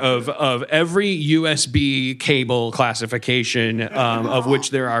manner of every USB cable classification, of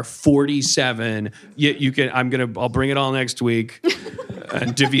which there are 47. You can. I'll bring it all next week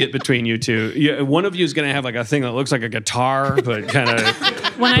and divvy it between you two. One of you is gonna have like a thing that looks like a guitar, but kind of.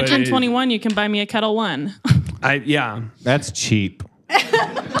 When I turn 21, you can buy me a Kettle One. That's cheap.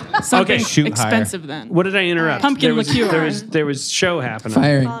 Something Shoot expensive then. What did I interrupt? Pumpkin liqueur. There was show happening.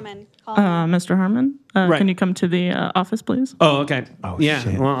 Firing. Call him in. Call him in. Mr. Harmon, Right. can you come to the office, please? Oh, okay. Oh, yeah.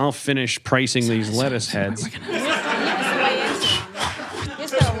 shit. Well, I'll finish pricing these lettuce heads. Just lay into him.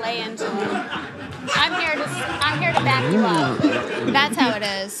 Just gotta lay into him. I'm here to back you up. That's how it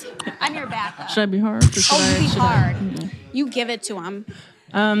is. I'm your backup. Should I be hard? Or should Oh, I, you be should hard. You give it to him.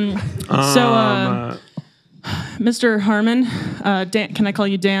 Mr. Harmon, Dan, can I call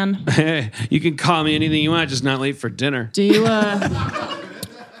you Dan? You can call me anything you want, just not late for dinner. Do you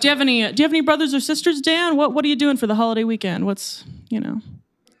have any brothers or sisters, Dan? What are you doing for the holiday weekend? How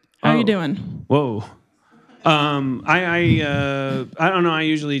are you doing? Whoa. I don't know. I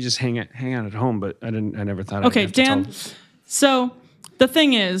usually just hang out at home, but I never thought. Okay, I'd have to Dan. tell- So the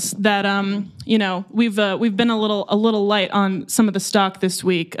thing is that we've been a little light on some of the stock this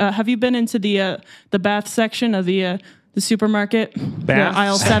week. Have you been into the bath section of the supermarket? Bath The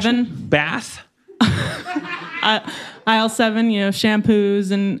aisle section? 7. Bath. Aisle 7,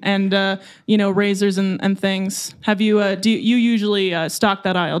 shampoos and razors and things. Have you? Do you usually stock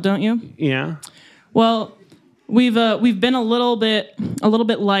that aisle? Don't you? Yeah. Well, we've been a little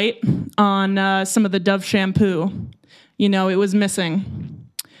bit light on some of the Dove shampoo. It was missing,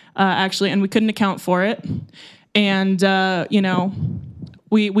 actually, and we couldn't account for it. And we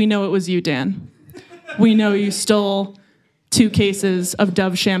know it was you, Dan. We know you stole 2 cases of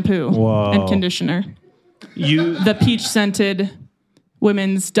Dove shampoo and conditioner. The peach scented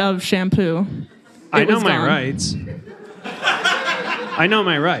women's Dove shampoo. I know was my gone. rights. I know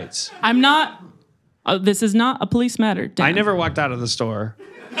my rights. I'm not. This is not a police matter, Dan. I never walked out of the store.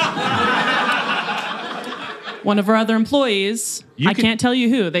 One of our other employees, I can't tell you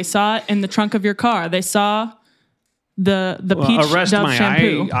who, they saw it in the trunk of your car. They saw the peach Arrest Dove my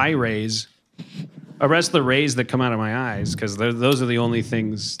shampoo. eye rays. Arrest the rays that come out of my eyes, because those are the only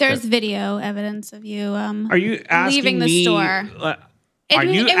things. There's video evidence of you. Are you asking leaving the me? store? It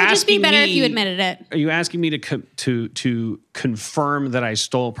would just be better if you admitted it. Are you asking me to confirm that I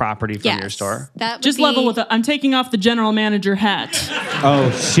stole property from your store? That would Just be, level with it. I'm taking off the general manager hat. Oh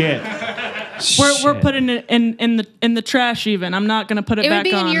shit. We're putting it in the trash. Even I'm not going to put it It would back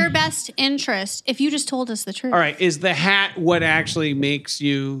be on. in your best interest if you just told us the truth. All right, is the hat what actually makes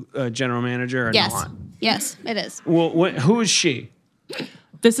you a general manager or Yes. not? Yes, it is. Well, who is she?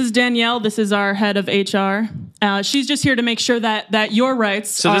 This is Danielle. This is our head of HR. She's just here to make sure that your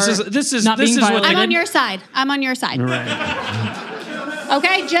rights So are this is not this being is what violated. I'm on your side. I'm on your side. Right.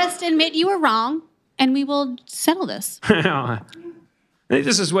 Okay, just admit you were wrong, and we will settle this. I think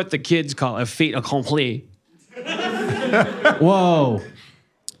this is what the kids call a fait accompli. Whoa.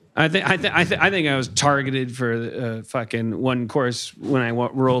 I think I was targeted for fucking one course when I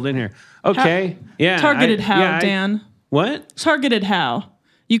rolled in here. Okay, yeah. Targeted how, Dan? What? Targeted how?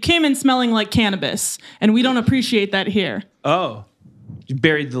 You came in smelling like cannabis, and we don't appreciate that here. Oh, you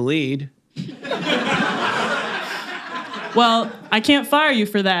buried the lead. Well, I can't fire you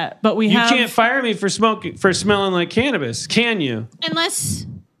for that, but You can't fire me for smelling like cannabis, can you? Unless.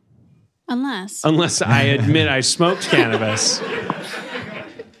 Unless I admit I smoked cannabis.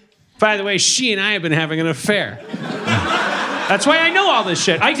 By the way, she and I have been having an affair. That's why I know all this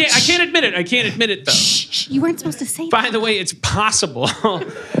shit. I can't admit it. I can't admit it, though. Shh, you weren't supposed to say that. By the way, it's possible.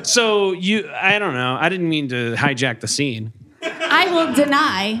 So I don't know. I didn't mean to hijack the scene. I will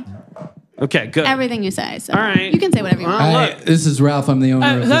deny Okay, good. everything you say. So All right. you can say whatever you want. Well, Hi, this is Ralph. I'm the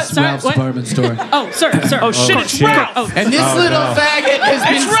owner of this sorry, Ralph's what? department store. Oh, sir. Oh shit! It's shit. Ralph. Oh, And this little faggot has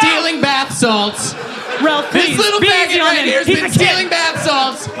been stealing bath salts. Ralph, please. This little be faggot easy on right him. here has He's been a kid. stealing bath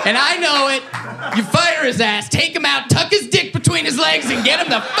salts, and I know it. You fire his ass, take him out, tuck his dick between his legs, and get him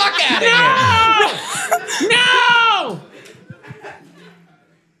the fuck out of here. No!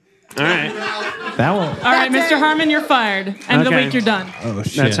 All right. That will. All right, That's Mr. it. Harmon, you're fired. End of the Okay. week, you're done. Oh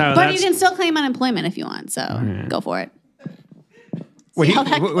shit. That's how. But That's, you can still claim unemployment if you want. So go for it. Wait, how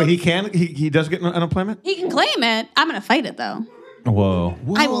that he does get unemployment? He can claim it. I'm going to fight it though. Whoa.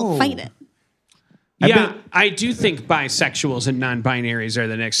 I will fight it. yeah, I do think bisexuals and non-binaries are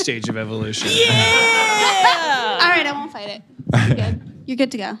the next stage of evolution. All right, I won't fight it. Good. You're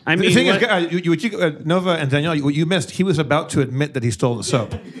good to go. I The mean, thing what- is, Nova and Danielle, what you missed, he was about to admit that he stole the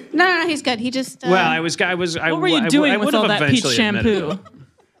soap. No, he's good. He just. well, I was. What were you doing with would all have that peach eventually admitted shampoo? it.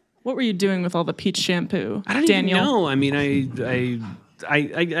 What were you doing with all the peach shampoo, I don't Daniel? even know. I mean,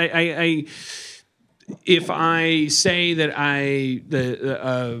 I if I say that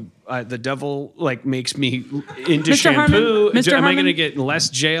the devil like makes me into Mr. shampoo, Harmon? Mr. am I Harmon? going to get less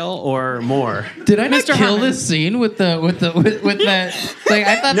jail or more? Did I not Mr. kill Harmon. this scene with the like?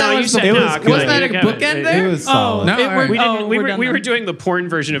 I thought No, that you was said the, no, wasn't good. that a Okay. bookend there? It was solid. No, it- all right. We didn't. we're done we were then. doing the porn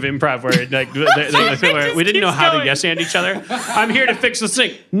version of improv where like where we didn't know keeps how to going. yes and each other. I'm here to fix this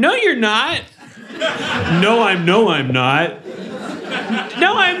thing. No, you're not. No, I'm not.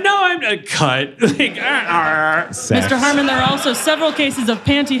 No, I'm cut. Like, Mr. Harmon, there are also several cases of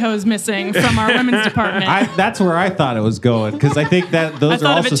pantyhose missing from our women's department. That's where I thought it was going because I think that those I are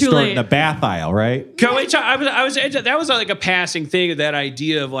thought of also it too stored late. in the bath aisle, right? Can we talk, I was that was like a passing thing, that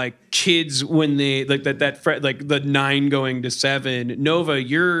idea of like kids when they like like the 9 going to 7. Nova,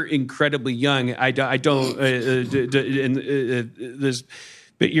 you're incredibly young. I don't this.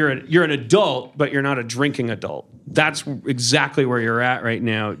 But you're an adult, but you're not a drinking adult. That's exactly where you're at right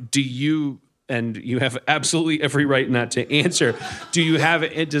now. Do you? And you have absolutely every right not to answer.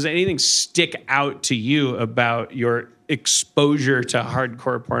 Does anything stick out to you about your exposure to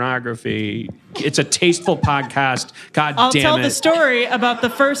hardcore pornography? It's a tasteful podcast. God I'll damn tell it. the story about the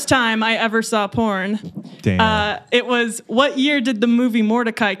first time I ever saw porn. Damn. It was, what year did the movie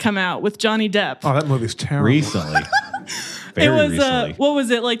Mordecai come out with Johnny Depp? Oh, that movie's terrible. Recently. Very It was recently. what was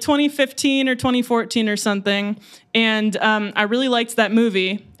it, like 2015 or 2014 or something, and I really liked that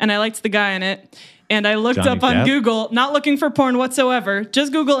movie and I liked the guy in it, and I looked Johnny up on Depp? Google, not looking for porn whatsoever,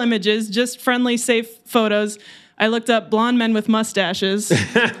 just Google images, just friendly, safe photos. I looked up blonde men with mustaches.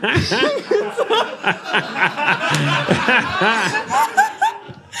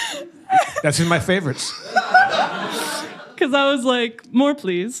 That's in my favorites. Because I was like, more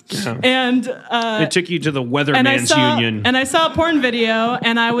please. And It took you to the and Weatherman's Union. I saw a porn video,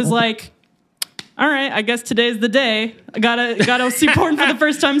 and I was like, all right, I guess today's the day. I gotta see porn for the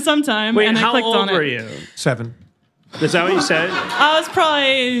first time sometime. Wait, and I how clicked old on it. were you? 7. Is that what you said? I was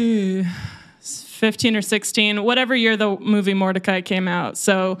probably 15 or 16, whatever year the movie Mordecai came out.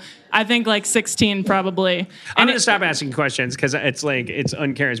 So I think like 16 probably. I'm And going to stop asking questions because it's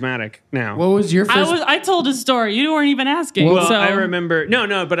uncharismatic now. What was your first? I told a story. You weren't even asking. Well, so I remember.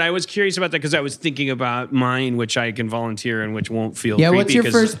 No, but I was curious about that because I was thinking about mine, which I can volunteer and which won't feel Yeah, creepy. what's your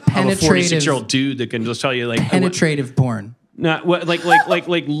 'cause first I'm a penetrative- 46-year-old dude that can just tell you like penetrative porn. Not what like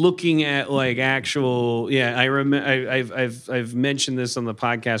looking at like actual. Yeah, I remember. I've mentioned this on the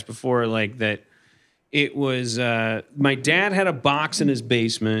podcast before. Like that, it was my dad had a box in his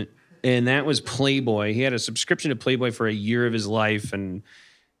basement, and that was Playboy. He had a subscription to Playboy for a year of his life, and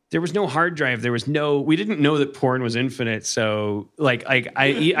there was no hard drive. We didn't know that porn was infinite. So like I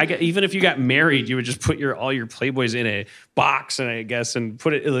get, even if you got married, you would just put all your Playboys in a box, and I guess, and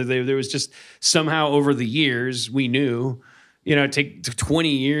put it. There was just somehow over the years we knew. Take 20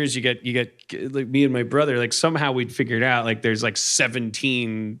 years, you get like me and my brother, like somehow we'd figured out like there's like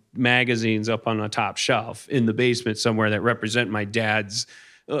 17 magazines up on the top shelf in the basement somewhere that represent my dad's,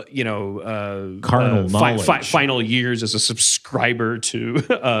 Carnal knowledge. final years as a subscriber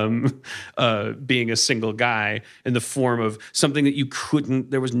to being a single guy, in the form of something that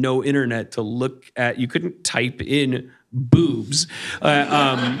there was no internet to look at. You couldn't type in boobs,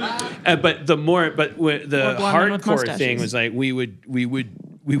 but the Or blonde men with hardcore mustaches. thing was like we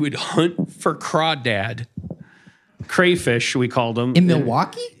would hunt for crawdad, crayfish we called them In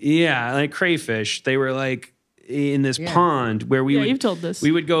Milwaukee? Yeah, like crayfish. They were like in this pond where we Yeah, would. you've told this.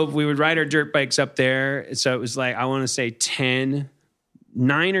 We would go. We would ride our dirt bikes up there. So it was like I want to say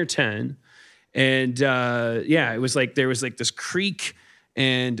 9 or 10, and it was like there was like this creek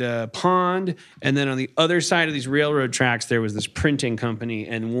and pond, and then on the other side of these railroad tracks there was this printing company,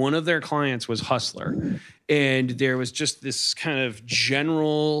 and one of their clients was Hustler, and there was just this kind of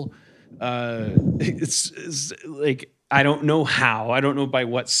general it's like I don't know by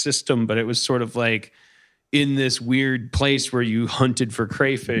what system, but it was sort of like in this weird place where you hunted for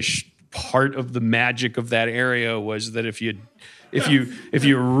crayfish. Part of the magic of that area was that if you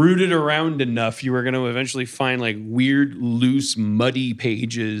rooted around enough, you were going to eventually find like weird, loose, muddy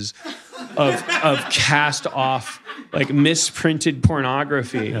pages of cast off, like misprinted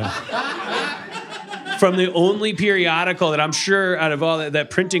pornography. From the only periodical that I'm sure out of all that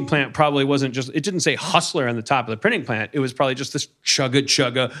printing plant probably wasn't just, it didn't say Hustler on the top of the printing plant. It was probably just this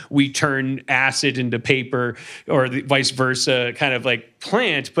chugga, we turn acid into paper, or the vice versa kind of like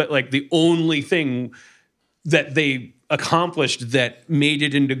plant. But like the only thing that they accomplished that made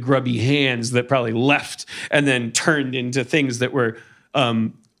it into grubby hands that probably left and then turned into things that were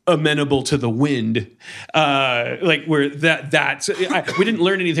amenable to the wind, like where we didn't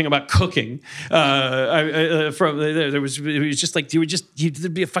learn anything about cooking. It was just like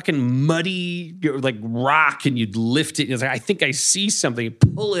there'd be a fucking muddy like rock and you'd lift it. And it's like, I think I see something. You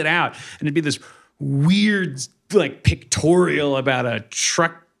pull it out, and it'd be this weird like pictorial about a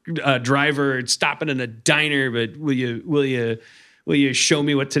truck driver stopping in a diner. But will you show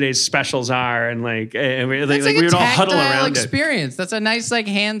me what today's specials are? And we would all huddle around experience. That's a nice, like,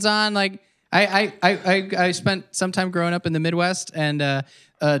 hands-on, like, I spent some time growing up in the Midwest, and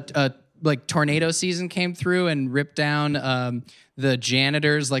like tornado season came through and ripped down the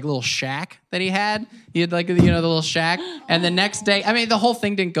janitor's like little shack that he had. He had like, the little shack. And the next day, I mean, the whole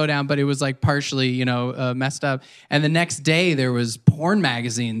thing didn't go down, but it was like partially, messed up. And the next day there was porn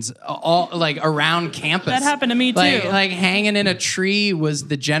magazines all like around campus. That happened to me too. Like hanging in a tree was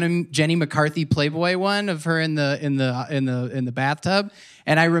the Jenny McCarthy Playboy one of her in the bathtub.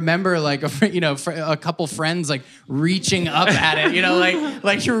 And I remember like a couple friends like reaching up at it,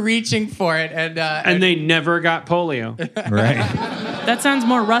 like you're reaching for it, and they never got polio. Right. That sounds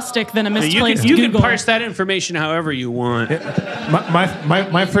more rustic than a misplaced you can Google. parse that information however you want.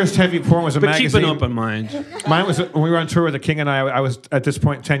 My first heavy porn was a magazine. Keep an open mind. Mine was when we were on tour with the King and I was at this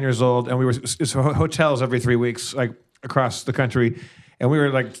point 10 years old, and we were it's hotels every 3 weeks, like across the country, and we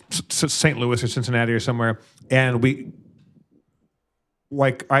were like St. Louis or Cincinnati or somewhere, and we.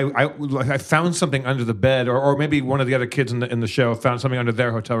 Like I found something under the bed, or maybe one of the other kids in the show found something under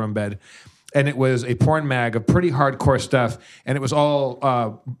their hotel room bed, and it was a porn mag of pretty hardcore stuff, and it was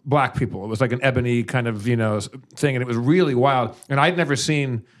all black people. It was like an ebony kind of thing, and it was really wild. And I'd never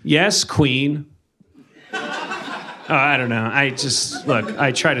seen. Yes, Queen. I don't know. I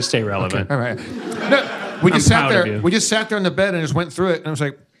try to stay relevant. Okay, all right. No, we just sat there. We just sat there on the bed and just went through it, and I was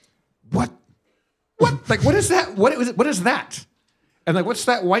like, "What? Like, what is that? What is that?" And like, what's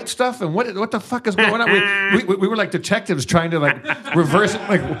that white stuff? And what the fuck is going on? We were like detectives trying to like reverse it.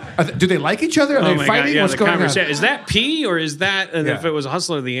 Like, do they like each other? Are they fighting? God, yeah, what's going on? Is that pee or is that? And if it was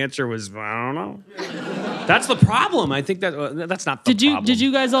Hustler, the answer was I don't know. That's the problem. I think that's not the problem. Did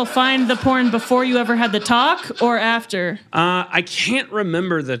you guys all find the porn before you ever had the talk or after? I can't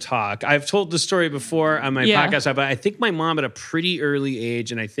remember the talk. I've told the story before on my podcast, but I think my mom at a pretty early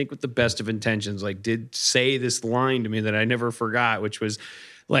age, and I think with the best of intentions, like did say this line to me that I never forgot, which was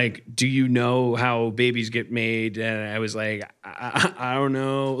like, do you know how babies get made? And I was like, I don't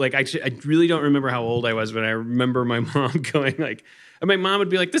know. Like, I really don't remember how old I was, but I remember my mom going like, and my mom would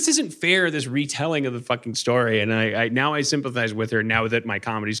be like, this isn't fair, this retelling of the fucking story. And I now I sympathize with her now that my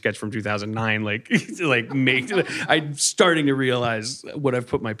comedy sketch from 2009, I'm starting to realize what I've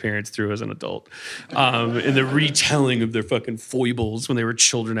put my parents through as an adult in the retelling of their fucking foibles when they were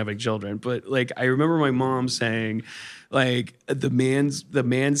children having children. But like, I remember my mom saying, like the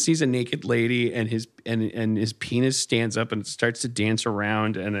man sees a naked lady and his penis stands up and it starts to dance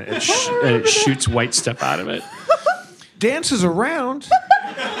around and it shoots white stuff out of it. Dances around.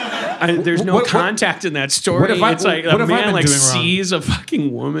 There's no contact in that story. It's like a man like sees a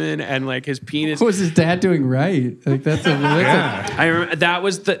fucking woman and like his penis. What was his dad doing right? Like that's I remember that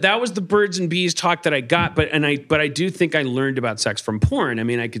was the birds and bees talk that I got, but I do think I learned about sex from porn. I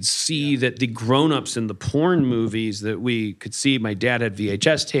mean, I could see that the grown-ups in the porn movies that we could see. My dad had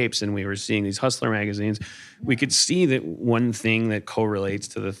VHS tapes, and we were seeing these Hustler magazines. We could see that one thing that correlates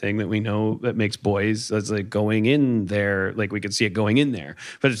to the thing that we know that makes boys is like going in there. Like we could see it going in there,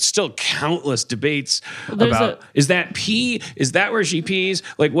 but it's still countless debates about is that pee? Is that where she pees?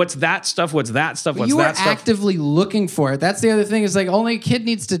 Like what's that stuff? What's that stuff? What's that stuff? You were actively looking for it. That's the other thing is like only a kid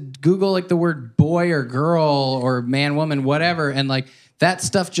needs to Google like the word boy or girl or man, woman, whatever. And like that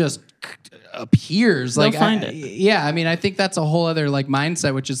stuff just appears. They'll like find it. Yeah, I mean, I think that's a whole other like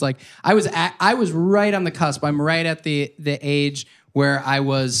mindset, which is like I was right on the cusp. I'm right at the age where I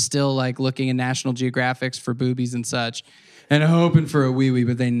was still like looking in National Geographics for boobies and such, and hoping for a wee wee,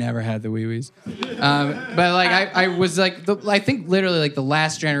 but they never had the wee wees. But like I was like I think literally like the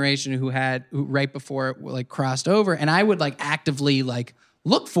last generation who right before it like crossed over, and I would like actively like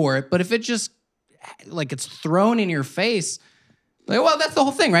look for it, but if it just like it's thrown in your face. Like, well, that's the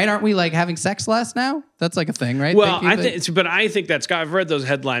whole thing, right? Aren't we like having sex less now? That's like a thing, right? Well, I think that's. I've read those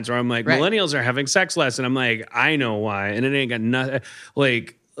headlines where I'm like, millennials are having sex less, and I'm like, I know why, and it ain't got nothing.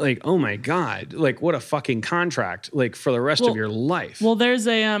 Like like, oh my God, like what a fucking contract, like for the rest of your life. Well, there's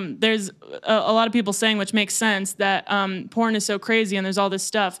a lot of people saying, which makes sense, that porn is so crazy and there's all this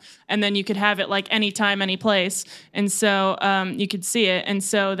stuff, and then you could have it like anytime, any place, and so you could see it, and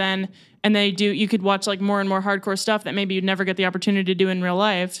so then. And you could watch like more and more hardcore stuff that maybe you'd never get the opportunity to do in real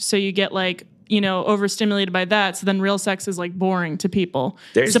life. So you get like, overstimulated by that. So then real sex is like boring to people.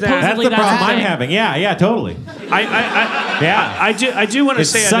 There's That's Supposedly the problem I'm thing. having. Yeah, totally. I do want to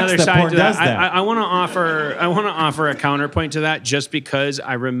say sucks another that side porn to that. does that. I want to offer a counterpoint to that, just because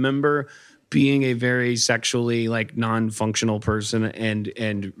I remember being a very sexually like non-functional person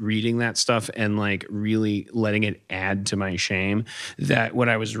and reading that stuff and like really letting it add to my shame, that what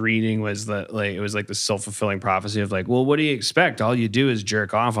I was reading was that like it was like the self-fulfilling prophecy of like, well, what do you expect? All you do is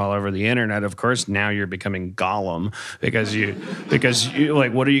jerk off all over the internet. Of course, now you're becoming Gollum because you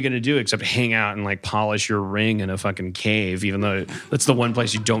like, what are you going to do except hang out and like polish your ring in a fucking cave, even though that's the one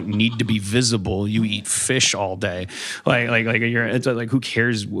place you don't need to be visible. You eat fish all day. It's like who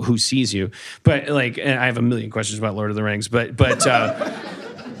cares who sees you? But like, and I have a million questions about Lord of the Rings, but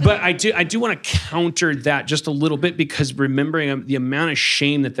I do want to counter that just a little bit, because remembering the amount of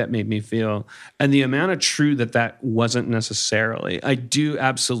shame that made me feel and the amount of true that wasn't necessarily. I do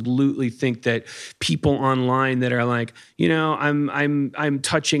absolutely think that people online that are like, I'm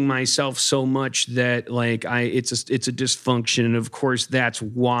touching myself so much that like it's a dysfunction, and of course that's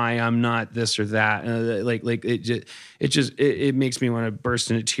why I'm not this or that. It makes me want to burst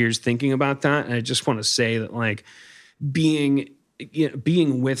into tears thinking about that. And I just want to say that like being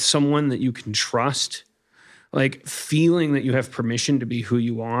with someone that you can trust, like feeling that you have permission to be who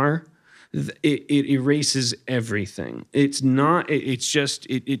you are, it erases everything. It's not. It's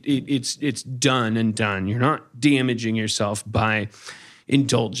done and done. You're not damaging yourself by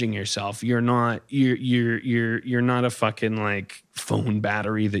indulging yourself. You're not a fucking like phone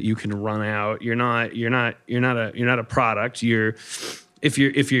battery that you can run out. You're not a product. If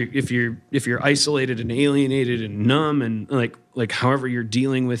you're isolated and alienated and numb and like however you're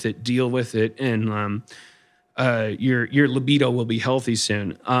dealing with it, deal with it, and your libido will be healthy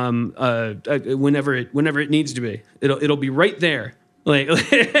soon. Whenever it needs to be, it'll be right there. Like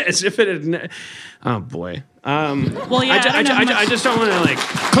as if it had. Oh boy. Well, yeah. I just don't want to like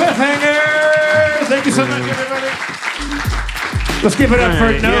cliffhanger. Thank you so much, everybody. Let's give it up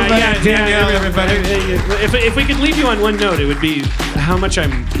for Nova and Danielle, everybody. If we could leave you on one note, it would be how much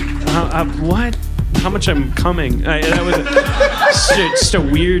I'm coming. That was just a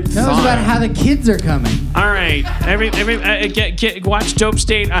weird thought. That was about how the kids are coming. All right. Watch Dope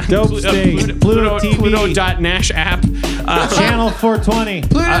State on Dope State. Pluto TV. Pluto.Nash app. Channel 420.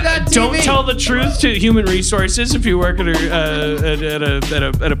 Pluto.tv. Don't tell the truth to human resources if you work at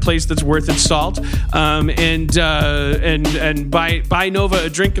a place that's worth its salt. And buy Nova a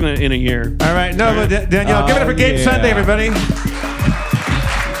drink in a year. All right, Nova, Danielle, give it up for Gabe Sunday, everybody.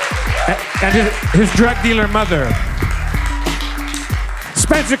 And his drug dealer mother.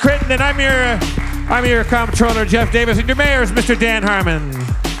 Spencer Crittenden, I'm your comptroller, Jeff Davis, and your mayor is Mr. Dan Harmon.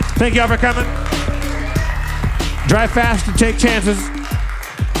 Thank you all for coming. Drive fast and take chances.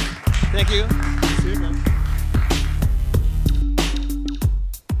 Thank you. See you again.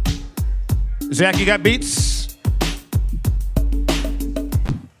 Zach, you got beats?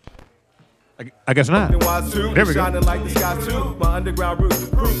 I guess not. There we go. Shining like the sky too. My underground roots,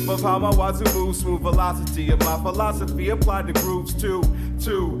 proof of how my wazoo moves. Smooth velocity of my philosophy applied to grooves too.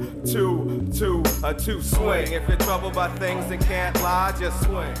 Two swing. If you're troubled by things that can't lie, just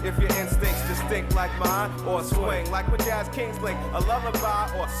swing. If your instincts distinct like mine, or swing like when Jazz Kings blink a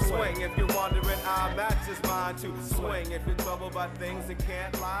lullaby, or swing. If you're wondering, I'm at just mine to swing. If you're troubled by things that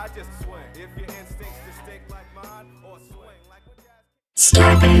can't lie, just swing. If your instincts distinct like mine, or swing like when Jazz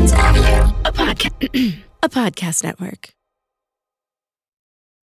Scarpins Avenue, a podcast network.